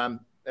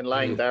 And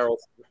laying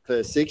barrels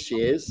for 6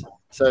 years.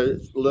 So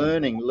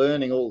learning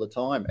all the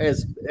time.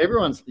 As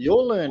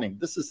you're learning.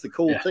 This is the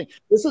cool thing.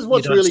 This is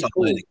what's really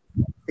cool. Learning.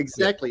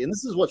 Exactly. Yeah. And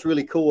this is what's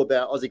really cool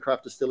about Aussie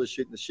Craft Distillers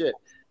Shooting the Shit.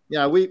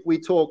 We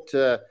talk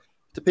to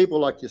people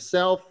like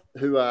yourself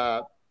who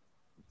are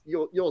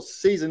you're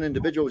seasoned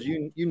individuals.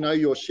 You know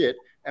your shit.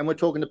 And we're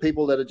talking to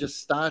people that are just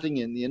starting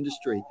in the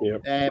industry.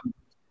 Yep. And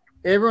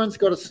everyone's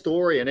got a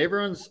story and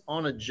everyone's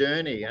on a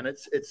journey. And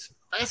it's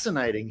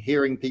fascinating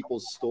hearing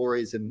people's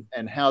stories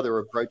and how they're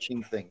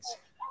approaching things.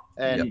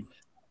 And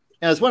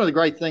it's one of the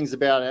great things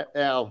about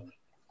our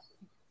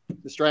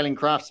Australian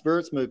craft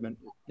spirits movement.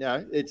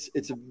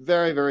 It's a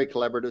very, very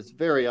collaborative. It's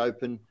very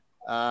open.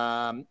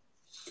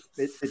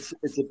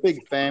 It's a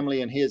big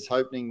family, and here's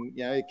hoping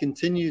it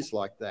continues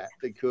like that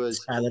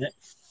because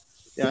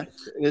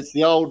it's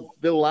the old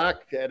Bill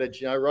Lark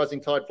adage. Rising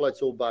tide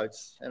floats all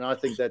boats, and I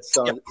think that's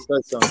so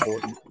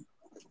important.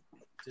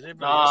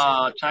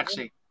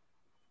 Taxi.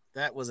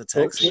 That was a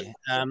taxi.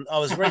 I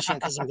was reaching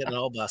because I'm getting an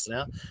old bastard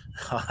now.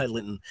 Hi,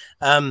 Linton.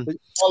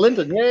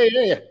 Linton,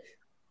 yeah.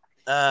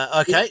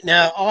 Okay,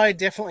 now I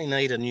definitely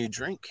need a new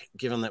drink,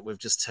 given that we've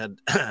just had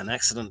an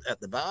accident at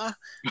the bar.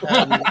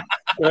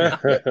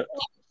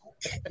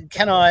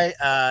 Can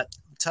I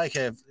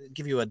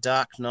give you a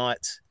Dark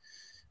Knight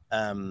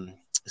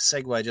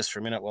segue just for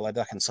a minute while I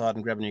duck inside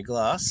and grab a new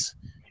glass?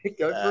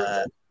 Go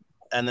for it.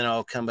 And then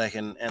I'll come back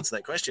and answer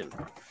that question.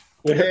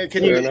 Yeah,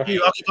 can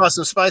you occupy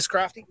some space,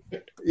 Crafty?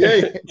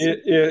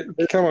 Yeah.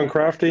 Come on,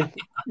 Crafty.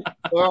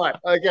 All right.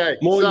 Okay.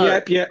 More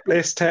yap,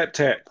 less tap.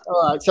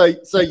 All right.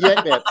 So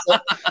yap.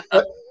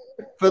 So,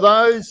 for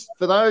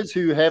those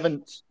who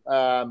haven't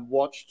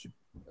watched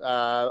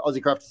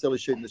Aussie Craft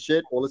Distillers Shooting the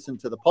Shit or listened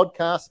to the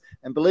podcast,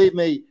 and believe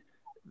me,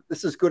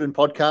 this is good in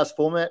podcast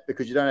format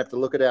because you don't have to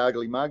look at our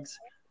ugly mugs.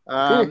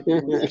 Speak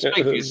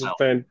for yourself.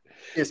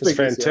 It's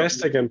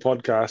fantastic in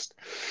podcast.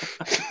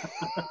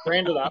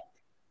 Brand it up.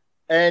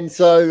 And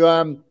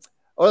so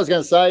what I was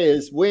going to say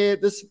is where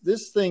this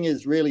thing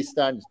is really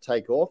starting to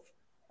take off.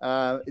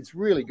 It's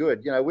really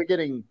good. We're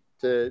getting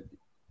to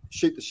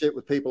shoot the shit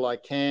with people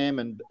like Cam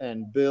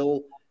and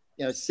Bill,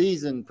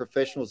 seasoned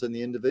professionals in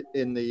the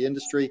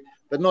industry,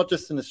 but not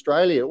just in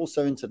Australia,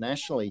 also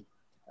internationally.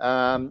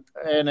 And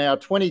our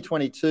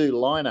 2022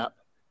 lineup,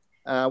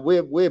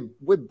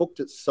 we're booked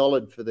it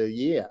solid for the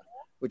year,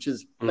 which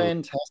is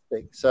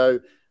fantastic.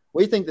 So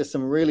we think there's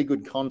some really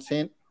good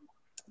content,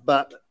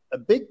 but a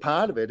big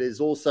part of it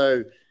is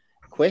also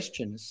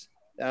questions.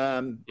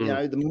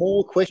 The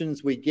more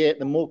questions we get,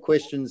 the more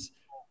questions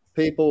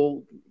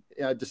people,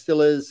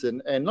 distillers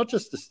and not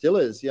just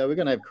distillers, we're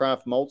going to have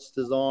craft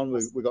maltsters on.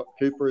 We've got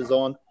Coopers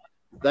on.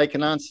 They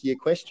can answer your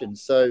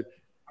questions. So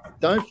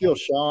don't feel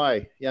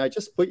shy.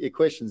 Just put your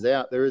questions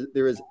out. There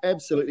is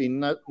absolutely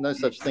no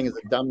such thing as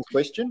a dumb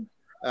question.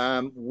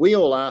 We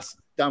all ask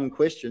dumb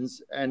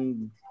questions,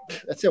 and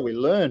that's how we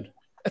learn.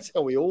 That's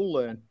how we all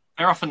learn.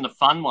 They're often the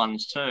fun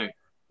ones too.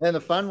 And the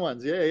fun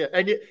ones, yeah.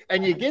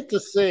 And you get to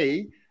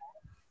see,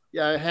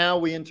 how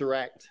we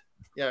interact,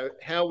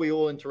 how we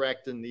all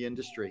interact in the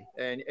industry,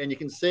 and you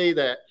can see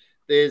that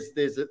there's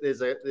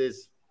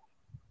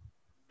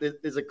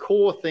a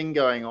core thing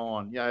going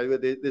on.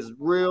 There's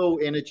real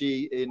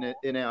energy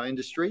in our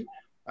industry.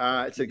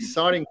 It's an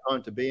exciting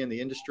time to be in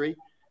the industry.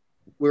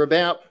 We're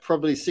about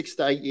probably 6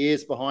 to 8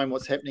 years behind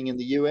what's happening in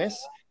the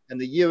US, and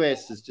the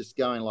US is just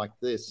going like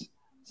this.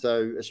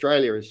 So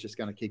Australia is just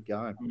going to keep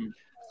going.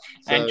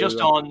 And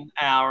just on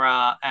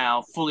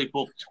our fully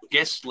booked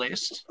guest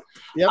list,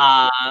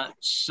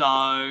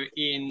 so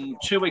in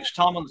 2 weeks'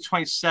 time on the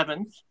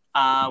 27th,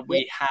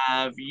 we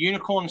have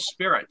Unicorn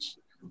Spirit,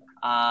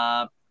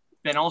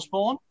 Ben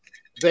Osborne.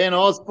 Ben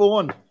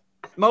Osborne,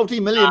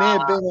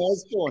 multi-millionaire Ben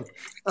Osborne.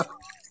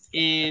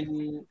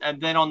 And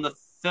then on the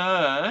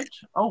 3rd,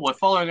 we're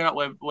following it up.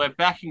 We're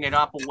backing it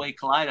up a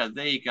week later.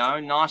 There you go.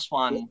 Nice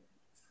one,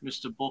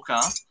 Mr. Booker.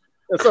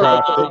 That's all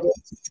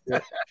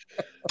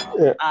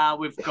right.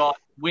 We've got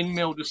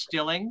Windmill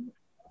Distilling.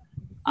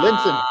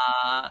 Linton.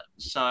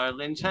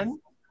 Linton.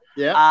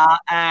 Yeah.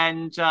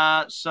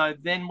 So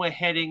then we're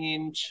heading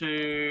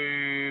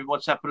into,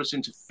 what's that put us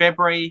into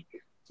February?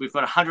 We've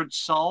got 100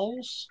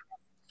 Souls.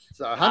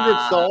 So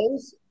 100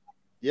 Souls.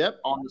 Yep.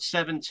 On the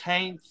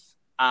 17th.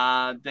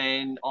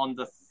 Then on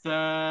the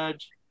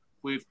 3rd,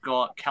 we've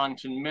got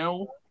Cullington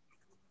Mill.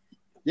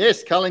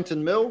 Yes,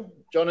 Cullington Mill.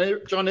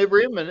 John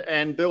Everingham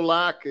and Bill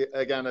Lark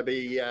are going to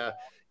be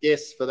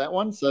guests for that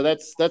one. So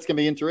that's going to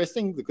be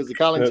interesting because the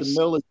Cullington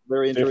Mill is a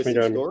very interesting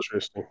story.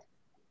 Interesting.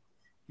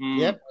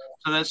 Yep.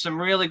 So there's some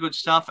really good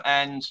stuff,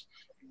 and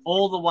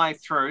all the way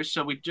through.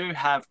 So we do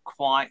have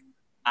quite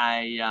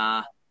a.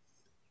 Are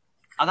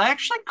they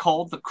actually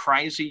called the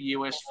Crazy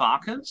US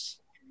Farkers?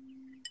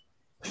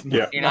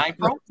 Yeah. In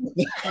April?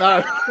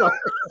 No.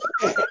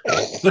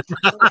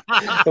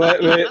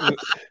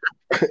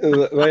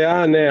 They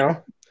are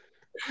now.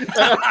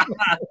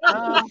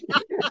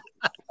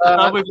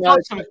 We've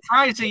got some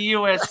crazy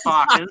US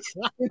Farkers.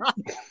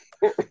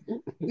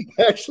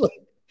 Actually,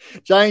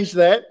 change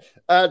that.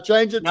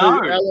 Change it to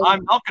Alan.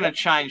 I'm not going to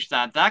change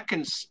that. That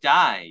can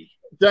stay.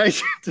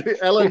 Change it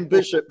to Alan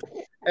Bishop.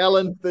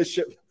 Alan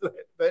Bishop.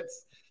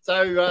 That's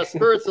so.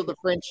 Spirits of the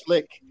French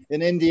Lick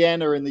in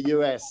Indiana in the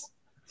US.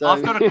 So,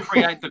 I've got to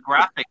create the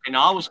graphic, and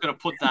I was going to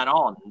put that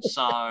on.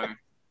 So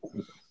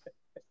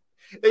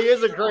he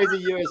is a crazy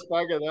US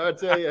bugger, though. I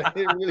tell you,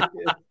 he really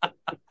is.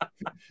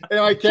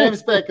 Anyway,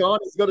 Cam's back on.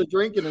 He's got a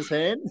drink in his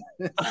hand.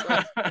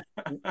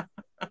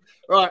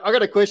 Right, I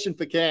got a question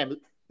for Cam.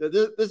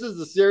 This is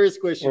a serious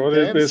question. Well,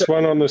 there's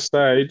one on the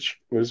stage.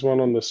 There's one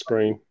on the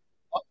screen.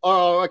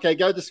 Oh, okay.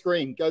 Go to the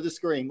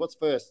screen. What's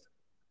first?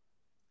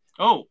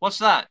 Oh, what's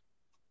that?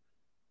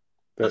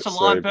 That's a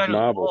lime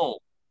burner ball.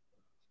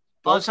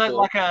 Oh, is that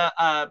like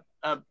a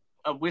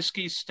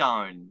whiskey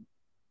stone,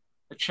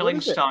 a chilling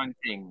stone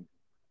thing?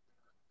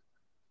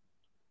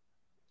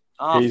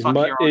 Oh,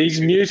 he's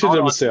muted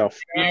himself.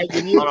 Here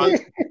we go.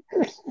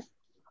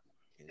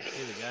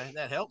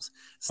 That helps.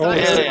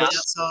 Stay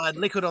outside,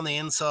 liquid on the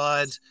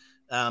inside,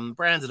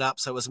 branded up.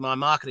 So it was my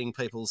marketing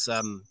people's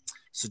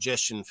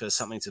suggestion for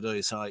something to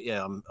do. So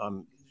yeah,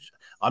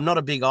 I'm not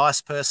a big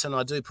ice person.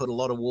 I do put a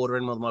lot of water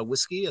in with my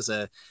whiskey. As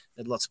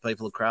lots of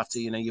people are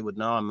crafty, you would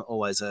know I'm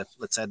always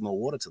let's add more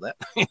water to that.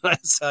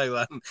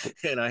 So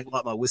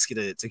like my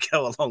whiskey to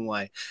go a long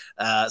way.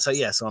 So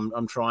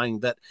I'm trying.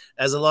 But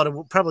as a lot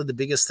of probably the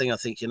biggest thing I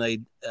think you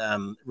need,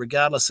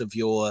 regardless of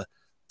your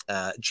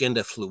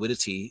gender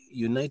fluidity,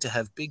 you need to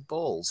have big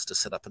balls to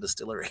set up a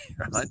distillery,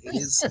 right? It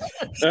is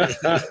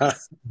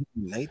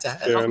you need to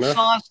have. It's not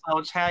science, though.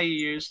 It's how you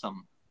use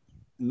them.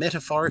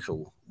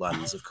 Metaphorical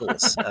ones, of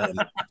course.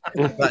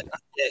 But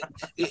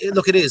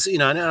look, it is,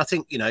 and I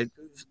think,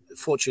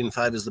 fortune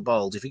favours the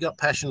bold. If you've got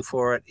passion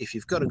for it, if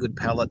you've got a good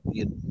palate,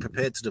 you're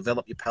prepared to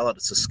develop your palate.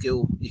 It's a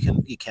skill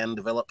you can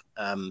develop.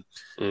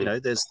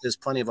 There's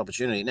plenty of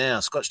opportunity. Now,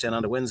 Scotch Down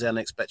Under, when's our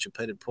next batch of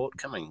peated port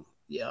coming?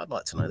 Yeah, I'd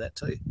like to know that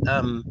too. If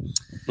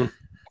the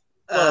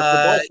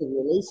boss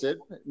will release it,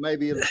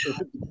 maybe it'll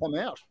come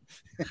out.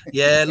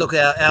 Yeah, look,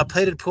 our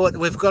peated port,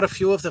 we've got a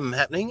few of them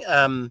happening.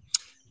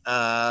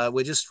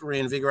 We're just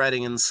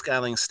reinvigorating and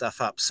scaling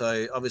stuff up.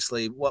 So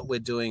obviously what we're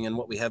doing and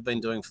what we have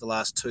been doing for the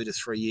last 2 to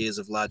 3 years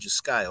of larger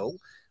scale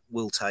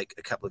will take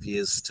a couple of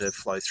years to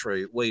flow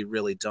through. We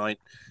really don't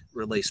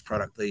release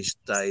product these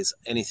days.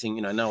 Anything,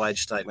 no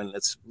age statement.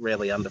 It's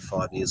rarely under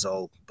 5 years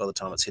old by the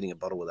time it's hitting a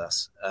bottle with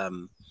us.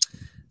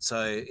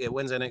 So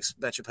when's our next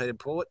batch of peated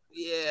port?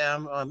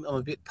 Yeah, I'm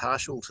a bit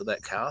partial to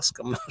that cask.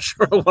 I'm not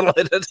sure I want to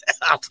let it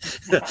out.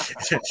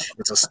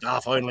 It's a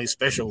staff only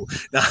special.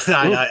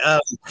 No.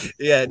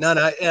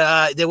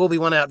 There will be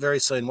one out very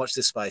soon. Watch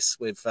this space.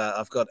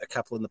 I've got a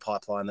couple in the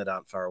pipeline that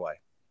aren't far away.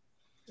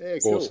 Yeah,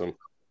 cool. Awesome.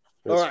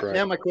 That's all right. Great.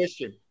 Now my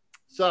question.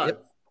 So,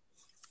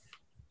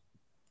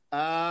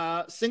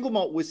 single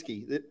malt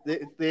whiskey.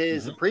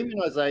 There's a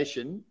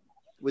premiumization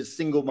with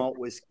single malt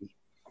whiskey,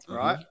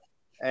 right?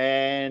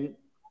 And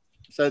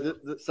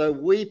so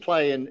we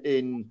play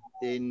in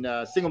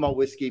single malt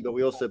whiskey, but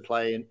we also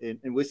play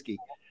in whiskey.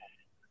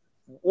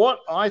 What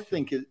I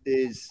think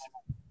is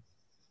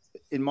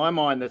in my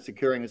mind that's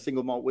occurring in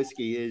single malt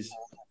whiskey is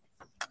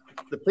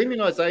the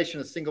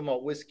premiumization of single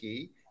malt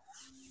whiskey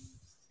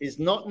is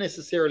not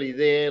necessarily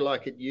there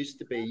like it used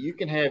to be. You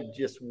can have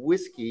just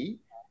whiskey,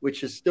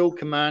 which is still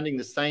commanding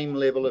the same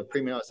level of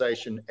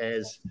premiumization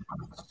as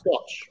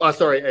Scotch.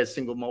 As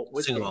single malt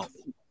whiskey. Single malt.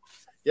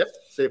 Yep.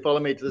 So you follow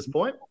me to this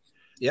point?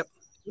 Yep.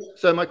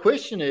 So my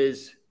question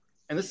is,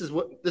 and this is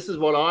what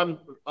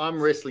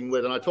I'm wrestling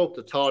with, and I talked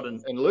to Todd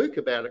and Luke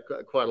about it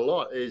quite a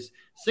lot, is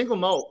single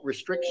malt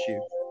restricts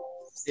you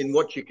in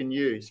what you can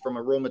use from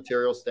a raw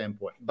material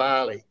standpoint.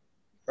 Barley,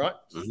 right?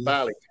 Mm-hmm.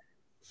 Barley.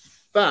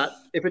 But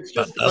if it's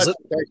just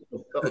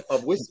classification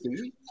of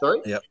whiskey,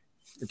 sorry? Yep.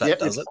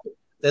 Does it?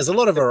 There's a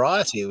lot of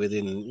variety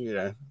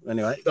within,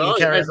 anyway.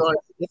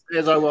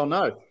 As I well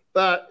know.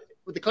 But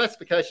with the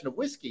classification of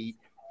whiskey,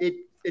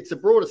 it's a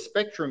broader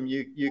spectrum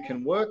you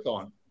can work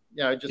on,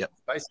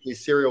 basically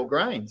cereal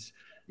grains.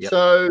 Yep.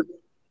 So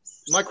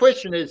my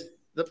question is,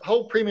 the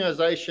whole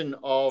premiumization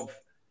of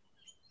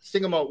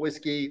single malt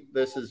whiskey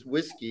versus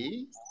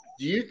whiskey,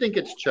 Do you think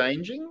it's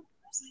changing?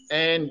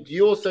 And do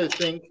you also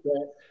think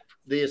that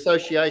the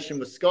association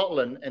with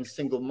Scotland and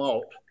single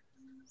malt,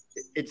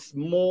 it's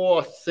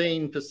more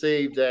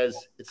perceived as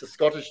it's a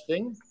Scottish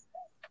thing?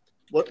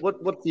 What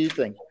do you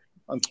think?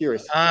 I'm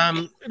curious.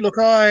 Look,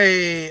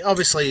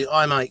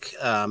 I make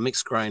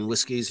mixed grain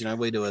whiskies.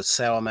 We do a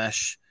sour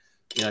mash,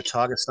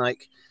 Tiger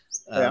Snake.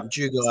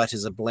 Dugite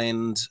is a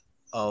blend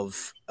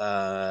of,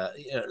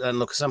 and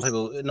look, some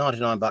people,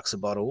 $99 a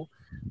bottle.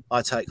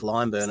 I take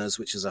Lime Burners,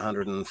 which is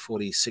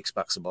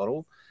 $146 a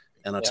bottle,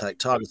 and I take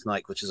Tiger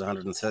Snake, which is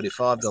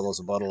 $135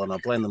 a bottle, and I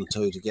blend them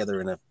two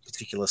together in a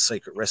particular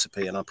secret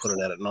recipe, and I put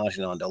it out at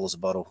 $99 a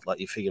bottle. Like,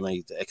 you figure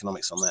me the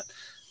economics on that.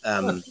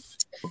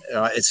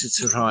 It's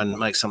to try and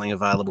make something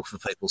available for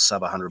people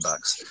sub $100,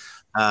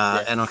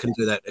 and I can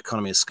do that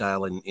economy of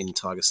scale in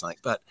Tiger Snake.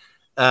 But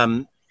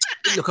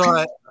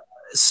look,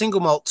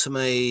 single malt to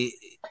me,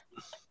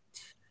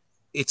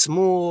 it's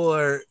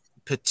more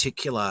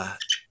particular.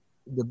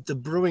 The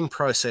brewing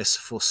process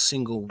for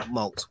single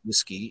malt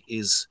whiskey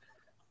is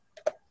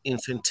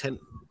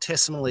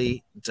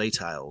infinitesimally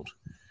detailed,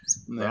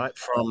 right?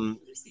 From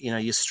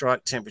your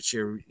strike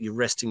temperature, your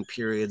resting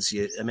periods,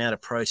 your amount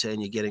of protein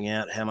you're getting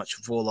out, how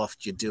much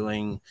Vorloft you're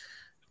doing,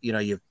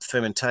 your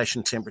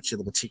fermentation temperature,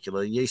 the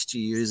particular yeast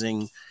you're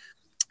using.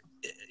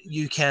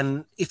 You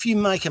can, if you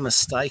make a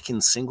mistake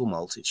in single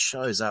malt, it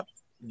shows up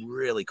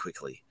really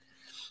quickly.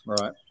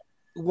 Right.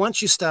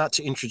 Once you start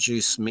to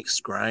introduce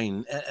mixed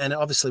grain, and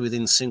obviously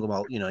within single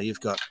malt, you've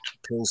got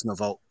Pilsner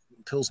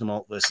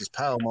malt versus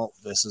pale malt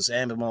versus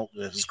amber malt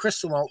versus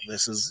crystal malt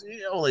versus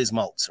all these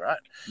malts, right?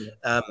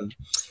 Yeah.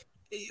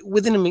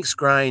 Within a mixed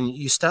grain,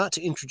 you start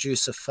to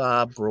introduce a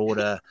far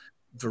broader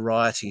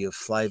variety of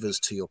flavors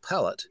to your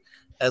palate,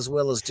 as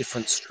well as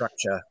different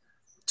structure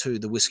to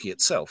the whiskey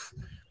itself.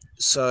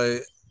 So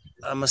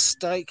a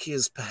mistake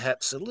is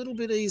perhaps a little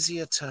bit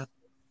easier to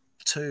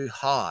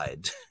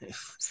hide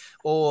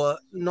or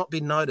not be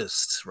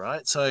noticed,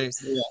 right? So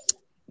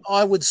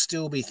I would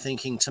still be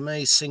thinking, to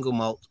me, single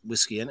malt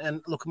whiskey,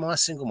 and look, my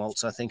single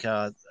malts I think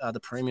are the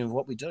premium of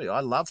what we do.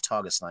 I love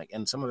Tiger Snake,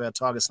 and some of our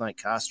Tiger Snake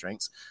cask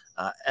strengths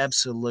are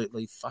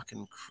absolutely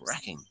fucking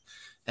cracking.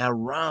 Our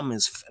rum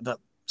is, but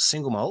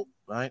single malt,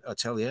 right? I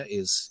tell you, it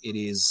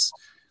is.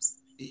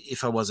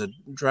 If I was a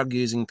drug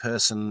using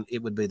person,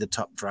 it would be the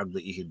top drug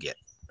that you could get,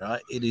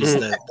 right? It is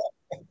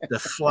the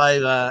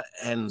flavor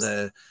and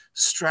the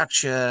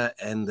structure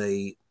and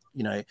the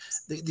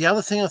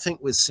other thing I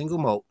think with single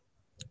malt,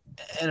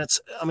 and it's,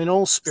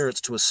 all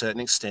spirits to a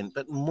certain extent,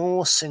 but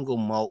more single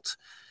malt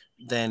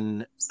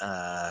than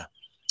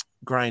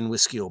grain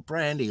whiskey or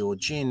brandy or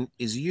gin,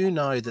 is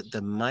that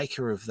the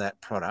maker of that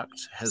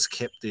product has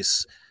kept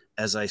this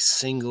as a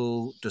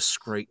single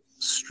discrete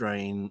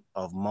strain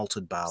of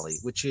malted barley,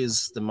 which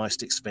is the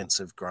most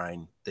expensive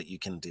grain that you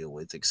can deal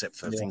with, except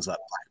for things like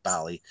black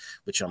barley,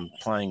 which I'm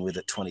playing with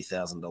at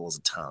 $20,000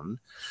 a ton.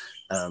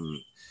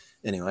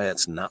 Anyway,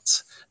 that's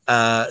nuts.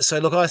 So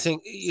look, I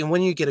think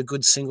when you get a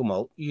good single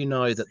malt,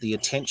 that the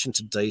attention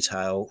to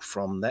detail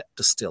from that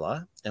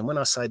distiller, and when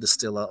I say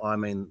distiller, I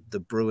mean the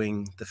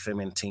brewing, the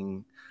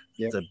fermenting,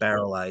 the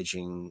barrel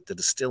aging, the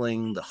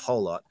distilling, the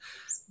whole lot.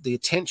 The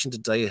attention to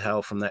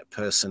detail from that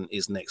person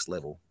is next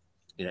level.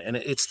 And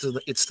it's to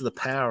the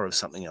power of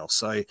something else.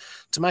 So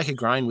to make a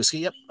grain whiskey,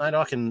 yep, mate,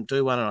 I can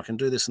do one and I can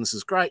do this and this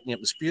is great. Yep,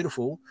 it's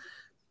beautiful.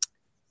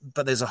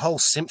 But there's a whole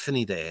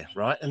symphony there,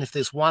 right? And if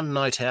there's one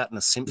note out in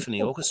a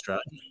symphony orchestra,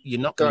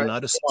 you're not going to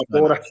notice it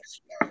so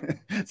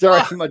much.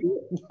 Sorry, my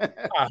daughter.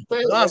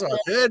 Last I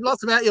heard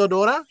lots about your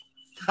daughter.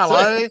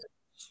 Hello.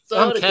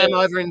 I'm Cam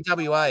over in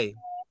WA.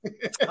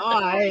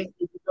 Hi.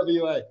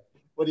 WA.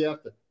 What are you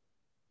after?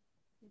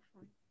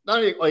 No,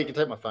 you can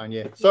take my phone,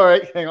 yeah.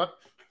 Sorry, hang on.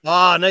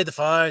 Oh, I need the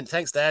phone.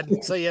 Thanks, Dad.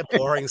 See you,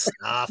 boring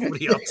stuff.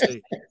 What are you up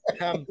to?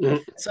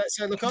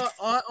 So look,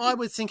 I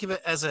would think of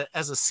it as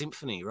a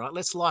symphony, right?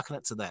 Let's liken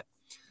it to that.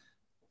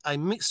 A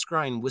mixed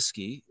grain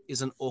whiskey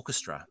is an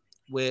orchestra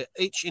where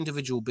each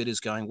individual bit is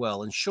going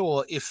well. And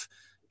sure, if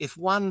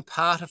one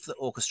part of the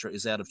orchestra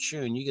is out of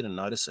tune, you're going to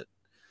notice it.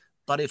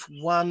 But if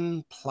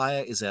one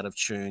player is out of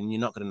tune, you're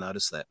not going to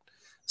notice that.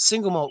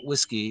 Single malt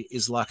whiskey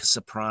is like a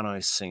soprano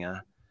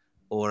singer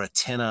or a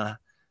tenor,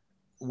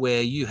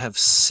 where you have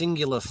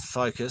singular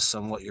focus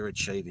on what you're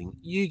achieving.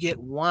 You get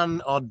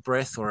one odd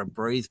breath or a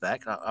breathe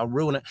back. I'll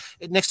ruin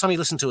it. Next time you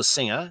listen to a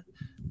singer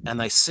and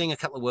they sing a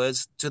couple of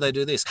words, do they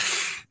do this?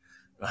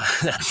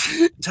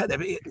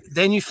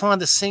 Then you find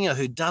the singer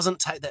who doesn't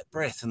take that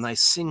breath and they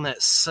sing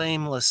that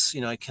seamless,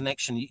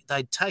 connection.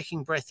 They're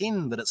taking breath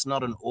in, but it's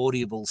not an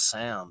audible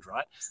sound,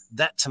 right?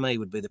 That to me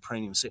would be the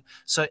premium.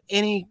 So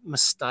any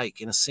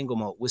mistake in a single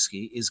malt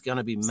whiskey is going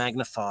to be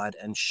magnified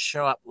and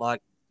show up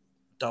like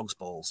dog's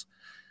balls.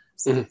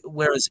 Mm-hmm.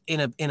 Whereas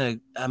in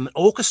an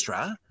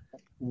orchestra,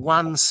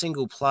 one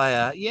single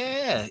player,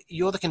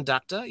 you're the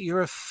conductor,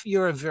 you're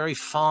a very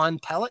fine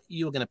palate,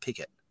 you're going to pick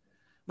it.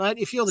 Mate,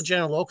 if you're the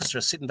general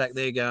orchestra sitting back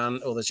there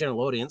going, or the general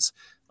audience,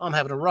 I'm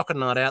having a rocking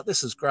night out,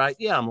 this is great,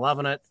 yeah, I'm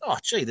loving it, oh,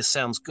 gee, this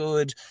sounds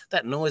good,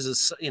 that noise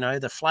is,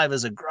 the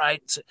flavours are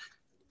great,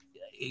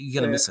 you're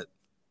going to miss it.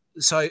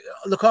 So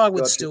look, I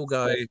would still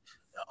go.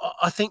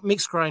 I think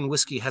mixed grain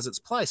whiskey has its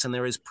place, and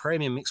there is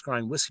premium mixed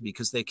grain whiskey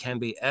because there can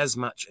be as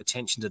much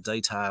attention to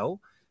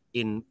detail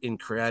in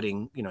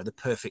creating, the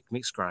perfect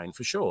mixed grain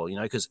for sure.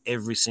 Because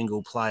every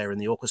single player in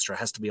the orchestra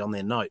has to be on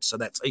their note, so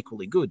that's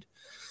equally good.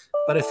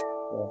 But if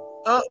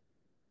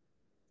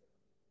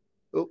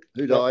who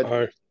died?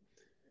 Uh-oh.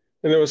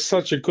 And it was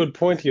such a good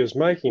point he was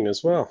making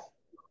as well.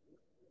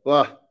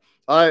 Well,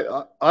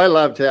 I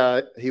loved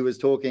how he was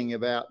talking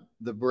about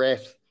the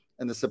breath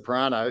and the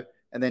soprano,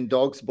 and then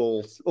dog's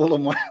balls all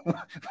in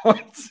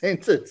one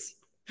sentence.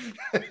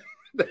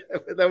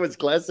 That was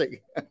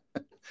classic.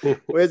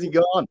 Where's he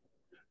gone?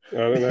 I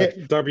don't know.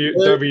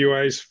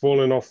 WA's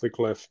fallen off the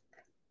cliff.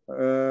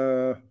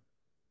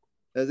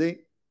 Has he?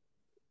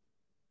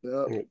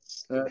 No, he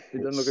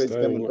doesn't look like he's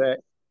coming back.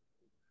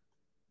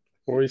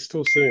 Or he's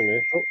still sitting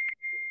there. Oh.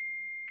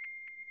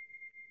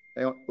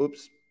 Hang on.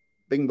 Oops.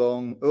 Bing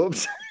bong.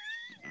 Oops.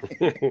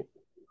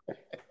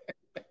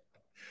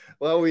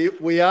 Well,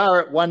 we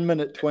are at 1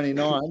 minute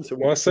 29. So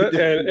what's it?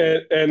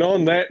 And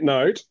on that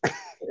note.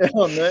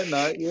 On that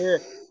note, yeah.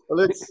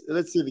 Well,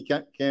 let's see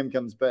if Cam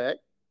comes back.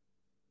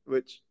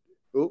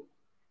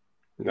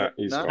 No,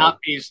 he's gone.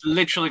 He's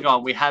literally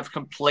gone. We have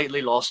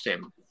completely lost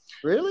him.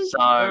 Really?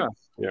 So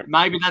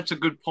maybe that's a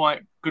good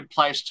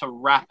place to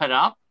wrap it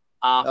up.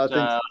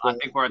 After I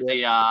think we're at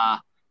the hour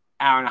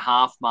and a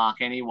half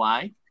mark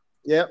anyway.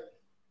 Yep.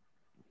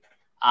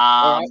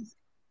 All right.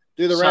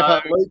 Do the wrap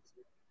up, Luke.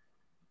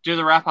 Do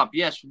the wrap up.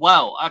 Yes.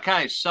 Well,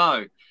 okay.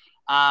 So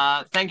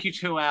thank you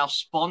to our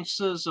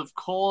sponsors, of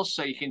course.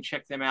 So you can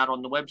check them out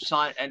on the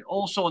website. And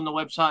also on the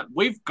website,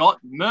 we've got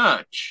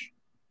merch.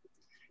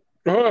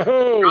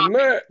 Oh,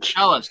 merch.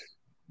 Show us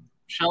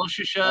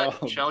your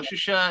shirt. Show us your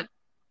shirt.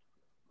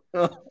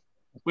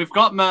 We've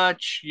got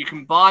merch. You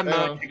can buy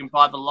merch. You can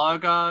buy the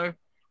logo.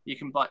 You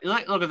can buy.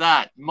 Look at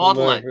that.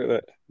 Model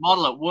it.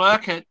 Model it.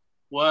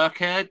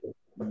 Work it.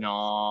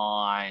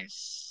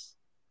 Nice.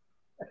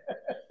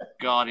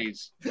 God,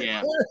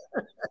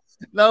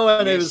 no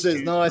one ever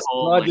says nice.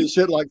 I do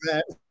shit like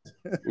that.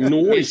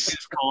 Noise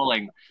is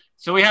calling.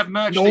 So we have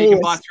merch that you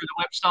can buy through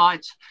the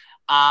website.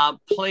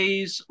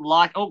 Please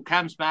like. Oh,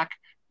 Cam's back.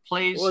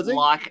 Please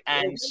like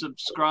and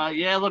subscribe.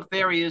 Yeah, look,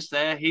 there he is.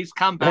 There, he's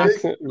come back.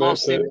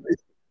 Lost him.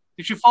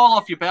 Did you fall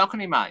off your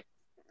balcony, mate?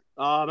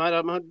 Oh,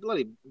 mate, my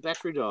bloody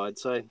battery died.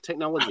 So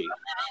technology.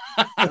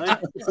 It's a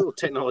little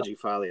technology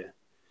failure.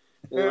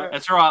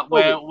 That's right.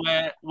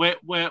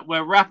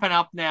 We're wrapping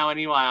up now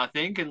anyway, I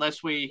think,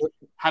 unless we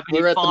have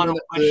any final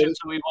questions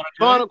that we want to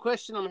do. Final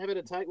question. I'm happy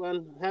to take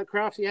one. How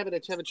Crafty, happy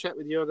to have a chat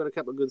with you. I've got a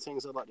couple of good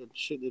things I'd like to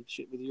shoot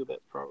with you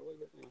about probably.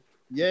 But,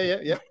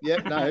 yeah.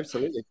 No,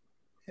 absolutely.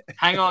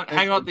 Hang on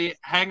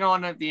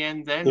at the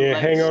end then. Yeah,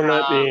 hang on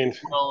at the end.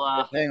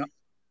 Hang on.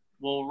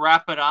 We'll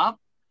wrap it up.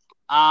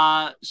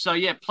 So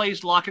yeah,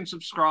 please like and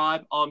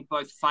subscribe on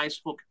both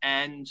Facebook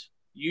and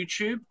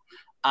YouTube.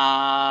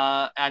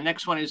 Our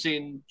next one is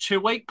in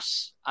 2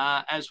 weeks.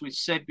 As we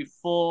said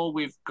before,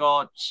 we've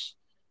got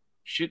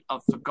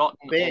I've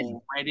forgotten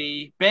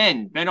already.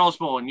 Ben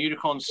Osborne,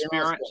 Unicorn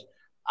Spirit.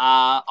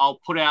 I'll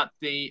put out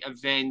the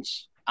event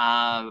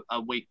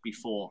a week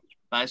before,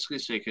 basically,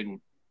 so you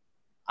can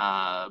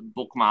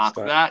bookmark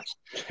that.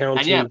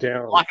 Counting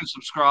down. Like and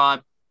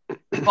subscribe.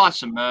 Buy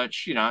some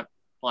merch. It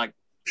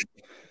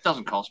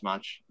doesn't cost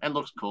much and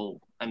looks cool.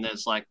 And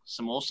there's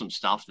some awesome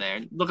stuff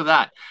there. Look at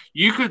that.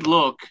 You could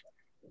look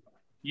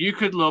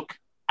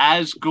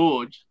as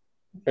good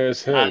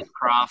as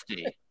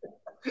Crafty.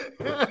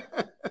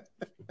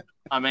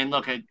 I mean,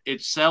 look,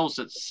 it sells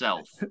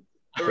itself.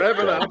 Wrap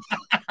it up.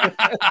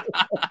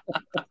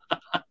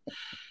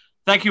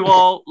 Thank you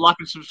all. Like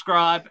and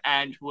subscribe,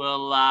 and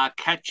we'll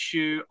catch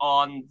you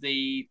on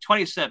the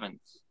 27th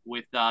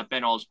with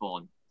Ben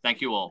Osborne.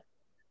 Thank you all.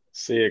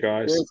 See you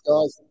guys. Thanks,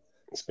 guys.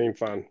 It's been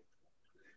fun.